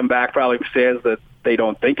starting to come back, probably says that they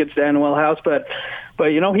don't think it's Danuel House. But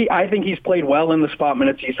you know, I think he's played well in the spot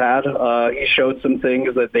minutes he's had. He showed some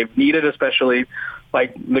things that they've needed, especially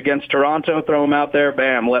like against Toronto. Throw him out there,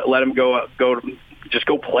 bam, let him go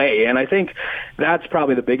play. And I think that's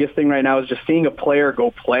probably the biggest thing right now is just seeing a player go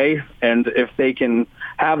play. And if they can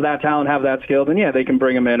have that talent, have that skill, then yeah, they can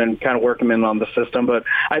bring him in and kind of work him in on the system. But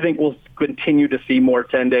I think we'll continue to see more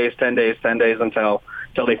 10 days until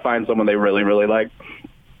they find someone they really, really like.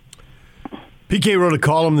 PK wrote a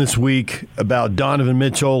column this week about Donovan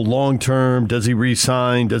Mitchell, long-term. Does he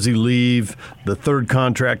re-sign? Does he leave? The third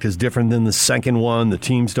contract is different than the second one. The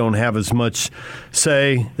teams don't have as much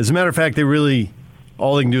say. As a matter of fact,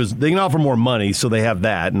 all they can do is they can offer more money, so they have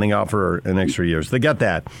that, and they can offer an extra year. So they got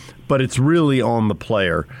that. But it's really on the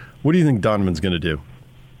player. What do you think Donovan's going to do?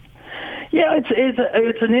 Yeah,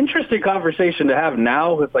 it's an interesting conversation to have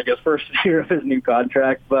now. It's like his first year of his new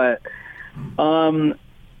contract, but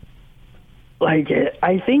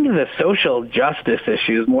I think the social justice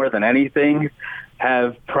issues more than anything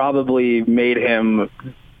have probably made him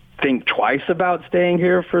think twice about staying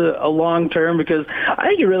here for a long term, because I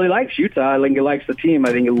think he really likes Utah. I think he likes the team.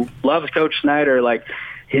 I think he loves Coach Snyder. Like,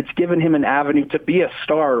 it's given him an avenue to be a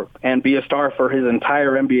star and be a star for his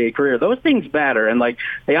entire NBA career. Those things matter. And like,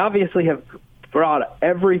 they obviously have brought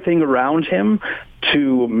everything around him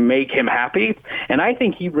to make him happy. And I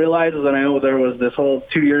think he realizes, and I know there was this whole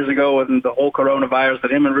 2 years ago and the whole coronavirus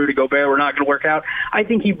that him and Rudy Gobert were not going to work out. I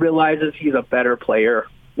think he realizes he's a better player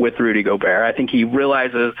with Rudy Gobert. I think he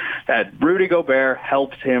realizes that Rudy Gobert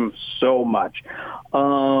helps him so much.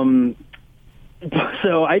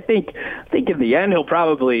 So I think in the end he'll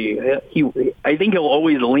probably I think he'll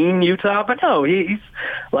always lean Utah, but no, he's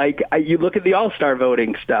like, you look at the All-Star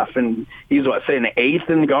voting stuff, and he's saying 8th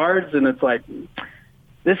in guards, and it's like,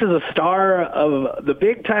 this is a star of the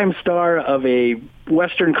big-time star of a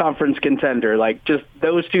Western Conference contender. Like, just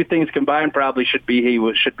those two things combined probably should be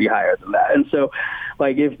higher than that. And so,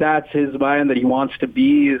 like, if that's his mind that he wants to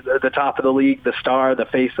be the top of the league, the star, the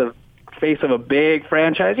face of face of a big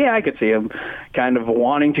franchise, yeah, I could see him kind of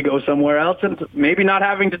wanting to go somewhere else and maybe not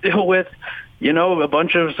having to deal with, a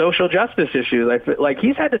bunch of social justice issues. I feel like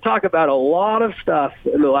he's had to talk about a lot of stuff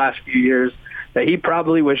in the last few years that he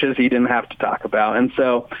probably wishes he didn't have to talk about. And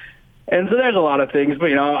so there's a lot of things,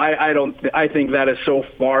 but I think that is so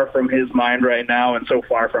far from his mind right now and so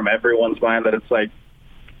far from everyone's mind that it's like,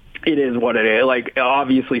 it is what it is. Like,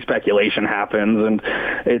 obviously speculation happens and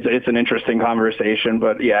it's an interesting conversation,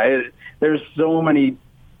 but yeah, there's so many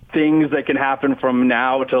things that can happen from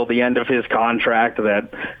now till the end of his contract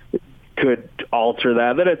that could alter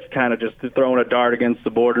that it's kind of just throwing a dart against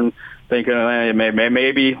the board and thinking,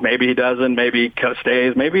 maybe he doesn't, maybe he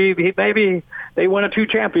stays, maybe they win 2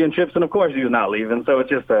 championships, and of course he's not leaving. So it's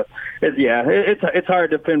just it's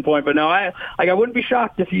hard to pinpoint. But no, I wouldn't be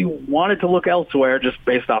shocked if he wanted to look elsewhere just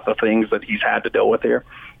based off the things that he's had to deal with here.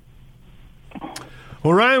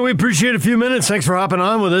 Well, Ryan, we appreciate a few minutes. Thanks for hopping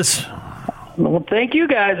on with us. Well, thank you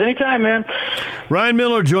guys. Anytime, man. Ryan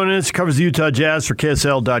Miller joining us, covers the Utah Jazz for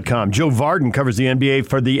KSL.com. Joe Vardon covers the NBA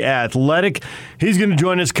for The Athletic. He's going to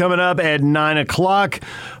join us coming up at 9 o'clock.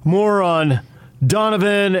 More on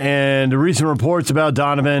Donovan and the recent reports about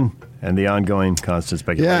Donovan and the ongoing constant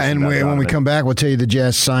speculation. Yeah, and when we come back, we'll tell you the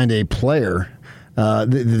Jazz signed a player.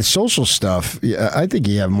 The social stuff, I think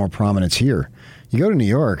you have more prominence here. You go to New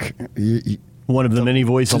York. One of the many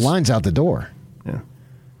voices. The line's out the door. Yeah.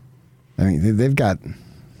 I mean, they've got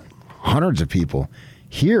hundreds of people.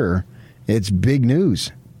 Here, it's big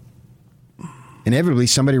news. Inevitably,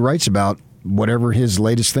 somebody writes about whatever his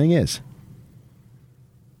latest thing is.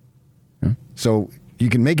 So you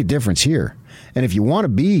can make a difference here. And if you want to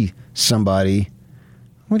be somebody,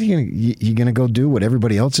 what are you going to go do what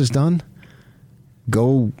everybody else has done?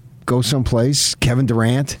 Go someplace. Kevin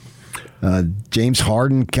Durant, James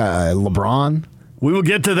Harden, LeBron. We will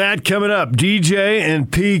get to that coming up. DJ and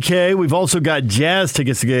PK. We've also got Jazz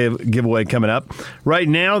tickets to give away coming up. Right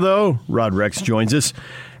now, though, Rod Rex joins us.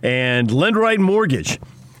 And LendRight Mortgage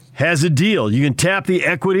has a deal. You can tap the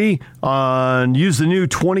equity use the new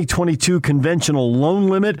 2022 conventional loan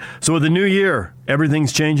limit. So with the new year,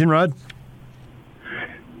 everything's changing, Rod?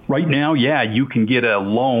 Right now, yeah, you can get a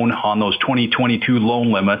loan on those 2022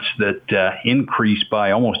 loan limits that increased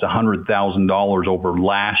by almost $100,000 over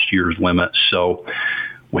last year's limit. So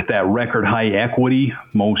with that record high equity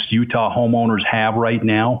most Utah homeowners have right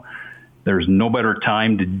now, there's no better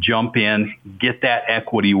time to jump in, get that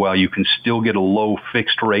equity while you can still get a low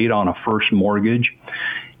fixed rate on a first mortgage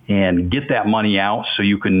and get that money out so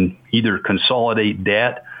you can either consolidate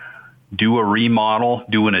debt, do a remodel,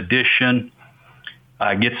 do an addition,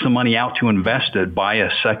 get some money out to invest it, buy a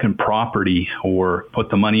second property, or put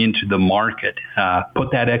the money into the market.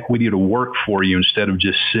 Put that equity to work for you instead of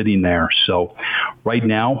just sitting there. So right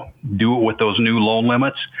now, do it with those new loan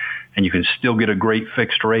limits, and you can still get a great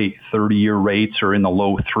fixed rate. 30-year rates are in the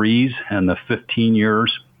low 3s, and the 15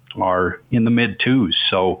 years are in the mid 2s.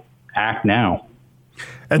 So act now.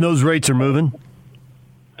 And those rates are moving?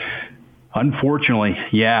 Unfortunately,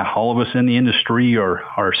 yeah. All of us in the industry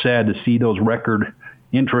are sad to see those record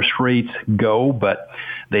interest rates go, but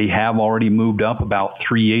they have already moved up about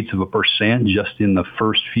 0.3% just in the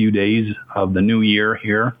first few days of the new year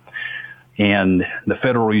here. And the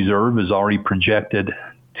Federal Reserve is already projected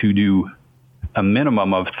to do a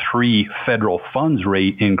minimum of 3 federal funds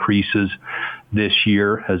rate increases this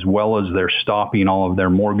year, as well as they're stopping all of their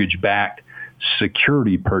mortgage-backed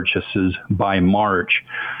security purchases by March.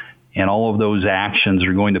 And all of those actions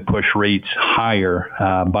are going to push rates higher.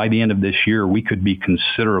 By the end of this year, we could be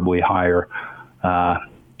considerably higher,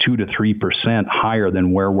 2 to 3% higher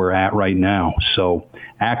than where we're at right now. So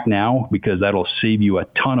act now, because that'll save you a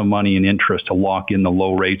ton of money in interest to lock in the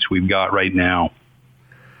low rates we've got right now.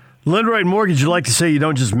 LendRight Mortgage, you like to say you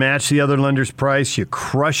don't just match the other lender's price, you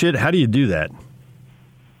crush it. How do you do that?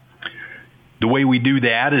 The way we do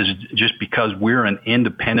that is just because we're an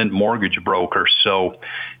independent mortgage broker. So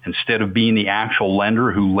instead of being the actual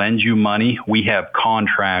lender who lends you money, we have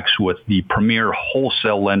contracts with the premier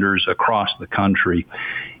wholesale lenders across the country.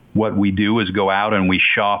 What we do is go out and we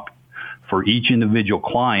shop for each individual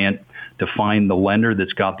client to find the lender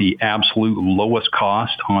that's got the absolute lowest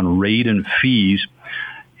cost on rate and fees,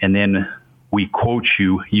 and then we quote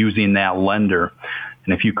you using that lender.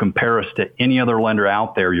 And if you compare us to any other lender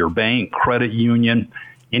out there, your bank, credit union,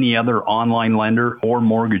 any other online lender or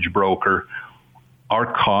mortgage broker,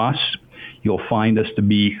 our costs, you'll find us to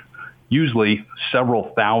be usually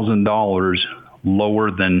several $1,000s lower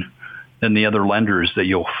than the other lenders that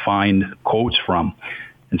you'll find quotes from.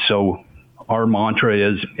 And so our mantra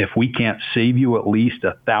is, if we can't save you at least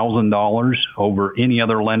 $1,000 over any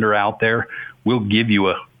other lender out there, we'll give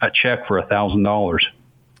you a check for $1,000.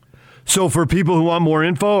 So for people who want more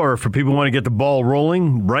info or for people who want to get the ball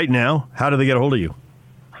rolling right now, how do they get a hold of you?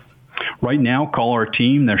 Right now, call our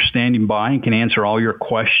team. They're standing by and can answer all your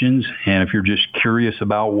questions. And if you're just curious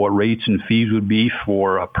about what rates and fees would be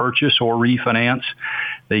for a purchase or refinance,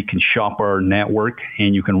 they can shop our network,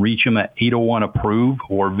 and you can reach them at 801-APPROVE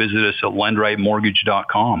or visit us at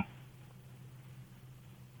lendrightmortgage.com.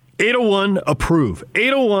 801-APPROVE,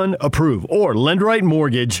 801-APPROVE, or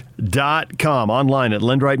lendrightmortgage.com, online at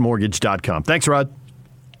lendrightmortgage.com. Thanks, Rod.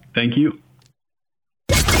 Thank you.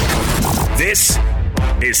 This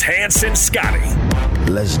is Hanson Scotty.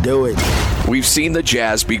 Let's do it. We've seen the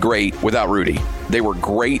Jazz be great without Rudy. They were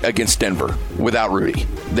great against Denver without Rudy.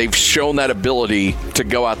 They've shown that ability to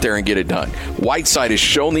go out there and get it done. Whiteside has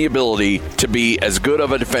shown the ability to be as good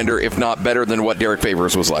of a defender, if not better than what Derek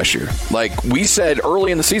Favors was last year. Like we said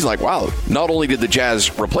early in the season, like, wow, not only did the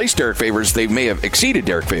Jazz replace Derek Favors, they may have exceeded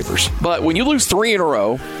Derek Favors. But when you lose 3 in a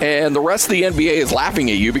row and the rest of the NBA is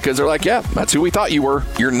laughing at you because they're like, yeah, that's who we thought you were.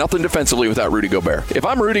 You're nothing defensively without Rudy Gobert. If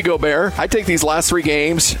I'm Rudy Gobert, I take these last 3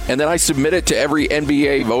 games and then I submit it to every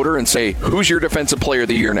NBA voter and say, who's your defensive player of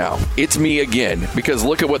the year now? It's me again, because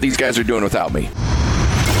look at what these guys are doing without me.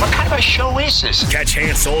 What kind of a show is this? Catch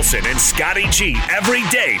Hans Olsen and Scotty G every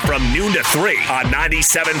day from noon to 3 on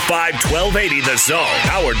 97.5 1280 The Zone,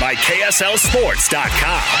 powered by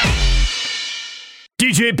KSLSports.com.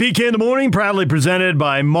 DJ and PK in the morning, proudly presented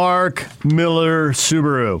by Mark Miller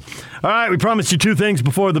Subaru. All right, we promised you 2 things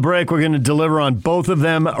before the break. We're going to deliver on both of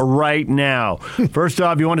them right now. First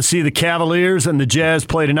off, you want to see the Cavaliers and the Jazz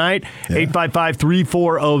play tonight?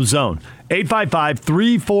 855-340-ZONE.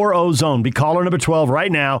 855-340-ZONE. Be caller number 12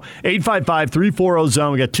 right now.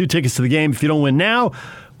 855-340-ZONE. We got 2 tickets to the game. If you don't win now,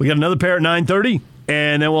 we got another pair at 9:30,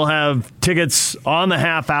 and then we'll have tickets on the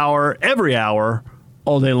half hour, every hour,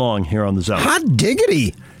 all day long here on the Zone. Hot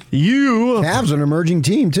diggity. Cavs an emerging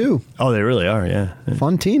team, too. Oh, they really are, yeah.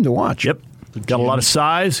 Fun team to watch. Yep. Got a lot of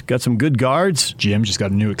size, got some good guards. Jim just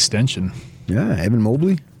got a new extension. Yeah, Evan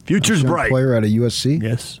Mobley. Future's bright. Player out of USC.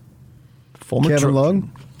 Yes. Kevin Love,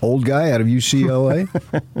 old guy out of UCLA.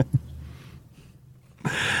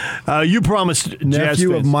 You promised Jazz nephew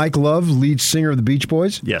fans. of Mike Love, lead singer of the Beach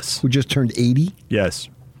Boys. Yes. Who just turned 80. Yes.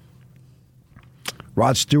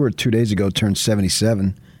 Rod Stewart 2 days ago turned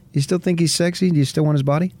 77. You still think he's sexy? Do you still want his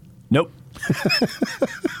body? Nope.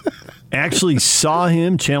 Actually saw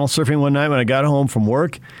him channel surfing one night when I got home from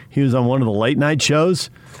work. He was on one of the late night shows,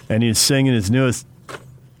 and he was singing his newest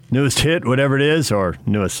hit, whatever it is, or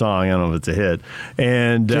newest song. I don't know if it's a hit.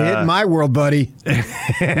 And it's a hit in my world, buddy.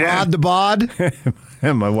 Rod the Bod.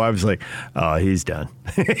 And my wife was like, oh, he's done.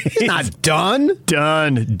 He's not done.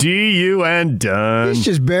 Done. D-U-N, done. He's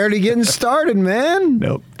just barely getting started, man.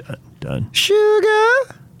 Nope. Done.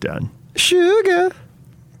 Sugar. Done. Sugar.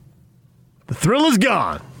 The thrill is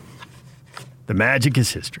gone. The magic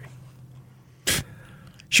is history.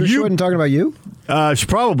 Sure she wasn't talking about you? She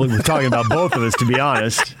probably was talking about both of us, to be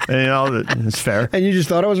honest. And, it's fair. And you just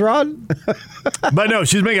thought it was Rod? But no,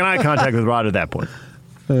 she's making age contact with Rod at that point.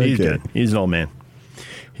 Okay. He's good. He's an old man.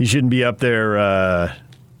 He shouldn't be up there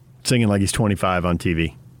singing like he's 25 on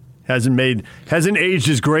TV. Hasn't aged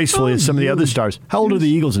as gracefully as some of the other stars. How old are the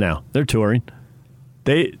Eagles now? They're touring.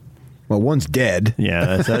 Well, one's dead.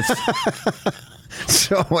 Yeah, that's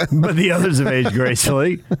so. But the others have aged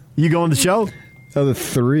gracefully. You go on the show? Oh, the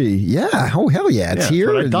 3. Yeah. Oh, hell yeah. It's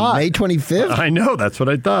here. May 25th. I know. That's what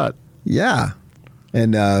I thought. Yeah.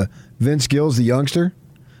 And Vince Gill's the youngster.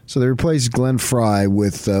 So they replaced Glenn Fry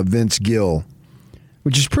with Vince Gill,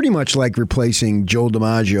 which is pretty much like replacing Joe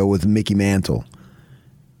DiMaggio with Mickey Mantle.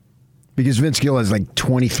 Because Vince Gill has like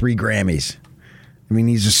 23 Grammys. I mean,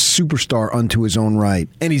 he's a superstar unto his own right.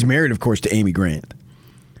 And he's married, of course, to Amy Grant.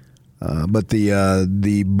 But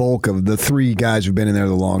the bulk of the 3 guys who've been in there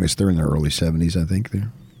the longest, they're in their early 70s, I think.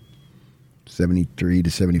 They're 73 to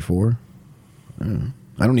 74. I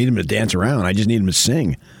don't need them to dance around. I just need them to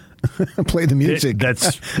sing. Play the music.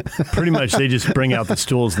 That's pretty much, they just bring out the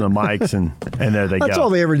stools and the mics, and there they go. That's all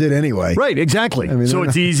they ever did anyway. Right, exactly. I mean, so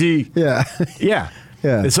it's easy. Yeah. Yeah.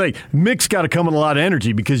 Yeah. It's like Mick's got to come with a lot of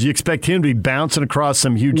energy because you expect him to be bouncing across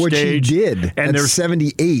some huge stage. Which he did. And there's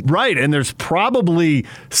 78. Right, and there's probably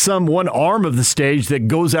one arm of the stage that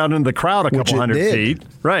goes out into the crowd a couple hundred feet.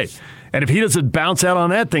 Right. And if he doesn't bounce out on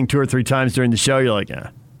that thing 2 or 3 times during the show, you're like,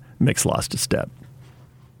 Mick's lost a step.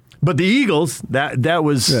 But the Eagles, that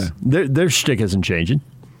was their shtick isn't changing.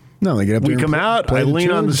 No, they get up there. We come out, I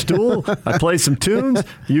lean on the stool, I play some tunes,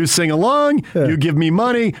 you sing along, you give me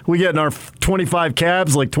money, we get in our 25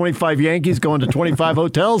 cabs, like 25 Yankees going to 25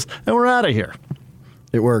 hotels, and we're out of here.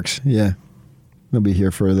 It works, yeah. They'll be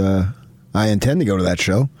here for I intend to go to that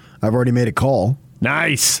show. I've already made a call.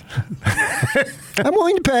 Nice. I'm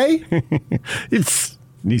willing to pay.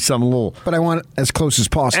 Need some little... But I want it as close as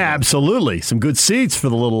possible. Absolutely. Some good seats for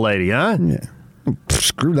the little lady, huh? Yeah.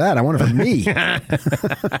 Screw that. I want it for me.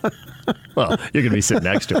 Well, you're going to be sitting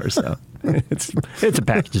next to her, so it's a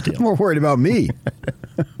package deal. I'm more worried about me.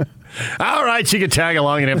 All right, she can tag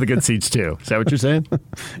along and have the good seats, too. Is that what you're saying?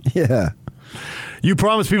 Yeah. You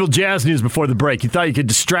promised people Jazz news before the break. You thought you could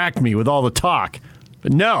distract me with all the talk.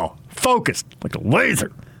 But no, focused like a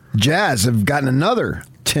laser. Jazz have gotten another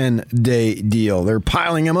 10-day deal. They're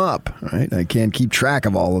piling them up. Right? I can't keep track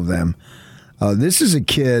of all of them. This is a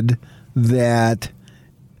kid that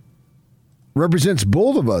represents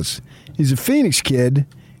both of us. He's a Phoenix kid,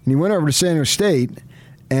 and he went over to San Jose State,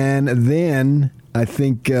 and then I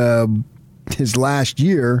think his last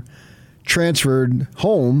year transferred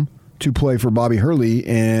home to play for Bobby Hurley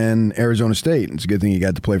in Arizona State. It's a good thing he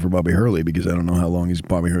got to play for Bobby Hurley because I don't know how long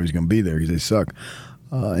Bobby Hurley's going to be there because they suck.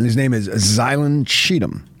 And his name is Zylan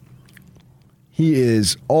Cheatham. He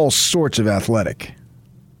is all sorts of athletic.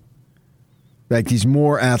 In fact, he's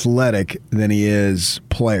more athletic than he is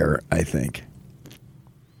player, I think.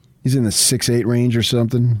 He's in the 6'8" range or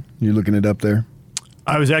something. You're looking it up there?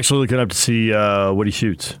 I was actually looking up to see what he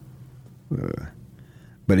shoots.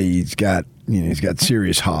 But he's got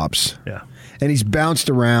serious hops. Yeah. And he's bounced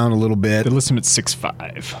around a little bit. They list him at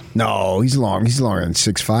 6'5". No, he's long. He's longer than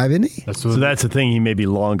 6'5", isn't he? So that's the thing. He may be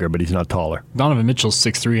longer, but he's not taller. Donovan Mitchell's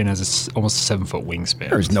 6'3" and has almost a 7-foot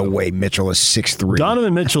wingspan. There's no way Mitchell is 6'3".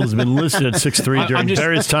 Donovan Mitchell has been listed at 6'3" during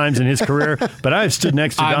various times in his career, but I've stood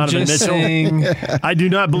next to Donovan Mitchell. Saying, I do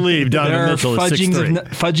not believe Donovan Mitchell is 6'3".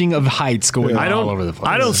 Fudging of heights going on all over the place.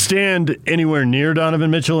 I don't stand anywhere near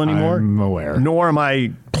Donovan Mitchell anymore. I'm aware. Nor am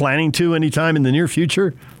I planning to anytime in the near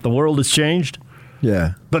future. The world has changed.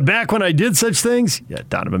 Yeah. But back when I did such things,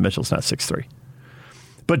 Donovan Mitchell's not 6'3".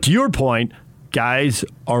 But to your point, guys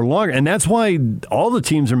are longer. And that's why all the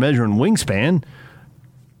teams are measuring wingspan.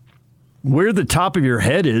 Where the top of your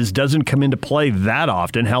head is doesn't come into play that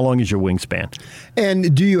often. How long is your wingspan?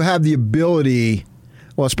 And do you have the ability,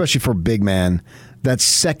 well, especially for a big man, that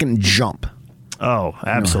second jump? Oh,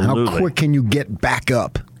 absolutely. How quick can you get back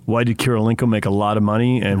up? Why did Kirilenko make a lot of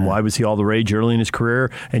money, and why was he all the rage early in his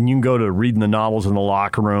career? And you can go to reading the novels in the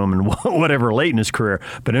locker room and whatever late in his career.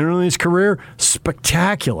 But early in his career,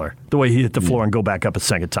 spectacular the way he hit the floor and go back up a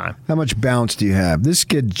second time. How much bounce do you have? This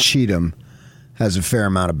kid Cheatham has a fair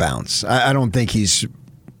amount of bounce. I don't think he's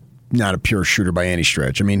not a pure shooter by any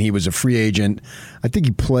stretch. I mean, he was a free agent. I think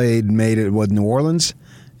he made it with New Orleans,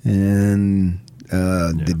 and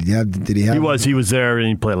did he have? He was there, and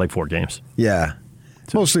he played like 4 games. Yeah.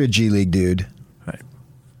 Mostly a G League dude. Right.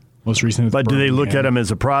 Most recently. But do they look at him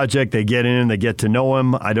as a project? They get in, they get to know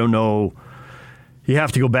him. I don't know. You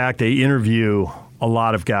have to go back. They interview a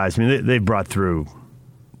lot of guys. I mean, they've brought through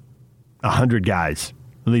 100 guys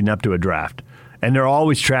leading up to a draft. And they're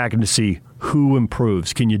always tracking to see who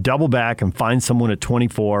improves. Can you double back and find someone at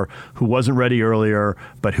 24 who wasn't ready earlier,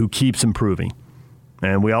 but who keeps improving?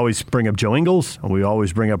 And we always bring up Joe Ingles, and we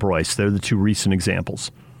always bring up Royce. They're the 2 recent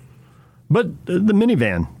examples. But the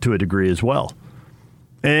minivan to a degree as well.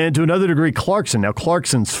 And to another degree, Clarkson. Now,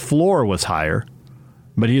 Clarkson's floor was higher,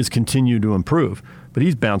 but he has continued to improve. But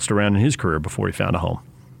he's bounced around in his career before he found a home.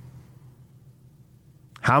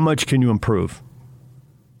 How much can you improve?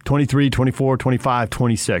 23, 24, 25,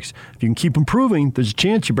 26. If you can keep improving, there's a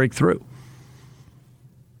chance you break through.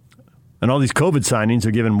 And all these COVID signings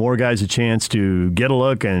are giving more guys a chance to get a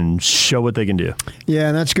look and show what they can do. Yeah,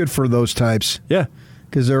 and that's good for those types. Yeah.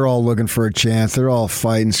 Because they're all looking for a chance. They're all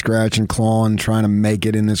fighting, scratching, clawing, trying to make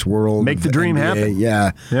it in this world. Make the dream happen.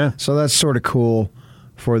 Yeah. Yeah. So that's sort of cool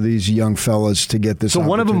for these young fellas to get this opportunity.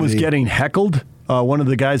 One of them was getting heckled. One of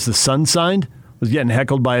the guys the Suns signed was getting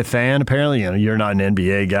heckled by a fan, apparently. You're not an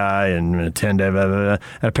NBA guy and attend. And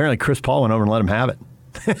apparently Chris Paul went over and let him have it.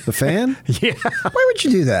 The fan? Yeah. Why would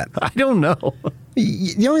you do that? I don't know.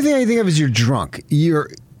 The only thing I think of is you're drunk. You're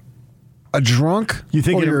a drunk?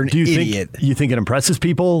 You're an idiot? You think it impresses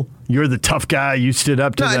people? You're the tough guy. You stood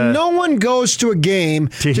up to No one goes to a game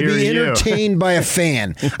to be entertained by a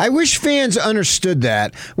fan. I wish fans understood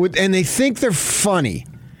that, and they think they're funny.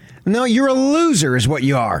 No, you're a loser is what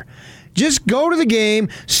you are. Just go to the game,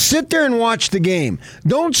 sit there and watch the game.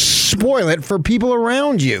 Don't spoil it for people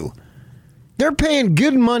around you. They're paying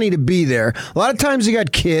good money to be there. A lot of times they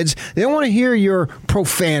got kids. They don't want to hear your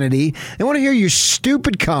profanity. They want to hear your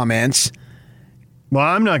stupid comments. Well,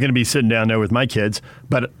 I'm not going to be sitting down there with my kids,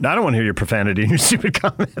 but I don't want to hear your profanity and your stupid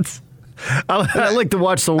comments. I like to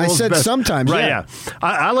watch the world's best. Sometimes, right? Yeah.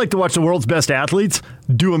 I like to watch the world's best athletes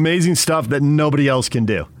do amazing stuff that nobody else can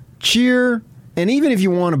do. cheer, and even if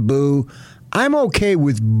you want to boo, I'm okay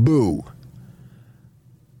with boo.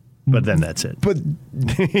 But then that's it. But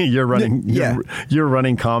you're running you're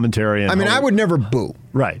running commentary. And I would never boo.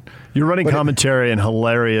 Right. You're running commentary and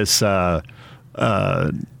hilarious. Nobody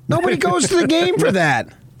goes to the game for that.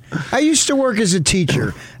 I used to work as a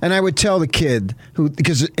teacher, and I would tell the kid,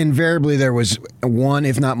 because invariably there was one,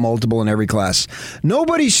 if not multiple, in every class.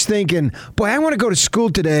 Nobody's thinking, boy, I want to go to school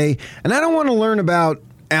today, and I don't want to learn about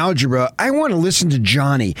algebra. I want to listen to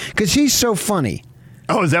Johnny, because he's so funny.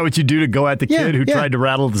 Oh, is that what you do to go at the kid who tried to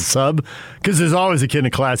rattle the sub? Because there's always a kid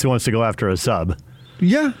in class who wants to go after a sub.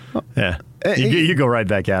 Yeah. Yeah. You go right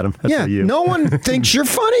back at him. That's what you. No one thinks you're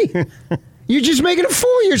funny. You're just making a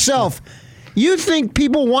fool of yourself. You think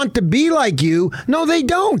people want to be like you. No, they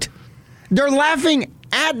don't. They're laughing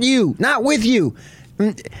at you, not with you.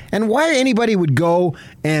 And why anybody would go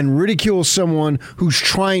and ridicule someone who's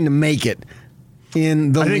trying to make it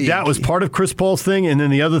in the league. I think that was part of Chris Paul's thing. And then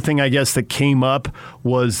the other thing, I guess, that came up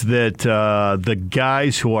was that the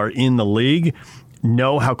guys who are in the league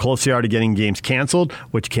know how close they are to getting games canceled,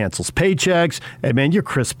 which cancels paychecks. And, man, you're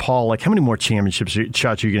Chris Paul. Like, how many more championship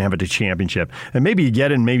shots are you going to have at the championship? And maybe you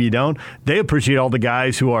get it and maybe you don't. They appreciate all the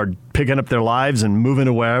guys who are picking up their lives and moving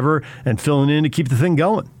to wherever and filling in to keep the thing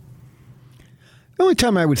going. The only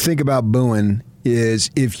time I would think about booing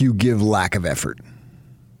is if you give lack of effort.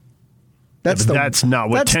 That's not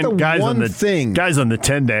what guys on the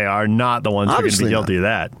 10-day are not the ones who are going to be guilty of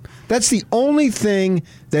that. That's the only thing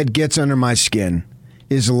that gets under my skin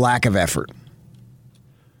is lack of effort.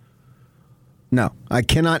 No, I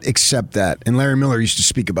cannot accept that. And Larry Miller used to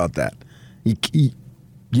speak about that. You're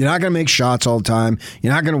not going to make shots all the time.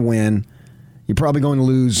 You're not going to win. You're probably going to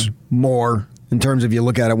lose more in terms of you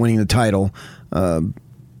look at it winning the title.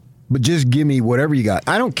 But just give me whatever you got.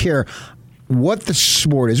 I don't care what the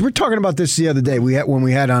sport is. We were talking about this the other day. When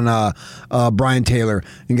we had on Brian Taylor,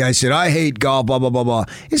 and guys said, "I hate golf." Blah blah blah blah.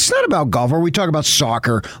 It's not about golf. Or we talked about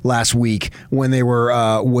soccer last week when they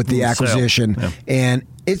were with the acquisition, and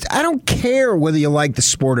I don't care whether you like the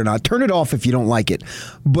sport or not. Turn it off if you don't like it.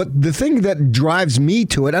 But the thing that drives me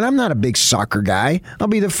to it, and I'm not a big soccer guy, I'll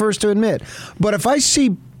be the first to admit. But if I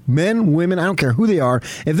see men, women, I don't care who they are,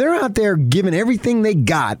 if they're out there giving everything they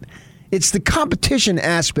got, it's the competition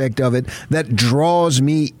aspect of it that draws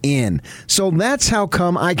me in. So that's how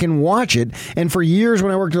come I can watch it. And for years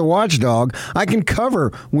when I worked at the Watchdog, I can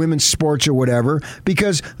cover women's sports or whatever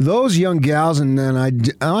because those young gals, and then I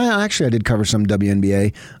did cover some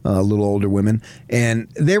WNBA, a little older women, and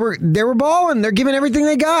they were balling. They're giving everything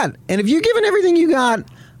they got. And if you're giving everything you got,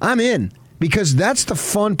 I'm in. Because that's the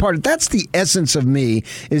fun part. That's the essence of me,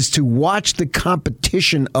 is to watch the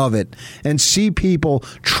competition of it and see people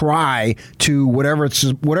try to whatever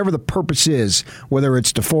the purpose is, whether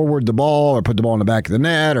it's to forward the ball or put the ball in the back of the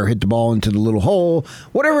net or hit the ball into the little hole,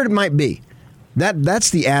 whatever it might be.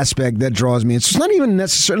 That's the aspect that draws me. It's not even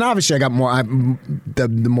necessary. And obviously, I got more. The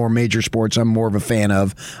more major sports, I'm more of a fan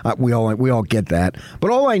of. We all get that.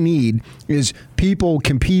 But all I need is people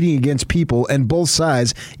competing against people, and both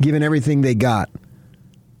sides giving everything they got.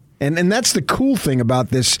 And that's the cool thing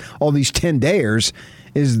about this. All these 10-dayers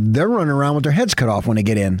is they're running around with their heads cut off when they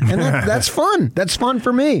get in, and that's fun. That's fun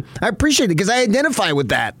for me. I appreciate it because I identify with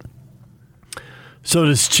that. So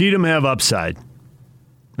does Cheatham have upside?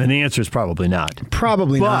 And the answer is probably not.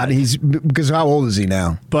 Probably not. Because how old is he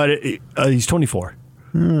now? But he's 24.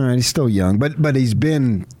 All right, he's still young. But he's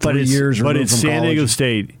been 3 years removed from college. But at San Diego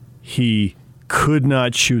State, he could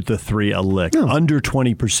not shoot the three a lick. No. Under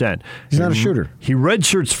 20%. He's not a shooter. He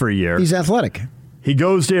redshirts for a year. He's athletic. He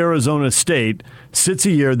goes to Arizona State, sits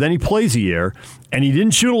a year, then he plays a year, and he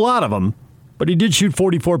didn't shoot a lot of them, but he did shoot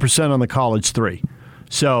 44% on the college three.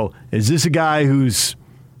 So is this a guy who's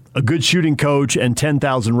a good shooting coach and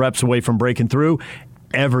 10,000 reps away from breaking through?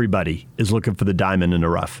 Everybody is looking for the diamond in the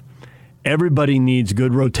rough. Everybody needs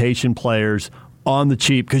good rotation players on the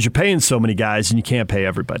cheap because you're paying so many guys and you can't pay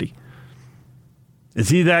everybody. Is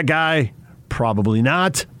he that guy? Probably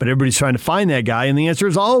not, but everybody's trying to find that guy, and the answer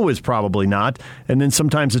is always probably not, and then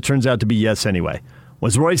sometimes it turns out to be yes anyway.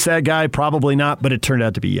 Was Royce that guy? Probably not, but it turned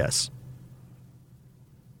out to be yes.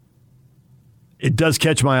 It does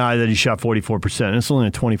catch my eye that he shot 44%. It's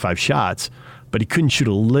only 25 shots, but he couldn't shoot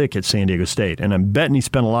a lick at San Diego State. And I'm betting he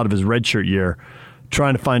spent a lot of his redshirt year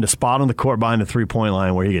trying to find a spot on the court behind the three-point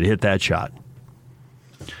line where he could hit that shot.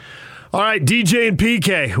 All right, DJ and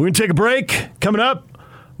PK, we're going to take a break. Coming up,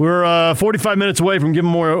 we're 45 minutes away from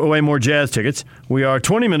giving away more Jazz tickets. We are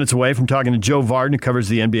 20 minutes away from talking to Joe Vardon, who covers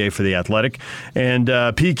the NBA for The Athletic. And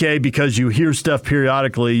PK, because you hear stuff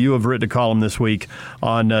periodically, you have written a column this week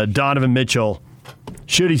on Donovan Mitchell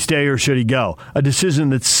Should he stay or should he go? A decision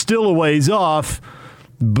that's still a ways off,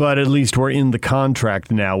 but at least we're in the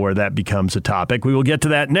contract now where that becomes a topic. We will get to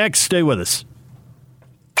that next. Stay with us.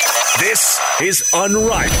 This is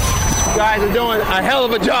Unrivaled. You guys are doing a hell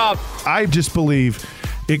of a job. I just believe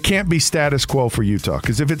it can't be status quo for Utah,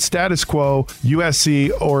 because if it's status quo,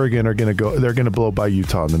 USC, Oregon are going to go. They're going to blow by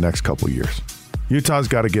Utah in the next couple of years. Utah's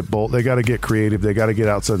got to get bold. They got to get creative. They got to get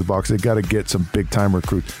outside the box. They got to get some big time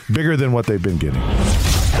recruits, bigger than what they've been getting.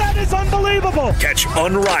 That is unbelievable. Catch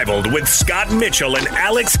Unrivaled with Scott Mitchell and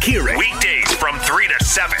Alex Keeran. Weekdays from 3 to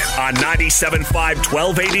 7 on 97.5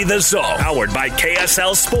 1280 The Zone. Powered by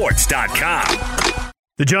KSLSports.com.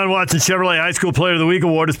 The John Watson Chevrolet High School Player of the Week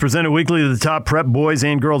Award is presented weekly to the top prep boys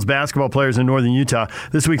and girls basketball players in northern Utah.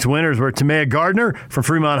 This week's winners were Tamea Gardner from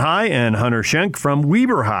Fremont High and Hunter Schenk from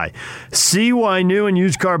Weber High. See why new and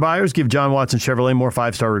used car buyers give John Watson Chevrolet more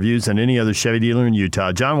 5-star reviews than any other Chevy dealer in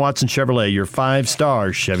Utah. John Watson Chevrolet, your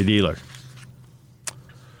 5-star Chevy dealer.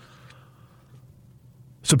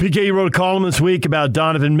 So, PK, you wrote a column this week about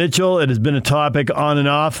Donovan Mitchell. It has been a topic on and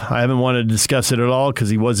off. I haven't wanted to discuss it at all because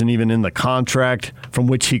he wasn't even in the contract from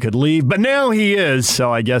which he could leave. But now he is,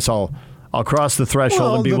 so I guess I'll cross the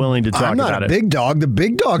threshold and be willing to talk about it. I'm not a big dog. The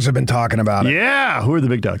big dogs have been talking about it. Yeah. Who are the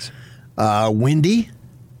big dogs? Windy.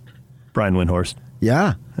 Brian Windhorst.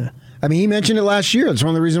 Yeah. I mean, he mentioned it last year. That's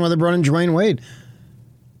one of the reasons why they brought in Dwayne Wade.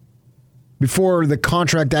 Before the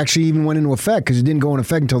contract actually even went into effect, because it didn't go into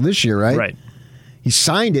effect until this year, right? Right. He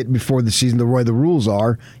signed it before the season, the way the rules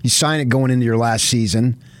are. You sign it going into your last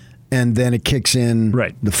season, and then it kicks in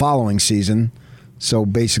the following season. So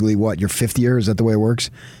basically, your fifth year? Is that the way it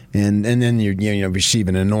works? And then you receive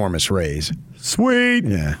an enormous raise. Sweet.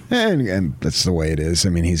 Yeah, and that's the way it is. I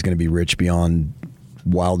mean, he's going to be rich beyond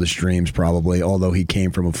wildest dreams, probably, although he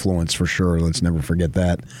came from affluence for sure. Let's never forget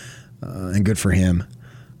that. And good for him.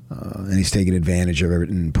 And he's taken advantage of it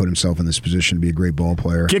and put himself in this position to be a great ball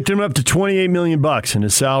player. Kicked him up to $28 million, and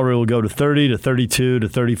his salary will go to 30 to 32 to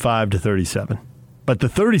 35 to 37. But the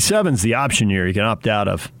 37's the option year you can opt out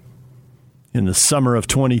of in the summer of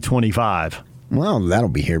 2025. Well, that'll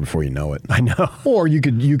be here before you know it. I know. Or you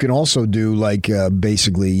can also do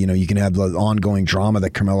basically, you can have the ongoing drama that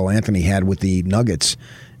Carmelo Anthony had with the Nuggets.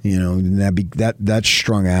 That's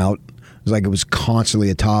strung out. It was like it was constantly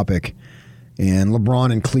a topic. And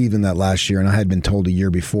LeBron in Cleveland that last year, and I had been told a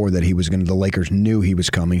year before that the Lakers knew he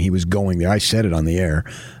was coming. He was going there. I said it on the air,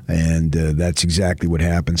 and that's exactly what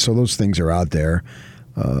happened. So those things are out there.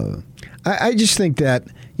 I just think that,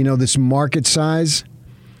 this market size,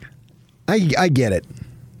 I get it.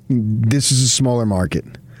 This is a smaller market.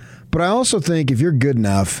 But I also think if you're good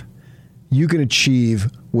enough, you can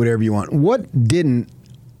achieve whatever you want. What didn't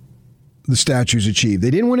the Statues achieve?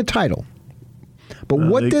 They didn't win a title. But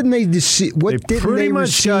what didn't they receive? Pretty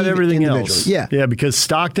much got everything else. Yeah, because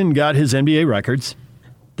Stockton got his NBA records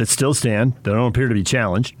that still stand. They don't appear to be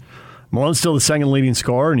challenged. Malone's still the second leading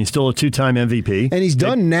scorer, and he's still a 2-time MVP. And he's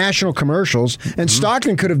done national commercials, and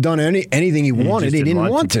Stockton could have done anything he wanted. He didn't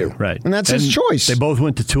want to. Right. And that's his choice. They both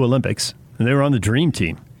went to 2 Olympics, and they were on the Dream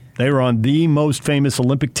Team. They were on the most famous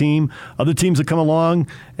Olympic team. Other teams will come along,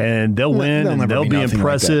 and they'll win, and they'll be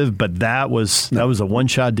impressive, but that was a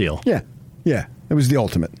one-shot deal. Yeah. It was the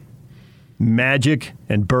ultimate. Magic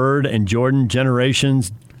and Bird and Jordan,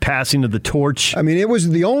 generations passing of the torch. I mean, it was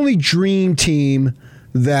the only dream team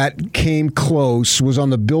that came close, was on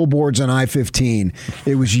the billboards on I-15.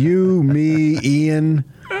 It was you, me, Ian,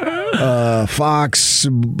 Fox,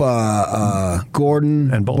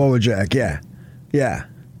 Gordon, and Bojacek. Yeah.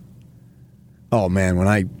 Oh, man,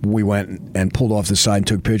 when we went and pulled off the side and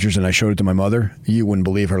took pictures and I showed it to my mother, you wouldn't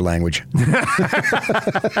believe her language.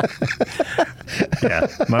 Yeah,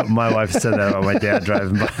 my wife said that about my dad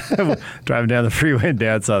driving down the freeway, and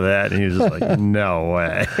Dad saw that, and he was just like, no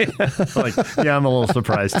way. Yeah, I'm a little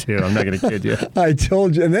surprised, too. I'm not going to kid you. I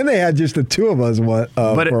told you. And then they had just the two of us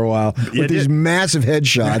for a while with these massive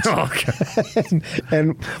headshots.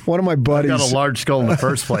 And one of my buddies... I got a large skull in the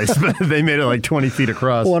first place, but they made it like 20 feet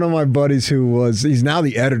across. One of my buddies he's now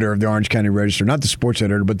the editor of the Orange County Register, not the sports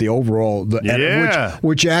editor, but the overall editor,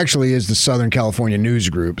 which actually is the Southern California News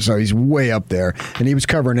Group. So he's way up there, and he was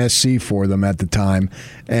covering SC for them at the time.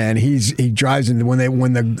 And he drives in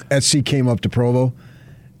when the SC came up to Provo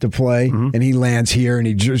to play, and he lands here, and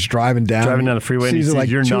he's just driving down the freeway, and he sees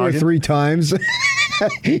like your 2 noggin. or 3 times.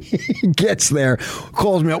 He gets there,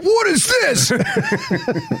 calls me up. What is this?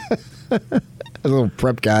 A little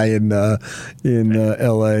prep guy in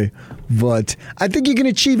L.A. But I think you can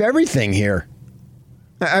achieve everything here.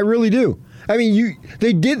 I really do. I mean,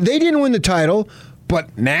 they didn't win the title,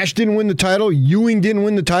 but Nash didn't win the title. Ewing didn't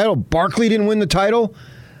win the title. Barkley didn't win the title.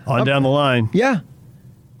 Down the line. Yeah.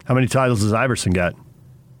 How many titles does Iverson got?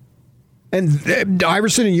 And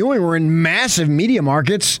Iverson and Ewing were in massive media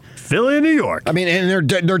markets. Philly and New York. I mean, and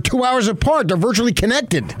they're 2 hours apart. They're virtually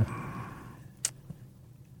connected.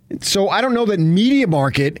 So I don't know that media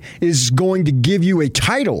market is going to give you a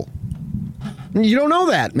title. You don't know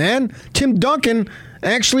that, man. Tim Duncan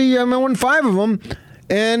actually won 5 of them,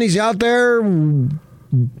 and he's out there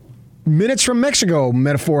minutes from Mexico,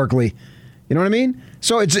 metaphorically. You know what I mean?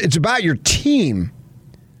 So it's about your team.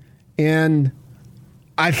 And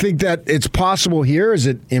I think that it's possible here. Is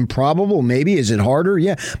it improbable? Maybe. Is it harder?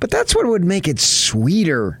 Yeah. But that's what would make it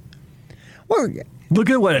sweeter. Well, look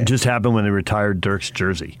at what just happened when they retired Dirk's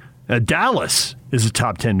jersey. Dallas is a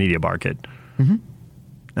top 10 media market. Mm-hmm.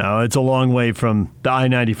 Now, it's a long way from the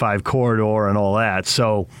I-95 corridor and all that.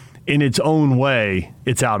 So in its own way,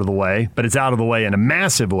 it's out of the way. But it's out of the way in a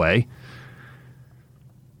massive way.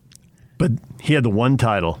 But he had the one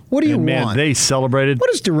title. What do you want? Man, they celebrated.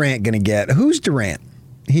 What is Durant going to get? Who's Durant?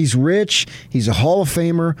 He's rich. He's a Hall of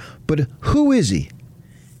Famer. But who is he?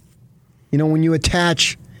 You know, when you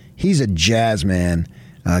attach, he's a Jazz man.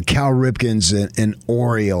 Cal Ripken's an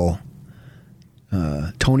Oriole.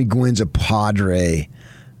 Tony Gwynn's a Padre.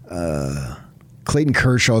 Clayton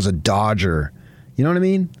Kershaw's a Dodger. You know what I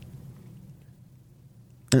mean?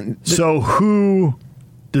 So who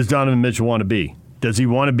does Donovan Mitchell want to be? Does he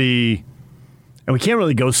want to be? And we can't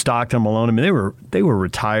really go Stockton, Malone. I mean, they were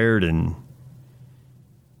retired, and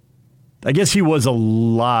I guess he was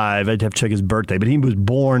alive. I'd have to check his birthday, but he was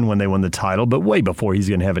born when they won the title, but way before he's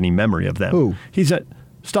going to have any memory of them. Who? He's at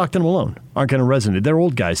Stockton, Malone. Aren't going to resonate. They're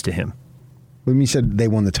old guys to him. When you said they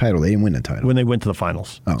won the title, they didn't win the title. When they went to the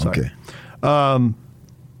finals. Oh, sorry. Okay.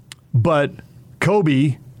 But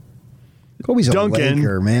Kobe's Duncan, a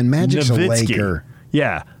Laker, man. Magic's Nowitzki. A Laker.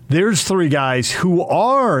 Yeah. There's 3 guys who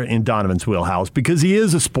are in Donovan's wheelhouse because he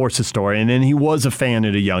is a sports historian and he was a fan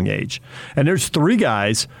at a young age. And there's 3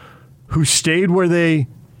 guys who stayed where they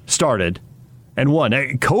started and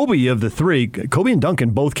won. Kobe of the 3, Kobe and Duncan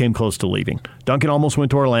both came close to leaving. Duncan almost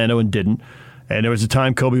went to Orlando and didn't. And there was a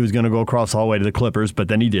time Kobe was going to go across the hallway to the Clippers, but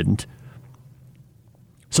then he didn't.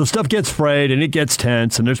 So stuff gets frayed and it gets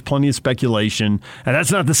tense and there's plenty of speculation. And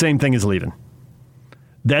that's not the same thing as leaving.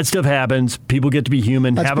 That stuff happens. People get to be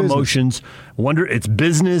human, have emotions, wonder. It's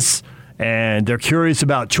business, and they're curious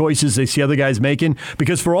about choices they see other guys making.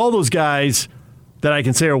 Because for all those guys that I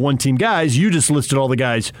can say are one-team guys, you just listed all the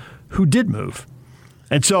guys who did move.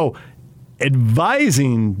 And so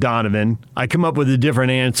advising Donovan, I come up with a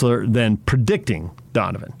different answer than predicting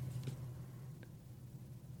Donovan.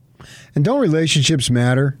 And don't relationships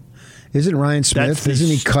matter? Isn't Ryan Smith, isn't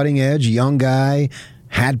he cutting edge, young guy,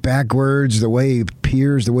 hat backwards, the way he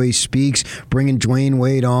appears, the way he speaks, bringing Dwayne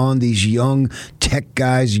Wade on, these young tech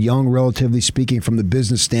guys, young relatively speaking from the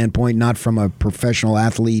business standpoint, not from a professional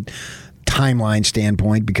athlete timeline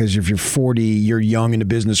standpoint, because if you're 40, you're young in the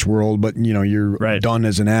business world, but you know you're done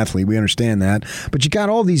as an athlete. We understand that. But you got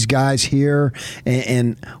all these guys here,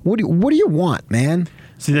 and what do you want, man?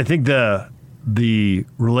 See, I think the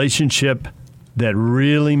relationship that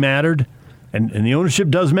really mattered, and the ownership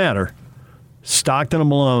does matter, Stockton and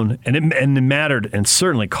Malone, and it mattered, and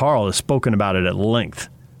certainly Carl has spoken about it at length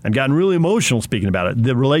and gotten really emotional speaking about it.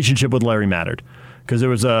 The relationship with Larry mattered because there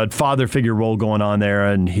was a father figure role going on there,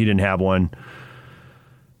 and he didn't have one.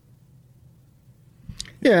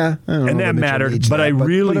 Yeah, I don't know that mattered. But I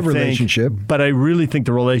really think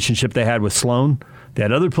the relationship they had with Sloan, they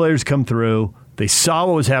had other players come through. They saw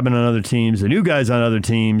what was happening on other teams, the new guys on other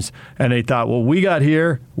teams, and they thought, well, we got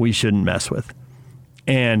here, we shouldn't mess with.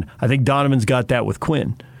 And I think Donovan's got that with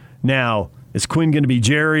Quinn. Now, is Quinn going to be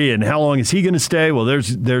Jerry, and how long is he going to stay? Well,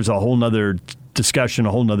 there's a whole nother discussion,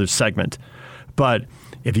 a whole nother segment. But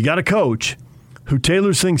if you got a coach who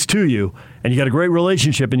tailors things to you, and you got a great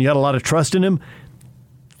relationship, and you got a lot of trust in him,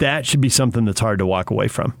 that should be something that's hard to walk away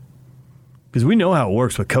from. Because we know how it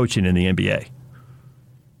works with coaching in the NBA.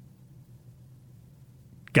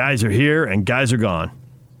 Guys are here, and guys are gone.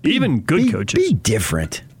 Even good coaches. Be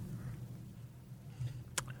different.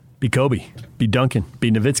 Be Kobe, be Duncan,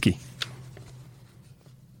 be Nowitzki.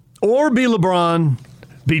 Or be LeBron,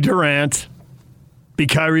 be Durant, be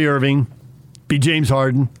Kyrie Irving, be James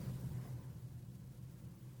Harden.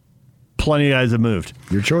 Plenty of guys have moved.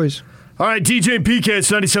 Your choice. All right, DJ and PK,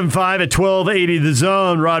 it's 97.5 at 1280 The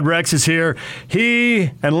Zone. Rod Rex is here.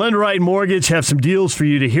 He and Lend-Right Mortgage have some deals for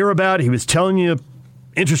you to hear about. He was telling you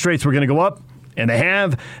interest rates were going to go up, and they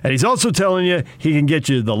have. And he's also telling you he can get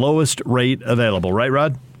you the lowest rate available. Right,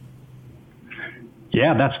 Rod?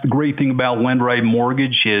 Yeah, that's the great thing about Lend-Right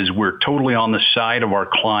Mortgage is we're totally on the side of our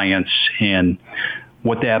clients. And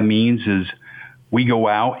what that means is we go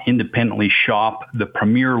out, independently shop the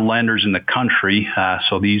premier lenders in the country.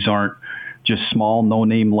 So these aren't just small,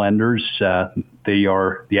 no-name lenders. They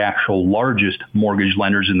are the actual largest mortgage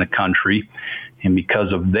lenders in the country. And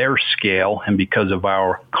because of their scale and because of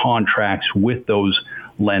our contracts with those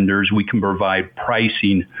lenders, we can provide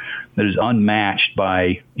pricing that is unmatched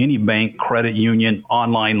by any bank, credit union,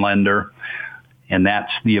 online lender. And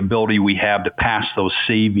that's the ability we have to pass those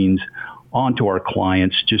savings onto our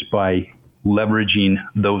clients just by leveraging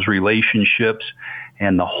those relationships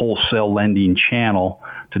and the wholesale lending channel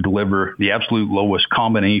to deliver the absolute lowest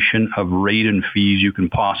combination of rate and fees you can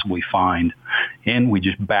possibly find. And we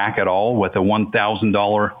just back it all with a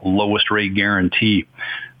 $1,000 lowest rate guarantee.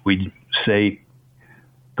 We say,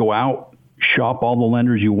 go out, shop all the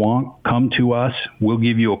lenders you want, come to us, we'll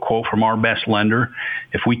give you a quote from our best lender.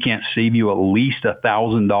 If we can't save you at least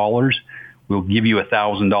 $1,000, we'll give you a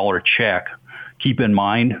 $1,000 check. Keep in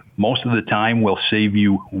mind, most of the time we'll save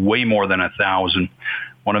you way more than $1,000.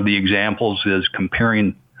 One of the examples is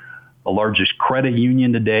comparing the largest credit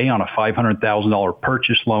union today on a $500,000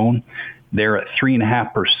 purchase loan. They're at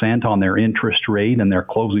 3.5% on their interest rate, and their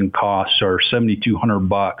closing costs are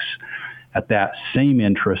 $7,200. At that same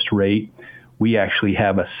interest rate, we actually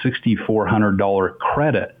have a $6,400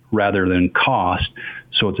 credit rather than cost.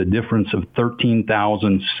 So it's a difference of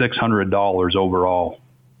 $13,600 overall.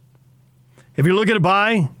 If you're looking to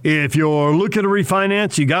buy, if you're looking to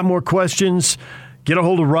refinance, you got more questions, get a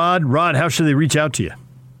hold of Rod. Rod, how should they reach out to you?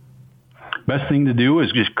 Best thing to do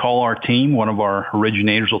is just call our team. One of our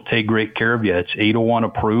originators will take great care of you. It's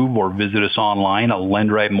 801-APPROVE or visit us online at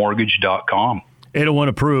lendrightmortgage.com.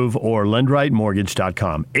 801-APPROVE or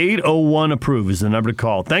lendrightmortgage.com. 801-APPROVE is the number to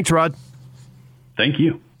call. Thanks, Rod. Thank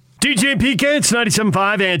you. DJ and PK, it's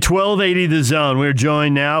 97.5 and 1280 The Zone. We're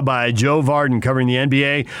joined now by Joe Vardon covering the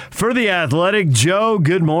NBA for The Athletic. Joe,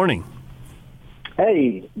 good morning.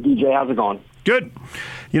 Hey, DJ, how's it going? Good.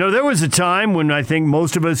 You know, there was a time when I think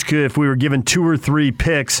most of us could, if we were given 2 or 3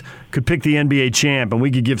 picks, could pick the NBA champ, and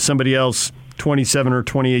we could give somebody else 27 or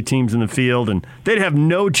 28 teams in the field, and they'd have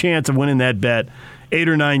no chance of winning that bet 8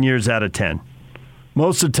 or 9 years out of 10.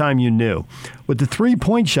 Most of the time you knew. With the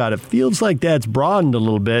three-point shot, it feels like that's broadened a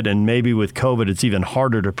little bit, and maybe with COVID it's even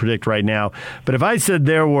harder to predict right now. But if I said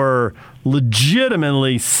there were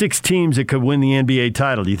legitimately 6 teams that could win the NBA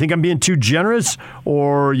title, do you think I'm being too generous,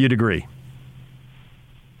 or you'd agree?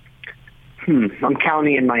 I'm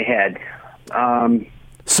counting in my head.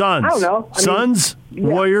 Suns. I don't know. Suns,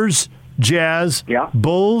 Warriors, Jazz,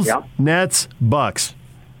 Bulls, Nets, Bucks.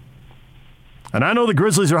 And I know the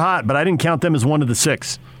Grizzlies are hot, but I didn't count them as one of the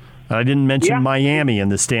 6. I didn't mention Miami in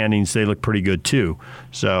the standings. They look pretty good too.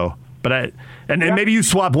 So, but and maybe you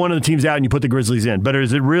swap one of the teams out and you put the Grizzlies in. But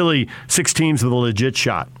is it really 6 teams with a legit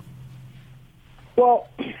shot? Well,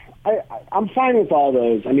 I'm fine with all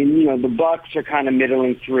those. I mean, you know, the Bucks are kind of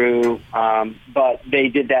middling through, but they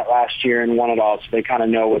did that last year and won it all, so they kind of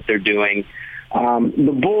know what they're doing.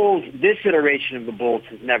 The Bulls, this iteration of the Bulls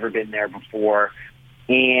has never been there before.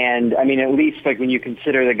 And, I mean, at least like when you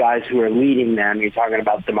consider the guys who are leading them, you're talking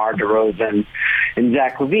about DeMar DeRozan and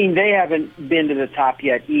Zach LaVine, they haven't been to the top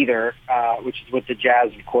yet either, which is what the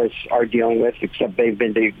Jazz, of course, are dealing with, except they've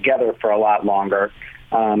been together for a lot longer.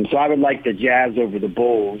 So I would like the Jazz over the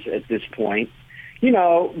Bulls at this point. You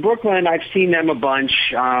know, Brooklyn, I've seen them a bunch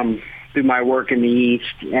through my work in the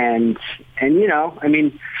East. And you know, I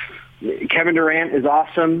mean, Kevin Durant is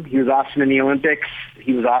awesome. He was awesome in the Olympics.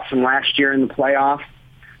 He was awesome last year in the playoffs.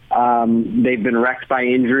 They've been wrecked by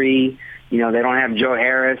injury. You know, they don't have Joe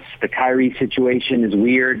Harris. The Kyrie situation is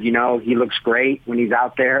weird. You know, he looks great when he's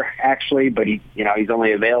out there, actually, but he's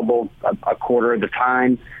only available a quarter of the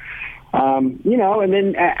time. You know, and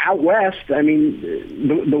then out west, I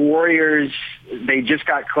mean, the Warriors, they just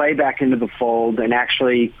got Clay back into the fold, and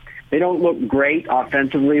actually they don't look great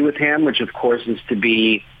offensively with him, which of course is to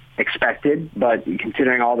be expected, but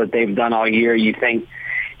considering all that they've done all year, you think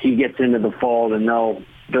he gets into the fold and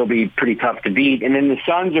they'll be pretty tough to beat. And then the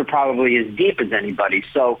Suns are probably as deep as anybody.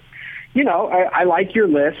 So, you know, I like your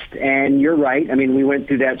list, and you're right. I mean, we went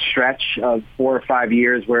through that stretch of 4 or 5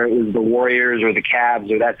 years where it was the Warriors or the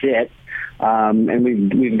Cavs or that's it. And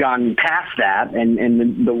we've gone past that,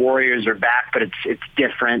 and the Warriors are back, but it's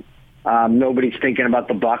different. Nobody's thinking about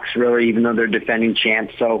the Bucks really, even though they're defending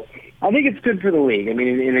champs. So I think it's good for the league. I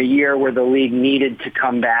mean, in a year where the league needed to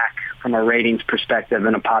come back from a ratings perspective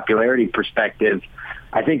and a popularity perspective,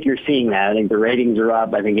 I think you're seeing that. I think the ratings are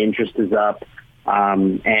up. I think interest is up.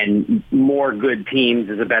 And more good teams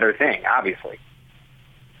is a better thing, obviously.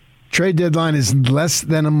 Trade deadline is less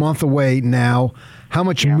than a month away now. How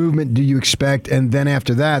much movement do you expect? And then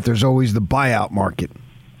after that, there's always the buyout market.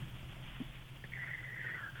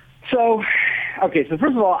 So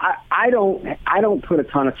first of all, I don't put a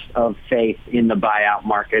ton of faith in the buyout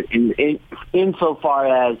market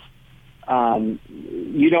insofar as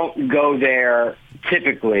you don't go there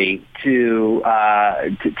typically to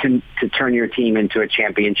turn your team into a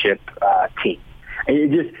championship team. And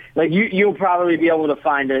it just like you'll probably be able to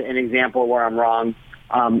find an example where I'm wrong,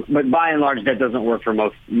 but by and large that doesn't work for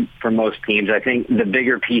most teams. I think the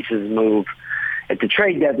bigger pieces move at the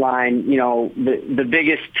trade deadline. You know, the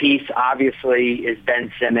biggest piece obviously is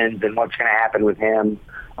Ben Simmons and what's going to happen with him.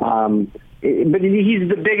 But he's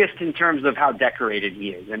the biggest in terms of how decorated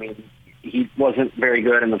he is. I mean, he wasn't very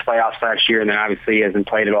good in the playoffs last year, and then obviously he hasn't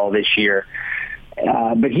played at all this year.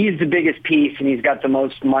 But he's the biggest piece, and he's got the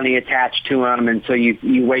most money attached to him, and so you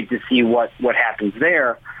wait to see what happens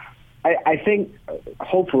there. I think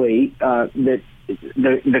hopefully that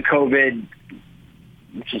the COVID,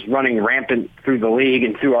 which is running rampant through the league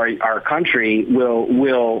and through our country, will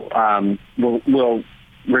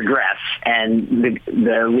regress, and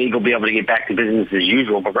the league will be able to get back to business as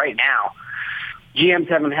usual. But right now, GMs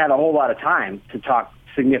haven't had a whole lot of time to talk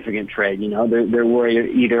significant trade. You know, they're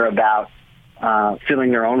worried either about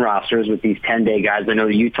filling their own rosters with these 10-day guys. I know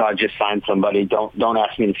Utah just signed somebody. Don't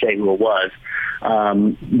ask me to say who it was.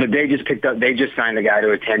 But they just signed a guy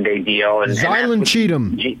to a 10-day deal. And Zylan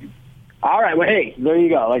Cheatham. All right. Well, hey, there you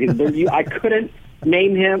go. Like I couldn't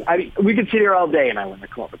name him. We could sit here all day, and I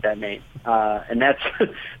wouldn't come up with that name. And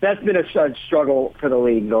that's been a struggle for the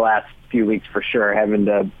league the last few weeks for sure, having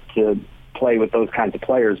to play with those kinds of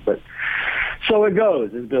players. But so it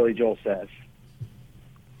goes, as Billy Joel says.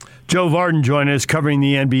 Joe Vardon joined us covering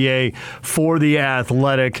the NBA for The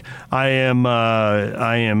Athletic. I am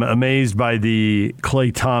amazed by the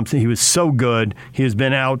Klay Thompson. He was so good. He has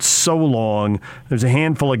been out so long. There's a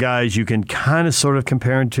handful of guys you can kind of sort of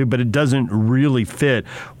compare him to, but it doesn't really fit.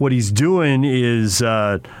 What he's doing is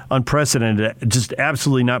unprecedented. Just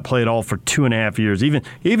absolutely not play at all for 2.5 years.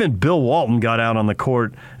 Even Bill Walton got out on the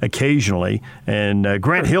court occasionally, and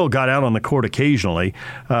Grant Hill got out on the court occasionally.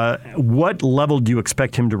 What level do you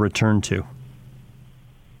expect him to return to?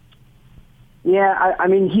 Yeah, I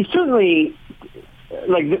mean, he certainly,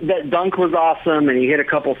 like, that dunk was awesome, and he hit a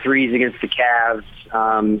couple threes against the Cavs.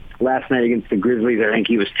 Last night against the Grizzlies, I think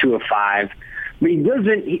he was 2 of 5. But he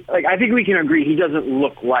doesn't, I think we can agree he doesn't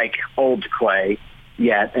look like old Klay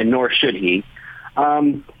yet, and nor should he.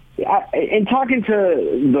 In talking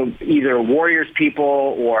to either Warriors people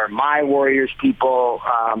or my Warriors people,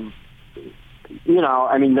 you know,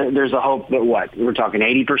 I mean, there's a hope that we're talking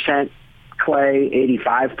 80% Klay,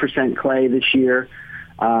 85% Klay this year,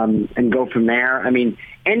 and go from there. I mean,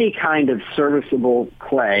 any kind of serviceable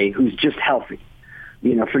Klay who's just healthy.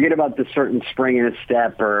 You know, forget about the certain spring in his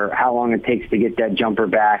step or how long it takes to get that jumper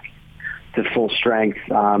back to full strength,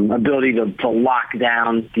 ability to lock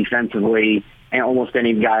down defensively and almost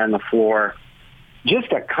any guy on the floor.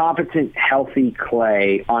 Just a competent, healthy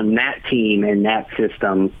Klay on that team and that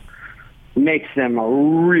system makes them a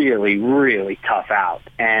really, really tough out.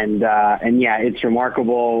 And yeah, it's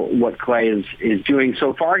remarkable what Klay is doing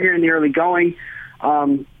so far here in the early going.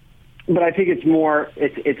 But I think it's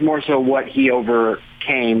more so what he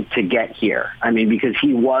overcame to get here. I mean, because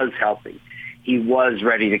he was healthy. He was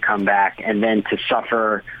ready to come back, and then to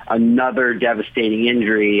suffer another devastating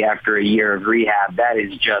injury after a year of rehab, that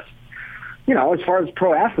is just, you know, as far as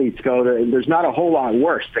pro athletes go, there's not a whole lot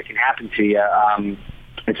worse that can happen to you.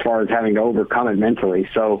 As far as having to overcome it mentally.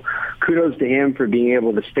 So kudos to him for being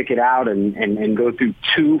able to stick it out and go through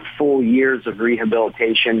 2 full years of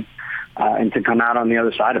rehabilitation and to come out on the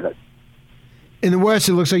other side of it. In the West,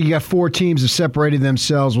 it looks like you got 4 teams that separated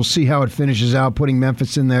themselves. We'll see how it finishes out, putting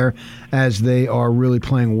Memphis in there as they are really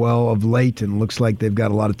playing well of late, and looks like they've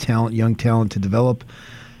got a lot of talent, young talent to develop.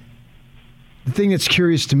 The thing that's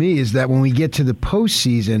curious to me is that when we get to the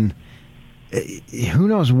postseason, who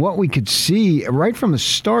knows what we could see right from the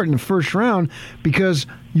start in the first round, because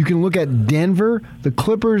you can look at Denver, the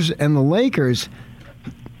Clippers, and the Lakers.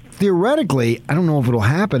 Theoretically, I don't know if it'll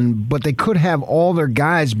happen, but they could have all their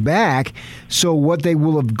guys back, so what they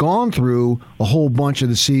will have gone through a whole bunch of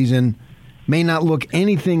the season may not look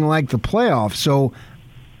anything like the playoffs. So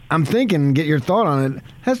I'm thinking, get your thought on it,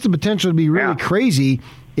 has the potential to be really crazy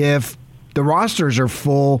if the rosters are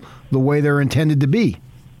full the way they're intended to be.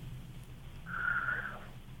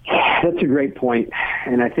 That's a great point.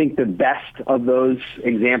 And I think the best of those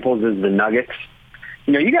examples is the Nuggets.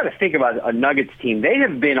 You know, you got to think about a Nuggets team. They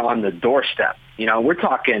have been on the doorstep. You know, we're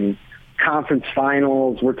talking conference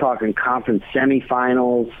finals. We're talking conference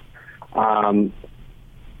semifinals. You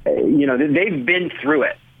know, they've been through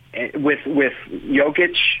it with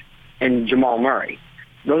Jokic and Jamal Murray.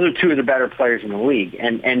 those are two of the better players in the league.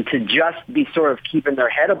 And to just be sort of keeping their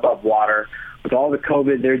head above water with all the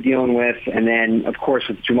COVID they're dealing with, and then, of course,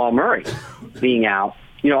 with Jamal Murray being out,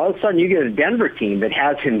 all of a sudden you get a Denver team that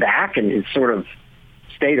has him back and is sort of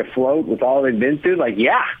stayed afloat with all they've been through. Like,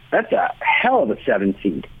 yeah, that's a hell of a 7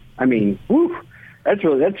 seed. I mean, whew, that's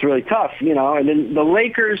really tough, And then the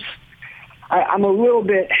Lakers, I'm a little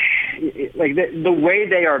bit like the way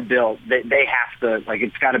they are built. They have to, like,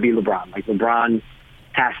 it's got to be LeBron. Like, LeBron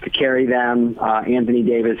has to carry them. Anthony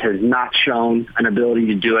Davis has not shown an ability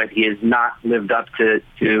to do it. He has not lived up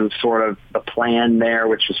to sort of the plan there,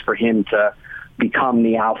 which is for him to become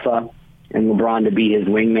the alpha and LeBron to be his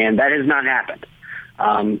wingman. That has not happened.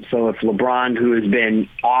 So if LeBron, who has been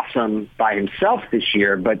awesome by himself this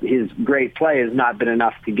year, but his great play has not been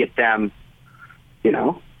enough to get them,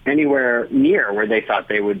 anywhere near where they thought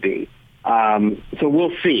they would be. So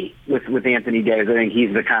we'll see with Anthony Davis. I think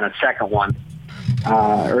he's the kind of second one,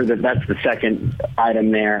 that's the second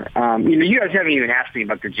item there. You guys haven't even asked me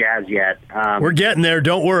about the Jazz yet. We're getting there.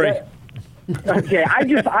 Don't worry. Okay,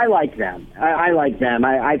 I like them. I like them.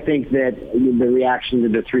 I think that the reaction to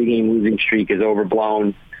the 3-game losing streak is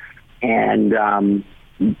overblown, and and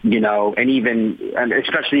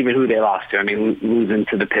especially even who they lost to. I mean, losing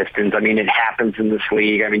to the Pistons. I mean, it happens in this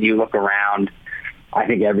league. I mean, you look around. I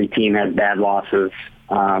think every team has bad losses,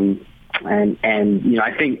 and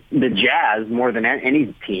I think the Jazz, more than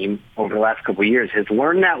any team over the last couple of years, has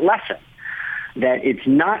learned that lesson that it's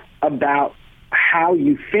not about how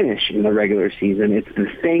you finish in the regular season. It's the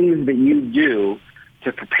things that you do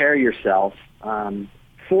to prepare yourself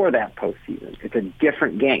for that postseason. It's a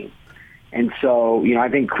different game. And so, I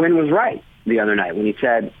think Quinn was right the other night when he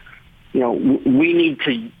said, we need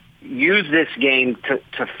to use this game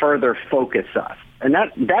to further focus us. And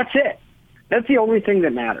that's it. That's the only thing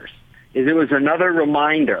that matters, is it was another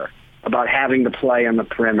reminder about having to play on the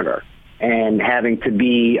perimeter and having to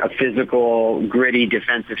be a physical, gritty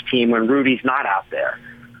defensive team when Rudy's not out there.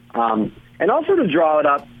 And also to draw it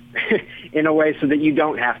up in a way so that you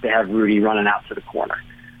don't have to have Rudy running out to the corner,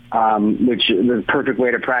 which the perfect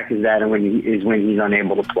way to practice that is when he's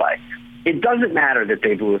unable to play. It doesn't matter that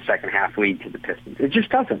they blew a second-half lead to the Pistons. It just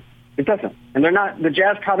doesn't. It doesn't. And the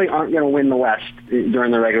Jazz probably aren't going to win the West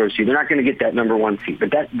during the regular season. They're not going to get that number 1 seed,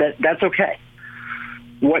 but that's okay.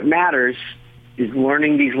 What matters is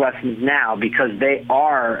learning these lessons now, because they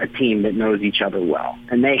are a team that knows each other well,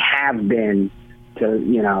 and they have been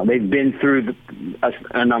they've been through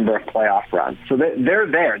a number of playoff runs, so they're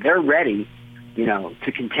there, they're ready,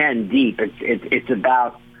 to contend deep. It's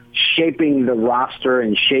about shaping the roster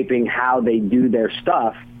and shaping how they do their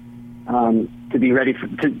stuff to be ready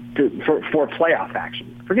for playoff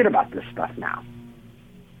action. Forget about this stuff now.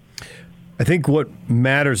 I think what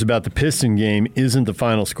matters about the Piston game isn't the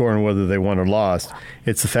final score and whether they won or lost.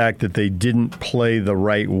 It's the fact that they didn't play the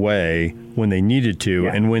right way when they needed to.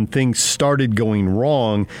 Yeah. And when things started going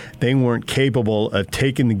wrong, they weren't capable of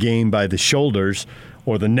taking the game by the shoulders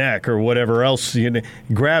or the neck or whatever else,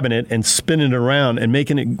 grabbing it and spinning it around and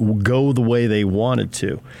making it go the way they wanted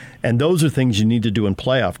to. And those are things you need to do in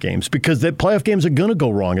playoff games, because the playoff games are going to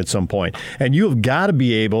go wrong at some point. And you have got to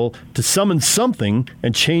be able to summon something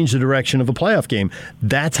and change the direction of a playoff game.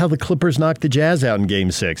 That's how the Clippers knocked the Jazz out in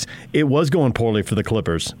Game 6. It was going poorly for the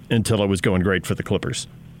Clippers until it was going great for the Clippers.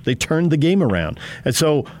 They turned the game around. And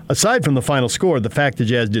so, aside from the final score, the fact the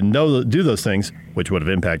Jazz didn't do those things, which would have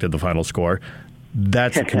impacted the final score,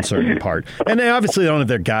 that's the concerning part. And they obviously don't have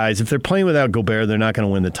their guys. If they're playing without Gobert, they're not going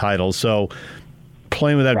to win the title. So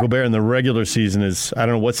playing without Gobert in the regular season is, I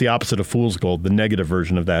don't know, what's the opposite of fool's gold, the negative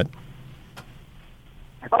version of that?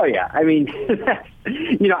 Oh, yeah. I mean,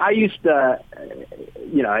 I used to,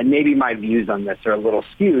 and maybe my views on this are a little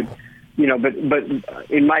skewed, but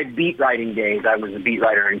in my beat writing days, I was a beat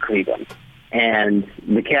writer in Cleveland. And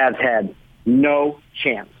the Cavs had no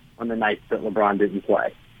chance on the nights that LeBron didn't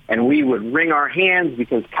play. And we would wring our hands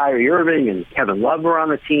because Kyrie Irving and Kevin Love were on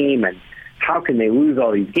the team, and how can they lose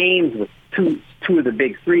all these games with two of the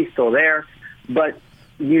big three still there? But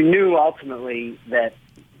you knew ultimately that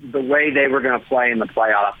the way they were going to play in the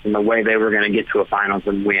playoffs and the way they were going to get to a finals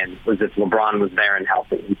and win was if LeBron was there and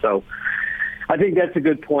healthy. And so I think that's a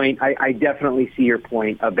good point. I definitely see your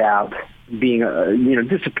point about being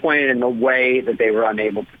disappointed in the way that they were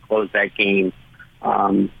unable to close that game.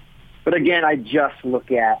 But again, I just look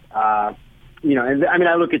at, I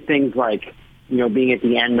look at things like, being at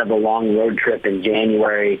the end of a long road trip in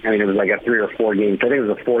January. I mean, it was like a 3 or 4 game. I think it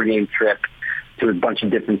was a 4-game trip to a bunch of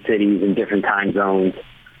different cities and different time zones.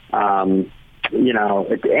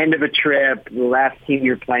 at the end of a trip, the last team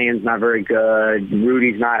you're playing is not very good.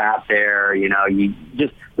 Rudy's not out there.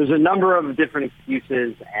 There's a number of different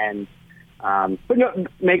excuses, and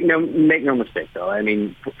but make no mistake though. I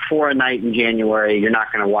mean, for a night in January, you're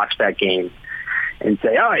not going to watch that game and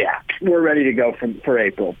say, "Oh yeah, we're ready to go for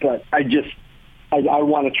April." But I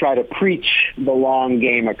want to try to preach the long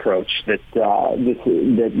game approach that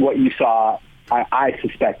what you saw, I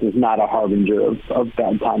suspect, is not a harbinger of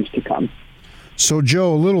bad times to come. So,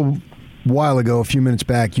 Joe, a little while ago, a few minutes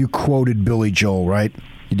back, you quoted Billy Joel, right?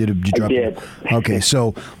 You did. Okay,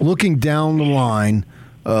 so looking down the line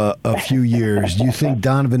a few years, do you think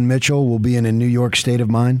Donovan Mitchell will be in a New York state of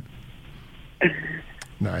mind?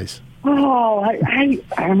 Nice. Oh,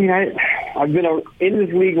 I mean, I've been in this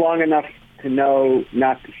league long enough to know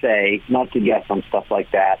not to guess on stuff like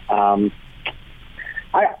that.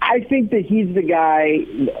 I think that he's the guy.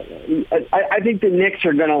 I think the Knicks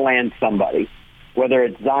are going to land somebody, whether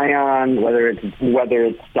it's Zion, whether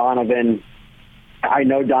it's Donovan. I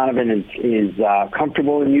know Donovan is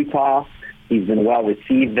comfortable in Utah. He's been well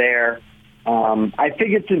received there. I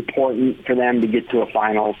think it's important for them to get to a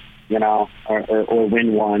finals, or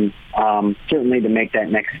win one. Certainly to make that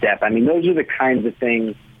next step. I mean, those are the kinds of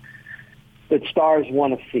things that stars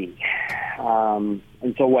want to see. And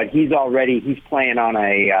so he's playing on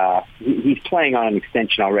an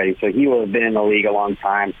extension already. So he will have been in the league a long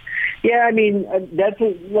time. Yeah, I mean, that's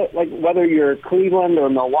like whether you're Cleveland or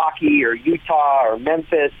Milwaukee or Utah or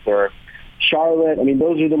Memphis or Charlotte. I mean,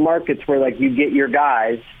 those are the markets where you get your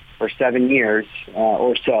guys for 7 years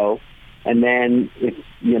or so. And then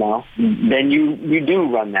then you do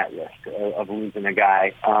run that risk of losing a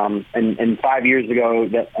guy. And 5 years ago,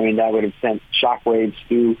 that would have sent shockwaves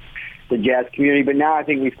through the Jazz community. But now I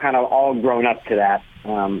think we've kind of all grown up to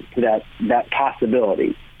that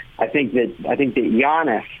possibility. I think that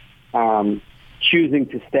Giannis choosing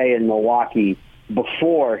to stay in Milwaukee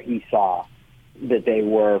before he saw that they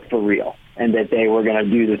were for real and that they were going to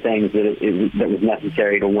do the things that was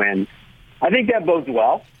necessary to win. I think that bodes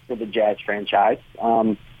well for the Jazz franchise.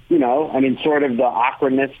 Sort of the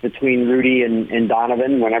awkwardness between Rudy and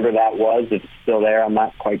Donovan, whenever that was, if it's still there, I'm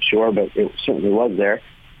not quite sure, but it certainly was there.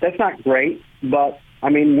 That's not great, but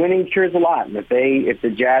winning cures a lot. And if the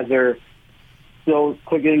Jazz are still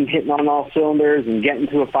hitting on all cylinders and getting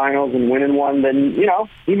to a finals and winning one, then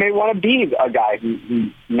he may want to be a guy who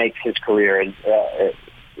makes his career in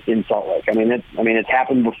Salt Lake. It's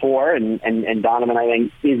happened before, and Donovan, I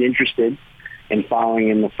think, is interested in following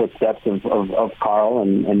in the footsteps of Carl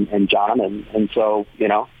and John, and so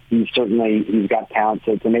he's got talent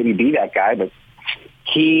to maybe be that guy, but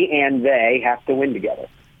he and they have to win together.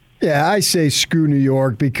 Yeah, I say screw New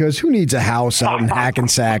York, because who needs a house out in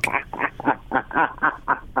Hackensack?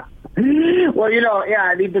 Well,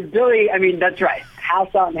 but Billy, that's right.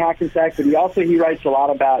 House out in Hackensack, but he writes a lot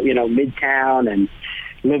about, Midtown and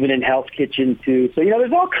living in Hell's Kitchen too. So,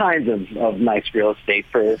 there's all kinds of nice real estate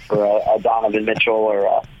for a Donovan Mitchell or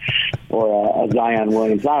a Zion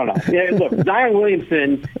Williams. I don't know. Yeah, look, Zion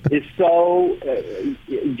Williamson is so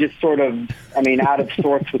just sort of, out of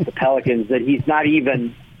sorts with the Pelicans that he's not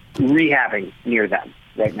even rehabbing near them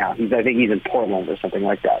right now. I think he's in Portland or something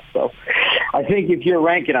like that. So I think if you're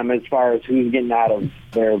ranking them as far as who's getting out of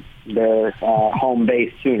their home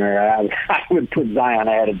base sooner, I would put Zion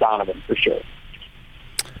ahead of Donovan for sure.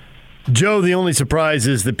 Joe, the only surprise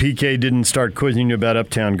is that PK didn't start quizzing you about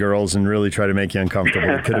Uptown Girls and really try to make you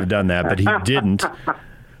uncomfortable. He could have done that, but he didn't.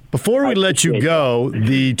 Before we let you go,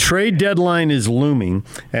 the trade deadline is looming,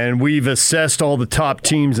 and we've assessed all the top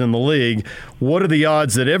teams in the league. What are the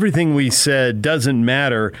odds that everything we said doesn't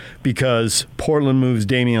matter because Portland moves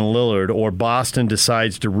Damian Lillard or Boston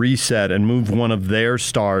decides to reset and move one of their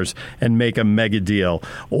stars and make a mega deal,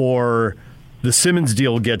 or the Simmons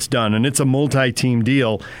deal gets done, and it's a multi-team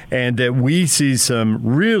deal, and that we see some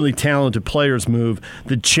really talented players move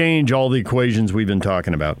that change all the equations we've been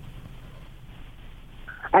talking about?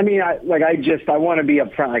 I want to be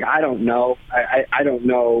upfront. I don't know. I don't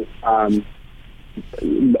know. I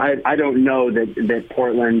don't know that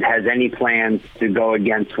Portland has any plans to go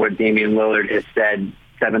against what Damian Lillard has said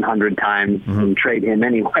 700 times and trade him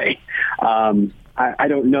anyway. I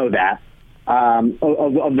don't know that.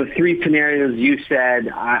 Of the three scenarios you said,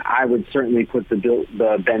 I would certainly put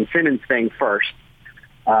the Ben Simmons thing first.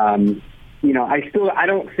 I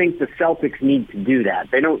don't think the Celtics need to do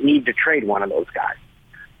that. They don't need to trade one of those guys.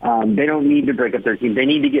 They don't need to break up their team. They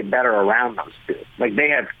need to get better around those two. They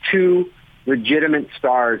have two legitimate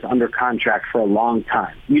stars under contract for a long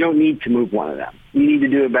time. You don't need to move one of them. You need to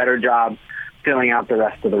do a better job filling out the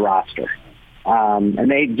rest of the roster. And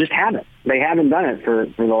they just haven't. They haven't done it for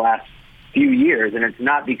the last few years, and it's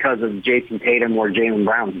not because of Jason Tatum or Jaylen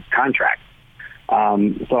Brown's contract.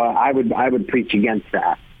 So I would preach against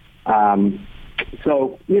that.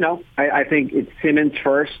 So, I think it's Simmons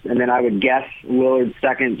first, and then I would guess Lillard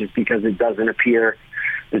second, just because it doesn't appear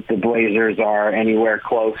that the Blazers are anywhere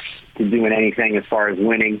close to doing anything as far as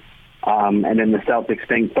winning. And then the Celtics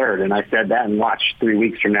thing third. And I said that, and watch 3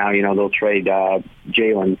 weeks from now, they'll trade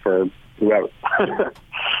Jalen for whoever.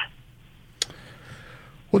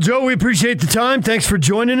 Well, Joe, we appreciate the time. Thanks for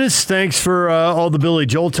joining us. Thanks for all the Billy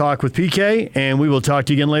Joel talk with PK, and we will talk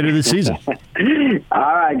to you again later this season.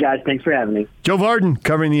 All right, guys. Thanks for having me. Joe Varden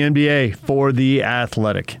covering the NBA for The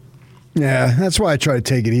Athletic. Yeah, that's why I try to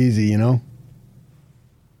take it easy, You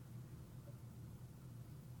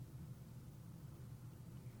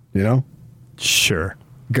know? Sure.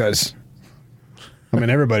 Because,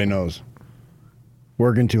 everybody knows.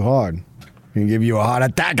 Working too hard can give you a heart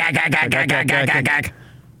attack.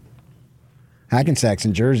 Hackensack's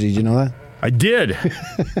in Jersey. Did you know that? I did.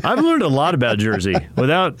 I've learned a lot about Jersey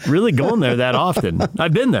without really going there that often.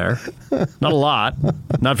 I've been there. Not a lot.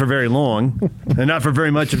 Not for very long. And not for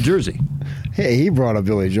very much of Jersey. Hey, he brought up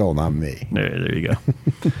Billy Joel, not me. There you go.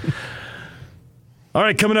 All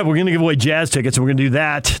right, coming up, we're going to give away Jazz tickets, and we're going to do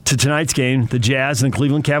that to tonight's game, the Jazz and the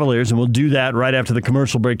Cleveland Cavaliers, and we'll do that right after the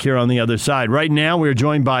commercial break here on the other side. Right now, we're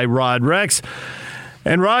joined by Rod Rex.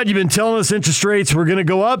 And, Rod, you've been telling us interest rates were going to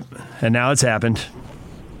go up, and now it's happened.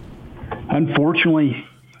 Unfortunately,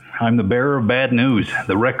 I'm the bearer of bad news.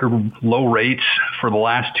 The record low rates for the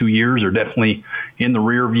last 2 years are definitely in the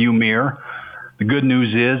rearview mirror. The good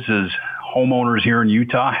news is homeowners here in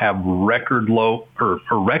Utah have record low or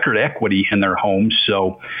record equity in their homes.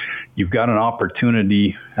 So you've got an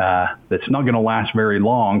opportunity that's not going to last very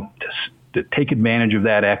long to take advantage of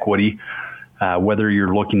that equity, whether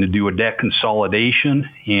you're looking to do a debt consolidation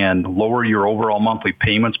and lower your overall monthly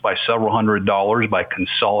payments by several $100s by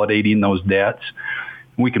consolidating those debts.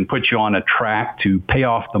 We can put you on a track to pay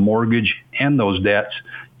off the mortgage and those debts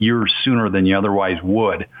years sooner than you otherwise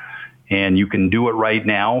would. And you can do it right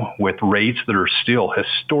now with rates that are still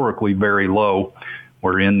historically very low.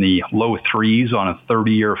 We're in the low 3s on a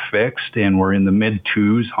 30-year fixed, and we're in the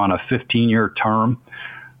mid-2s on a 15-year term.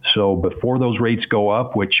 So before those rates go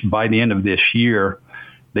up, which by the end of this year,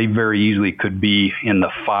 they very easily could be in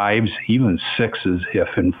the 5s, even 6s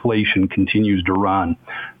if inflation continues to run.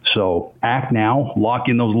 So act now, lock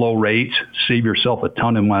in those low rates, save yourself a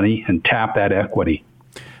ton of money, and tap that equity.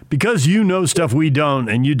 Because you know stuff we don't,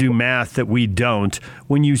 and you do math that we don't,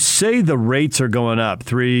 when you say the rates are going up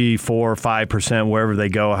 3%, 4%, 5%, wherever they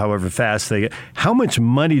go, however fast they get, how much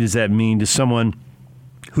money does that mean to someone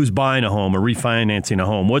who's buying a home or refinancing a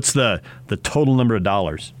home? What's the total number of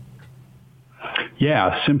dollars?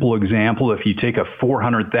 Yeah, a simple example, if you take a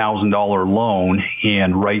 $400,000 loan,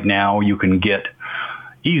 and right now you can get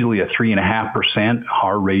easily a 3.5%.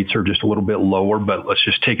 Our rates are just a little bit lower, but let's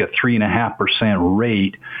just take a 3.5%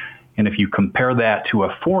 rate. And if you compare that to a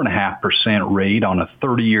 4.5% rate on a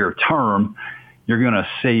 30-year term, you're going to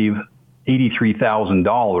save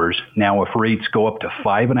 $83,000. Now, if rates go up to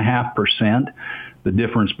 5.5%, the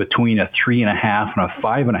difference between a 3.5% and a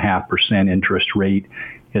 5.5% interest rate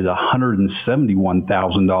is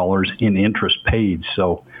 $171,000 in interest paid.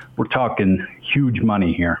 So we're talking huge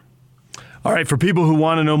money here. All right, for people who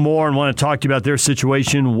want to know more and want to talk to you about their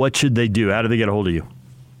situation, what should they do? How do they get a hold of you?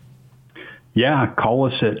 Yeah, call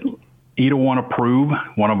us at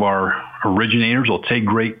 801-APPROVE. One of our originators will take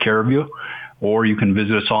great care of you. Or you can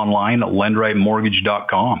visit us online at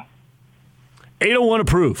lendrightmortgage.com.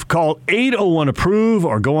 801-APPROVE. Call 801-APPROVE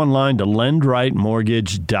or go online to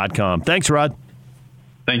lendrightmortgage.com. Thanks, Rod.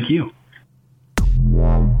 Thank you.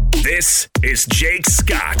 This is Jake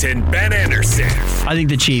Scott and Ben Anderson. I think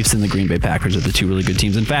the Chiefs and the Green Bay Packers are the two really good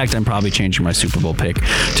teams. In fact, I'm probably changing my Super Bowl pick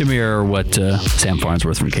to mirror what Sam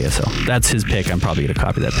Farnsworth from KSL. That's his pick. I'm probably going to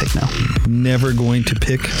copy that pick now. Never going to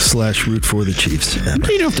pick / root for the Chiefs.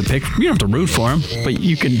 Ever. You don't have to pick. You don't have to root for them, but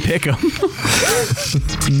you can pick them.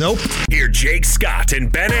 Nope. Hear Jake Scott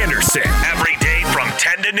and Ben Anderson every day from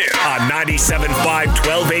 10 to noon on 97.5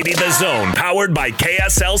 1280 The Zone, powered by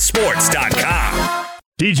KSLSports.com.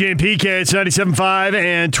 DJ and PK, it's 97.5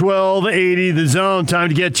 and 1280 The Zone. Time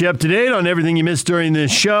to get you up to date on everything you missed during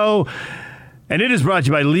this show. And it is brought to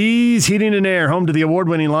you by Lee's Heating and Air, home to the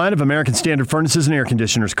award-winning line of American Standard furnaces and air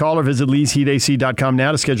conditioners. Call or visit Lee'sHeatAC.com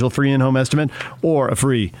now to schedule a free in-home estimate or a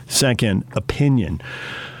free second opinion.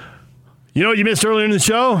 You know what you missed earlier in the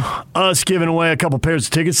show? Us giving away a couple pairs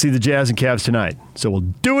of tickets to see the Jazz and Cavs tonight. So we'll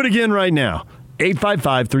do it again right now.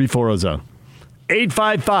 855-340-ZONE.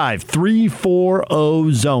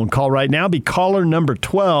 855-340-ZONE. Call right now. Be caller number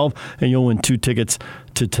 12, and you'll win 2 tickets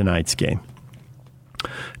to tonight's game.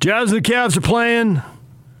 Jazz and the Cavs are playing.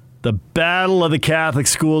 The Battle of the Catholic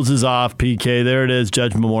Schools is off, PK. There it is,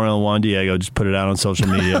 Judge Memorial in Juan Diego. Just put it out on social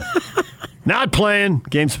media. Not playing.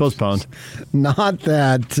 Game's postponed. Not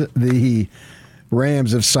that the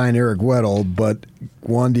Rams have signed Eric Weddle, but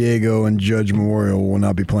Juan Diego and Judge Memorial will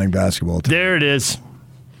not be playing basketball tonight. There it is.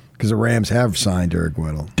 Because the Rams have signed Eric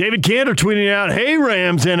Weddle. David Cantor tweeting out, "Hey,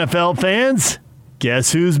 Rams NFL fans,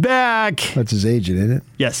 guess who's back?" That's his agent, isn't it?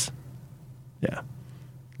 Yes. Yeah.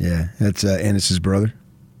 Yeah, that's Ennis's brother.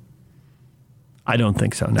 I don't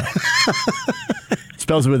think so, no.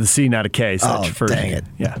 Spells it with a C, not a K. Dang it.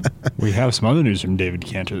 Yeah. We have some other news from David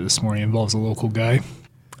Cantor this morning. It involves a local guy.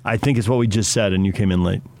 I think it's what we just said, and you came in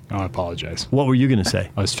late. Oh, I apologize. What were you going to say?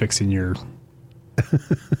 I was fixing your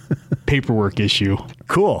paperwork issue.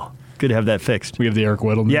 Cool. Good to have that fixed. We have the Eric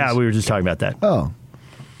Weddle news. Yeah, we were just talking about that. Oh.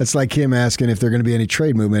 That's like him asking if there's going to be any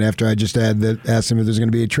trade movement after I just asked him if there's going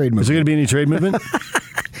to be a trade movement. Is there going to be any trade movement?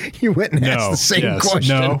 You went and asked the same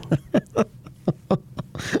question. No.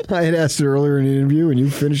 I had asked it earlier in the interview, and you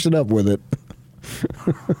finished it up with it.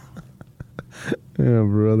 Yeah,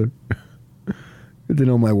 brother. Good to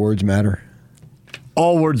know my words matter.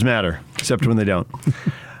 All words matter, except when they don't.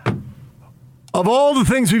 Of all the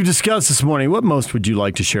things we've discussed this morning, what most would you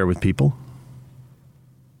like to share with people?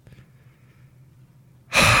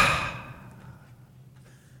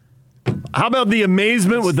 How about the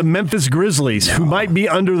amazement with the Memphis Grizzlies, who might be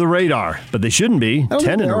under the radar, but they shouldn't be.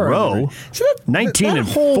 10 in a row. 19 and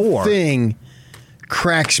 4. That whole thing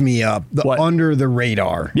cracks me up. Under the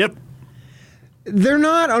radar. Yep. They're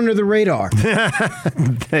not under the radar.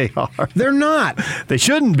 They are. They're not. They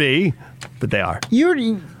shouldn't be, but they are.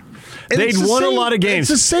 They'd won a lot of games.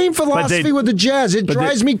 It's the same philosophy with the Jazz. It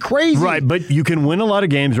drives me crazy. Right, but you can win a lot of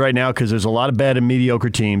games right now because there's a lot of bad and mediocre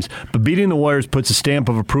teams. But beating the Warriors puts a stamp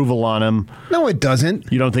of approval on them. No, it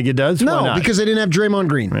doesn't. You don't think it does? Why No, not? because they didn't have Draymond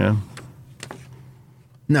Green. Yeah.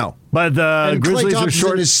 No. But the Grizzlies are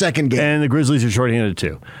short in his second game. And the Grizzlies are shorthanded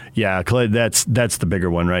too. Yeah, Clay, that's the bigger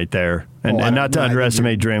one right there. And not to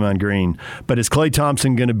underestimate Draymond Green. But is Klay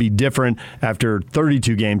Thompson going to be different after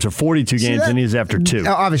 32 games or 42 games than he is after 2?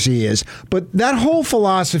 Obviously he is. But that whole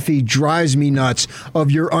philosophy drives me nuts of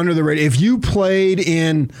you're under the radar. If you played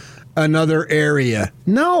in another area,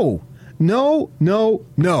 no. Golf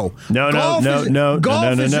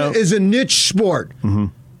is a niche sport. Mm-hmm.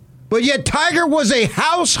 But yet Tiger was a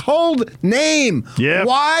household name. Yep.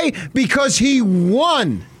 Why? Because he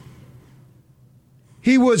won.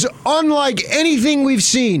 He was unlike anything we've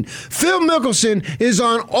seen. Phil Mickelson is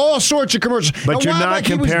on all sorts of commercials. But you're not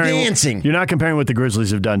comparing. He was dancing. You're not comparing what the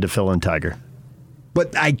Grizzlies have done to Phil and Tiger.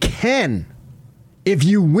 But I can. If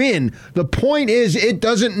you win, the point is it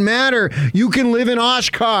doesn't matter. You can live in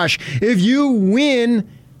Oshkosh. If you win,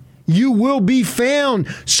 you will be found.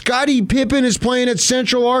 Scottie Pippen is playing at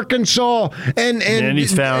Central Arkansas, and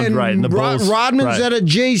he's found right in the Bulls. Rodman's at a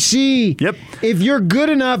JC. Yep. If you're good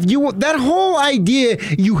enough, that whole idea,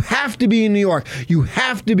 you have to be in New York, you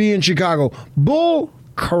have to be in Chicago. Bull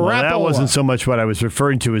crap. Well, that wasn't so much what I was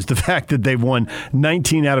referring to as the fact that they've won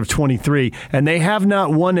 19 out of 23, and they have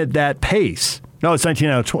not won at that pace. No, it's 19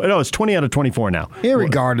 out of 20. No, it's 20 out of 24 now.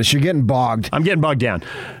 Irregardless, you're getting bogged. I'm getting bogged down.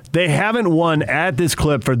 They haven't won at this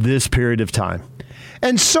clip for this period of time.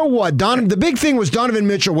 And so what? The big thing was Donovan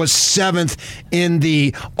Mitchell was 7th in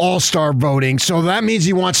the All-Star voting, so that means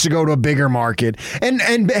he wants to go to a bigger market. And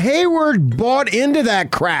Hayward bought into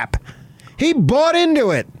that crap. He bought into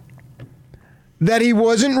it. That he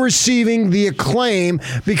wasn't receiving the acclaim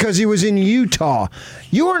because he was in Utah.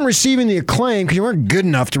 You weren't receiving the acclaim because you weren't good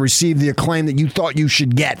enough to receive the acclaim that you thought you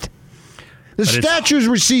should get. The Statues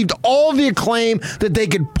received all the acclaim that they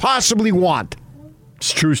could possibly want.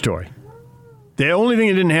 It's a true story. The only thing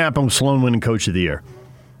that didn't happen was Sloan winning Coach of the Year.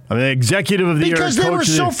 I mean, the Executive of the Year. Because they were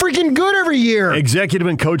so freaking good every year. Executive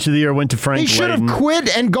and Coach of the Year went to Frank Layden. He should have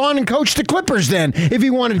quit and gone and coached the Clippers then if he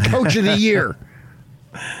wanted Coach of the Year.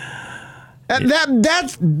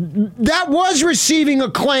 That was receiving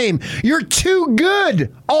acclaim. You're too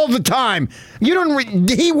good all the time.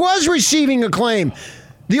 He was receiving acclaim.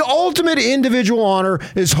 The ultimate individual honor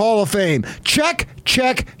is Hall of Fame. Check,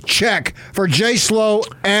 check, check for J. Slow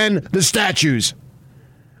and the Statues.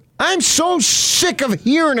 I'm so sick of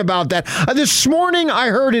hearing about that. This morning I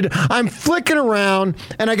heard it. I'm flicking around,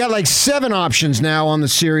 and I got like 7 options now on the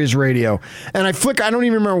Sirius radio. And I don't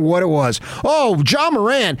even remember what it was. Oh, John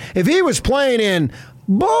Moran, if he was playing in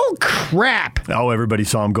Bull crap. Oh, everybody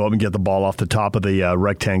saw him go up and get the ball off the top of the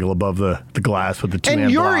rectangle above the glass with the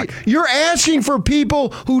two-man block. You're asking for people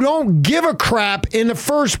who don't give a crap in the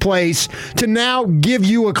first place to now give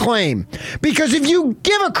you a claim. Because if you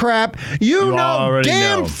give a crap, you know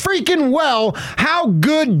damn freaking well how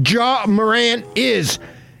good Ja Morant is.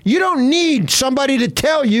 You don't need somebody to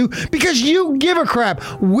tell you because you give a crap.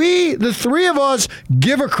 We, the three of us,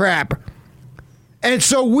 give a crap. And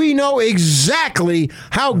so we know exactly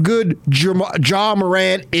how good Ja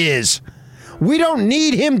Morant is. We don't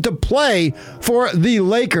need him to play for the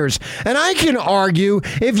Lakers. And I can argue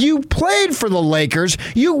if you played for the Lakers,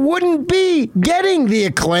 you wouldn't be getting the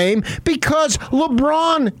acclaim because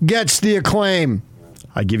LeBron gets the acclaim.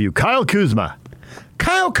 I give you Kyle Kuzma.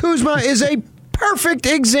 Kyle Kuzma is a perfect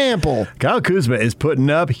example. Kyle Kuzma is putting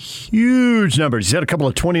up huge numbers. He's had a couple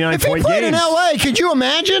of 29-point games. If he played in L.A., could you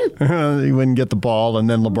imagine? He wouldn't get the ball, and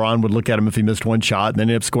then LeBron would look at him if he missed one shot, and then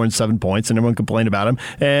he'd end up scoring 7 points, and everyone complained about him,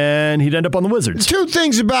 and he'd end up on the Wizards. Two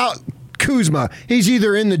things about Kuzma. He's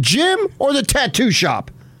either in the gym or the tattoo shop.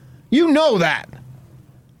 You know that,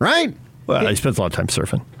 right? Well, he spends a lot of time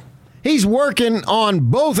surfing. He's working on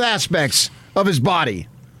both aspects of his body.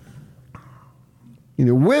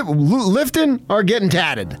 Either lifting or getting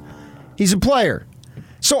tatted. He's a player.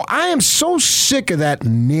 So I am so sick of that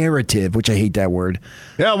narrative, which I hate that word.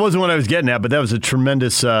 Yeah, it wasn't what I was getting at, but that was a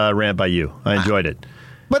tremendous rant by you. I enjoyed it.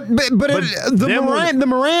 But the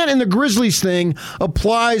Morant and the Grizzlies thing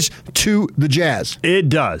applies to the Jazz. It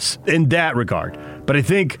does, in that regard. But I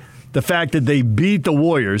think the fact that they beat the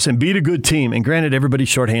Warriors and beat a good team, and granted, everybody's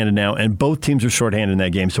shorthanded now, and both teams are shorthanded in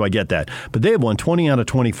that game, so I get that. But they have won 20 out of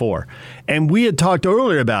 24. And we had talked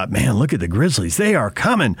earlier about, man, look at the Grizzlies. They are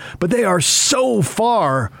coming, but they are so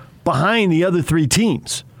far behind the other three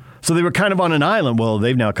teams. So they were kind of on an island. Well,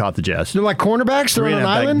 they've now caught the Jazz. They're like cornerbacks? They're on an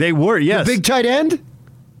island? They were, yes. The big tight end?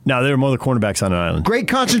 No, they were more the cornerbacks on an island. Great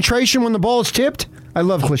concentration when the ball is tipped? I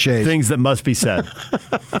love cliches. Things that must be said.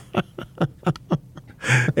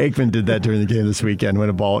 Aikman did that during the game this weekend when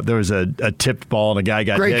there was a tipped ball and a guy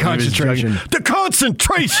got great hit. Concentration. The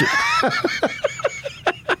concentration.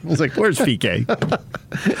 I was like, "Where's Fike?"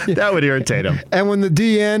 That would irritate him. And when the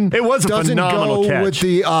DN doesn't go catch. With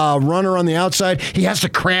the runner on the outside, he has to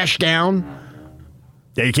crash down.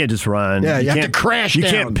 Yeah, you can't just run. Yeah, you have to crash down. You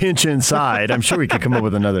can't pinch inside. I'm sure we could come up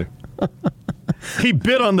with another. He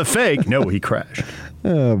bit on the fake. No, he crashed.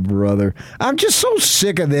 Oh, brother. I'm just so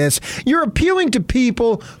sick of this. You're appealing to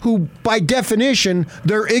people who, by definition,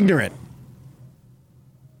 they're ignorant.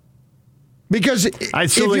 Because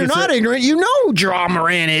if you're not ignorant, you know who Ja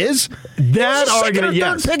Morant is. That argument,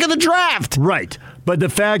 yes. Third pick of the draft. Right. But the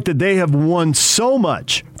fact that they have won so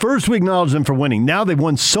much, first we acknowledge them for winning. Now they've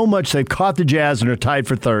won so much, they've caught the Jazz and are tied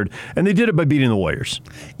for third. And they did it by beating the Warriors.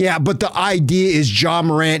 Yeah, but the idea is Ja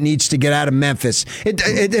Morant needs to get out of Memphis.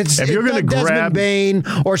 It's Desmond Bain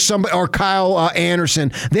or Kyle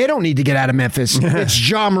Anderson. They don't need to get out of Memphis. It's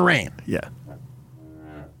Ja Morant. Yeah.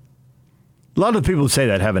 A lot of the people who say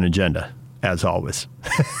that have an agenda. As always.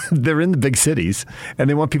 They're in the big cities, and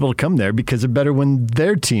they want people to come there because they're better when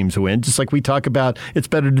their teams win, just like we talk about it's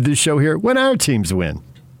better to do the show here when our teams win.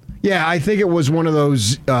 Yeah, I think it was one of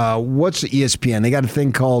those, what's the ESPN? They got a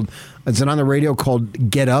thing called, is it on the radio called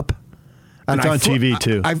Get Up? And it's on TV,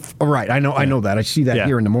 too. Right, I know that. I see that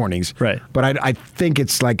here in the mornings. Right. But I think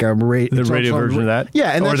it's like the radio version of that?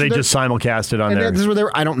 Yeah. And or they just simulcast it on there? This is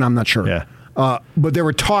where I don't know, I'm not sure. Yeah. But they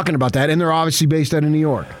were talking about that, and they're obviously based out of New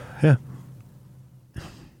York. Yeah.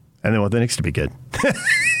 And they want the Knicks to be good.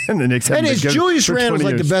 And the Knicks haven't been good. And is Julius Randle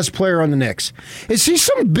like the best player on the Knicks? Is he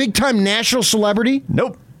some big-time national celebrity?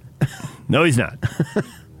 Nope. No, he's not.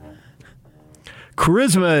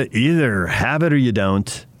 Charisma, either have it or you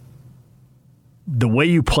don't. The way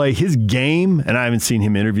you play his game, and I haven't seen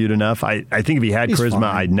him interviewed enough. I think if he had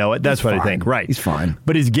charisma, I'd know it. That's what I think. Right. He's fine.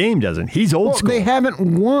 But his game doesn't. He's old school. They haven't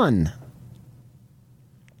won.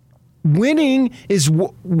 Winning is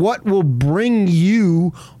what will bring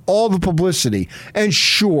you all the publicity. And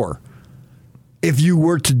sure, if you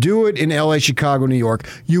were to do it in LA, Chicago, New York,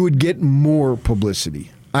 you would get more publicity.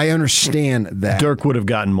 I understand that. Dirk would have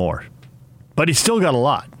gotten more. But he's still got a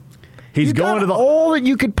lot. He's going to all that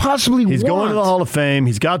you could possibly want. He's going to the Hall of Fame.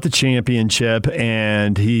 He's got the championship,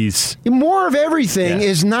 and he's... More of everything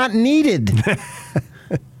is not needed.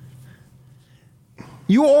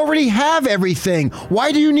 You already have everything.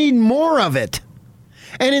 Why do you need more of it?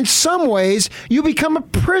 And in some ways, you become a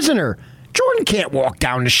prisoner. Jordan can't walk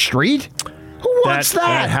down the street. Who wants that?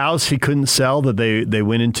 That house he couldn't sell that they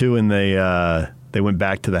went into and they They went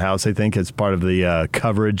back to the house, I think, as part of the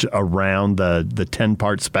coverage around the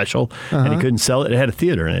 10-part special, and he couldn't sell it. It had a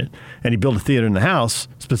theater in it, and he built a theater in the house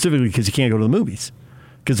specifically because he can't go to the movies.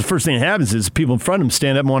 Because the first thing that happens is people in front of him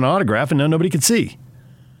stand up and want an autograph, and now nobody can see.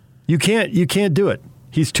 You can't do it.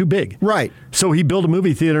 He's too big. Right. So he built a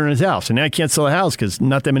movie theater in his house, and now I can't sell a house because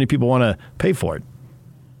not that many people want to pay for it.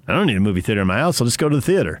 I don't need a movie theater in my house. I'll just go to the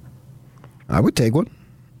theater. I would take one.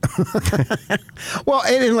 Well,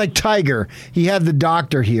 and like Tiger, he had the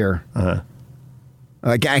doctor here.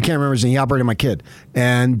 I can't remember his name. He operated my kid.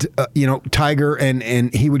 And, Tiger,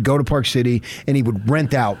 and he would go to Park City, and he would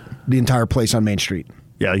rent out the entire place on Main Street.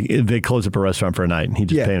 Yeah, they close up a restaurant for a night, and he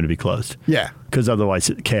just pay him to be closed. Yeah. Because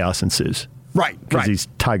otherwise chaos ensues. Right. Because he's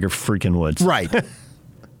Tiger freaking Woods. Right.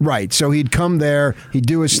 Right. So he'd come there, he'd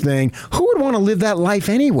do his thing. Who would want to live that life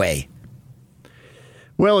anyway?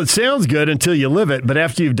 Well, it sounds good until you live it, but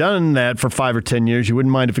after you've done that for 5 or 10 years, you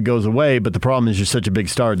wouldn't mind if it goes away, but the problem is you're such a big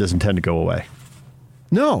star, it doesn't tend to go away.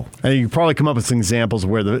 No. And you can probably come up with some examples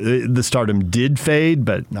where the stardom did fade,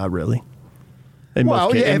 but not really. In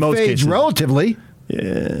most fades cases, relatively.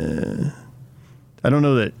 Yeah. I don't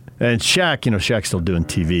know that. And Shaq, Shaq's still doing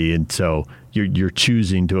TV, and so you're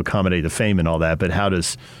choosing to accommodate the fame and all that, but how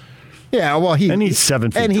does... Yeah, well, he's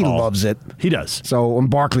 7 feet and he tall. loves it. He does. So, and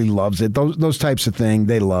Barkley loves it. Those types of thing,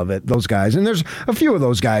 they love it. Those guys, and there's a few of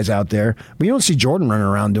those guys out there, but you don't see Jordan running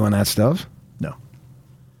around doing that stuff. No,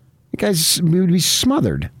 you guys would be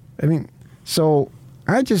smothered. I mean, so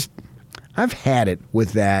I've had it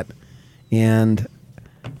with that, and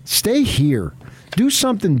stay here, do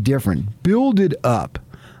something different, build it up.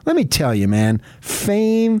 Let me tell you, man,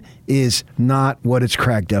 fame is not what it's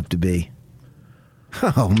cracked up to be.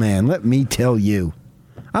 Oh, man, let me tell you.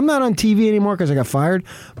 I'm not on TV anymore because I got fired,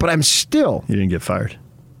 but I'm still... You didn't get fired.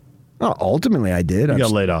 Oh, ultimately, I did. You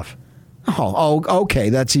got laid off. Oh, okay,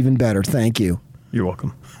 that's even better. Thank you. You're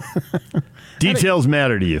welcome. Details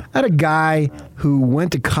matter to you. I had a guy who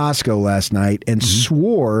went to Costco last night and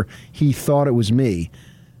swore he thought it was me.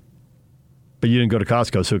 But you didn't go to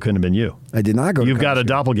Costco, so it couldn't have been you. I did not go to Costco. You've got a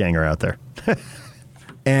doppelganger out there.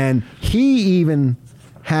 And he even...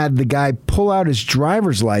 had the guy pull out his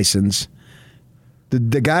driver's license.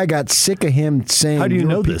 The guy got sick of him saying... How do you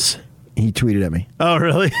know this? He tweeted at me. Oh,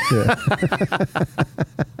 really? Yeah.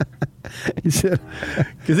 He said...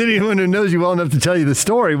 Because anyone who knows you well enough to tell you the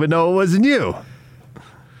story would know it wasn't you.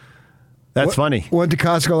 That's funny. Went to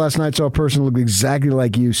Costco last night, saw a person look exactly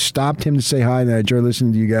like you, stopped him to say hi, and I enjoy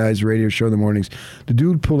listening to you guys' radio show in the mornings. The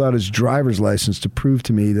dude pulled out his driver's license to prove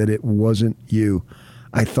to me that it wasn't you.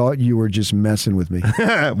 I thought you were just messing with me.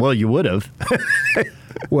 Well, you would have.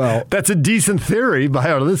 Well, that's a decent theory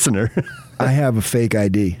by our listener. I have a fake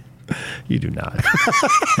ID. You do not.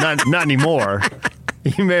 Not anymore.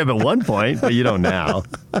 You may have at one point, but you don't now.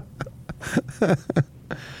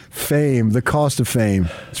 Fame, the cost of fame.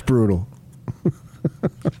 It's brutal.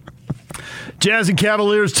 Jazz and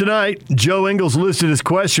Cavaliers tonight. Joe Ingles listed as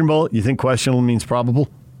questionable. You think questionable means probable?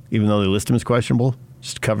 Even though they list him as questionable?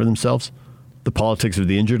 Just to cover themselves? The politics of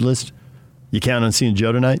the injured list? You count on seeing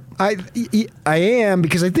Joe tonight? I am,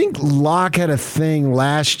 because I think Locke had a thing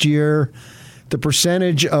last year. The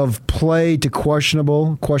percentage of play to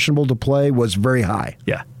questionable to play was very high.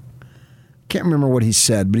 Yeah. Can't remember what he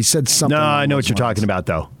said, but he said something. No, I know what you're talking about,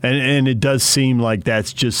 though. And it does seem like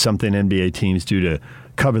that's just something NBA teams do to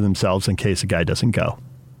cover themselves in case a guy doesn't go.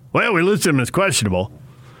 Well, we listed him as questionable,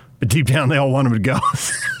 but deep down they all want him to go.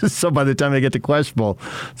 So by the time they get to questionable,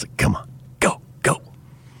 it's like, come on.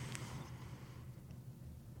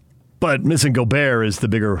 But missing Gobert is the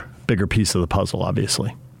bigger piece of the puzzle,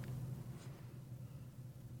 obviously.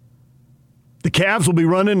 The Cavs will be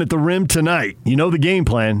running at the rim tonight. You know the game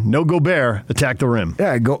plan. No Gobert, attack the rim.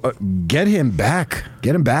 Yeah, get him back.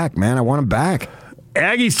 Get him back, man. I want him back.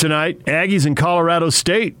 Aggies tonight. Aggies in Colorado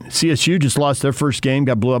State. CSU just lost their first game,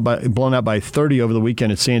 got blown out by 30 over the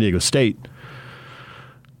weekend at San Diego State.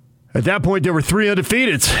 At that point, there were 3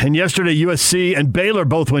 undefeateds, and yesterday USC and Baylor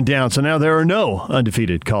both went down, so now there are no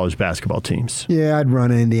undefeated college basketball teams. Yeah, I'd run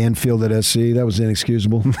in the infield at SC. That was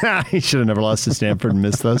inexcusable. He should have never lost to Stanford and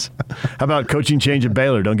missed those. How about coaching change at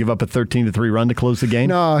Baylor? Don't give up a 13-3 run to close the game?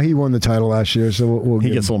 No, he won the title last year, so he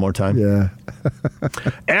gets a little more time. Yeah.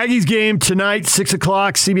 Aggies game tonight, 6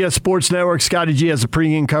 o'clock, CBS Sports Network. Scotty G has the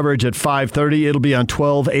pregame coverage at 5:30. It'll be on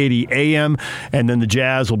 1280 AM, and then the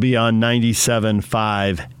Jazz will be on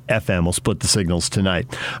 97.5 FM. We'll split the signals tonight.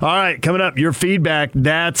 All right, coming up, your feedback.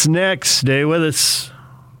 That's next. Stay with us.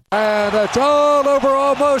 And it's all over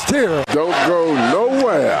almost here. Don't go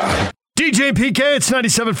nowhere. DJ and PK, it's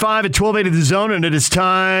 97.5 at 1280 The Zone, and it is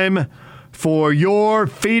time for your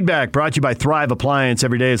feedback. Brought to you by Thrive Appliance.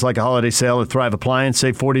 Every day is like a holiday sale at Thrive Appliance.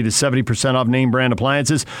 Save 40 to 70% off name brand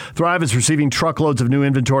appliances. Thrive is receiving truckloads of new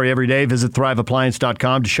inventory every day. Visit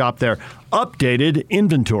thriveappliance.com to shop their updated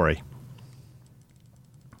inventory.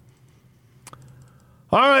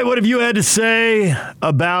 All right, what have you had to say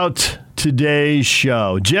about today's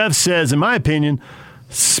show? Jeff says, in my opinion,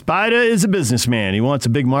 Spida is a businessman. He wants a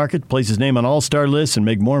big market, place his name on all-star lists, and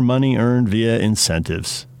make more money earned via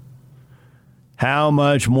incentives. How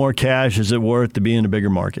much more cash is it worth to be in a bigger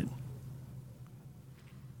market?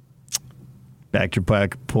 Back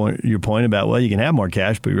to your point about, well, you can have more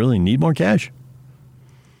cash, but you really need more cash?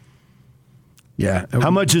 Yeah. How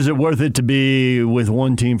much is it worth it to be with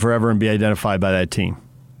one team forever and be identified by that team?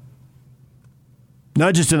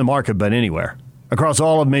 Not just in the market, but anywhere. Across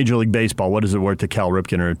all of Major League Baseball, what is it worth to Cal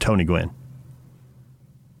Ripken or Tony Gwynn?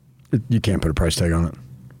 You can't put a price tag on it.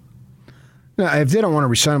 No, if they don't want to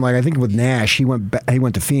resign him, like I think with Nash, he went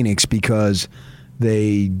to Phoenix because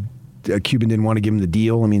Cuban didn't want to give him the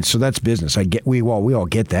deal. I mean, so that's business. We all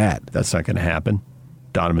get that. That's not going to happen.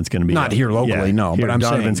 Donovan's going to be not here locally, no. But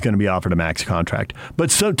Donovan's going to be offered a max contract.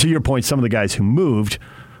 But so, to your point, some of the guys who moved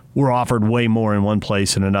were offered way more in one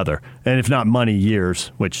place than another, and if not money,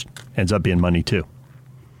 years, which ends up being money too.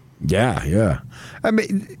 Yeah. I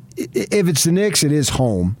mean, if it's the Knicks, it is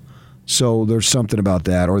home, so there's something about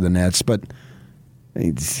that, or the Nets. But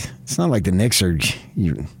it's not like the Knicks are.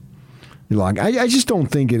 I just don't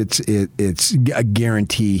think it's a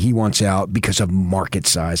guarantee he wants out because of market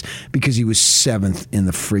size, because he was 7th in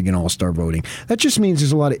the friggin' All-Star voting. That just means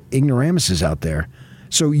there's a lot of ignoramuses out there.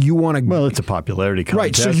 So you want to... Well, it's a popularity contest.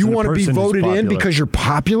 Right, so you want to be voted in because you're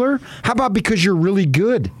popular? How about because you're really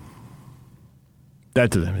good?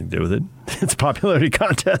 That doesn't have anything to do with it. It's a popularity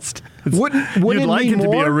contest. Wouldn't you'd like it to be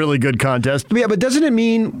more? a really good contest. Yeah, but doesn't it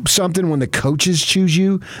mean something when the coaches choose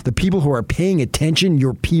you? The people who are paying attention,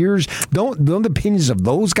 your peers, don't the opinions of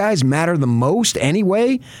those guys matter the most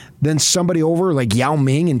anyway than somebody over like Yao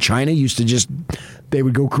Ming in China used to just... They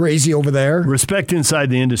would go crazy over there. Respect inside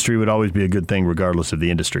the industry would always be a good thing regardless of the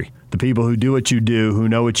industry. The people who do what you do, who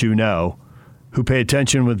know what you know, who pay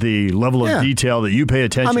attention with the level of detail that you pay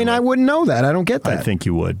attention with. I wouldn't know that. I don't get that. I think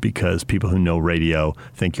you would, because people who know radio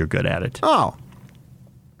think you're good at it. Oh.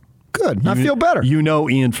 Good. I feel better. You know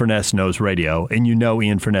Ian Furness knows radio, and you know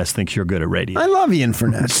Ian Furness thinks you're good at radio. I love Ian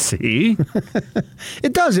Furness. See?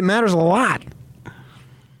 It does. It matters a lot.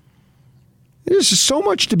 There's so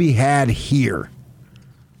much to be had here.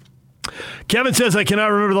 Kevin says, I cannot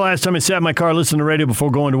remember the last time I sat in my car listening to radio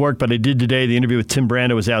before going to work, but I did today. The interview with Tim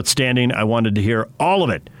Brando was outstanding. I wanted to hear all of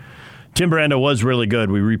it. Tim Brando was really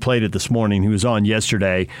good. We replayed it this morning. He was on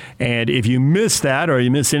yesterday. And if you missed that or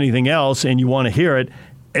you missed anything else and you want to hear it,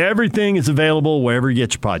 everything is available wherever you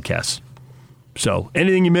get your podcasts. So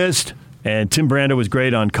anything you missed, and Tim Brando was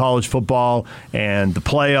great on college football and the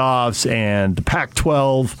playoffs and the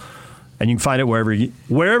Pac-12, and you can find it wherever you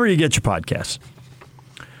get your podcasts.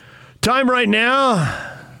 Time right now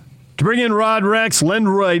to bring in Rod Rex,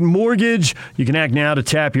 LendRight Mortgage. You can act now to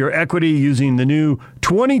tap your equity using the new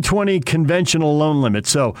 2020 conventional loan limit.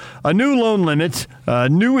 So a new loan limit,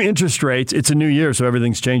 new interest rates. It's a new year, so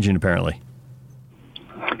everything's changing apparently.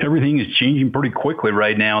 Everything is changing pretty quickly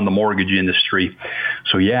right now in the mortgage industry.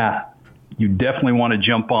 So, yeah, you definitely want to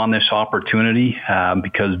jump on this opportunity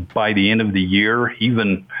because by the end of the year,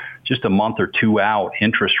 even just a month or two out,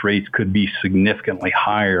 interest rates could be significantly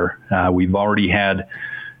higher. We've already had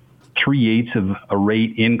 3/8 of a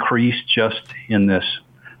rate increase just in this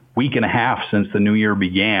week and a half since the new year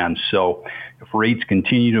began. So if rates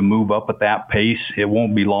continue to move up at that pace, it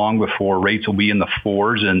won't be long before rates will be in the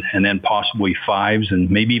 4s and then possibly 5s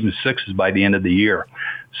and maybe even 6s by the end of the year.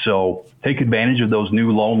 So take advantage of those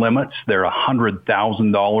new loan limits. They're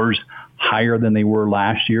 $100,000 higher than they were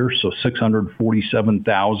last year. So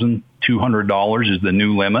 $647,200 is the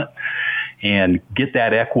new limit, and get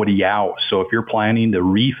that equity out. So if you're planning to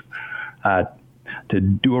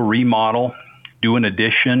do a remodel, do an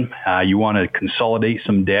addition, you want to consolidate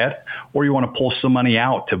some debt, or you want to pull some money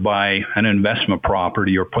out to buy an investment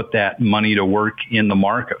property or put that money to work in the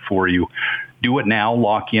market for you. Do it now,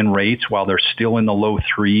 lock in rates while they're still in the low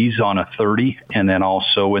 3s on a 30 and then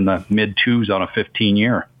also in the mid 2s on a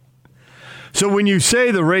 15-year. So when you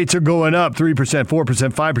say the rates are going up 3%,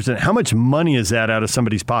 4%, 5%, how much money is that out of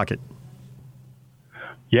somebody's pocket?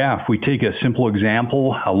 Yeah, if we take a simple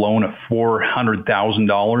example, a loan of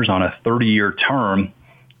 $400,000 on a 30-year term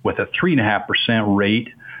with a 3.5% rate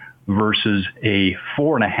versus a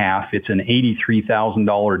 4.5%, it's an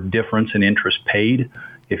 $83,000 difference in interest paid.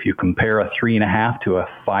 If you compare a 3.5% to a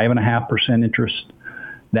 5.5% interest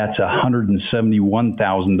That's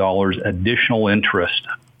 $171,000 additional interest.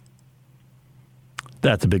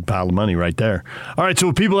 That's a big pile of money right there. All right, so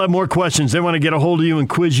if people have more questions, they want to get a hold of you and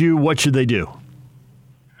quiz you, what should they do?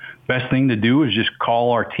 Best thing to do is just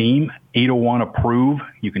call our team, 801-APPROVE.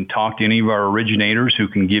 You can talk to any of our originators who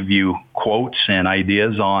can give you quotes and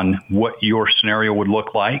ideas on what your scenario would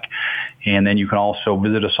look like. And then you can also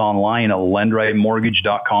visit us online at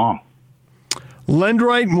lendrightmortgage.com.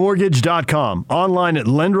 LendRightMortgage.com. Online at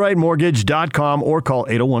LendRightMortgage.com or call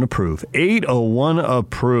 801-APPROVE.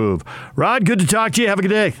 801-APPROVE. Rod, good to talk to you. Have a good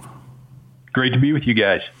day. Great to be with you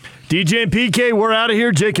guys. DJ and PK, we're out of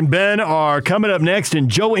here. Jake and Ben are coming up next, and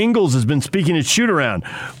Joe Ingles has been speaking at shoot-around,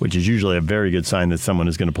 which is usually a very good sign that someone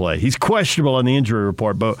is going to play. He's questionable on the injury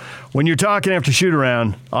report, but when you're talking after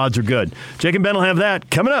shoot-around, odds are good. Jake and Ben will have that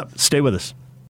coming up. Stay with us.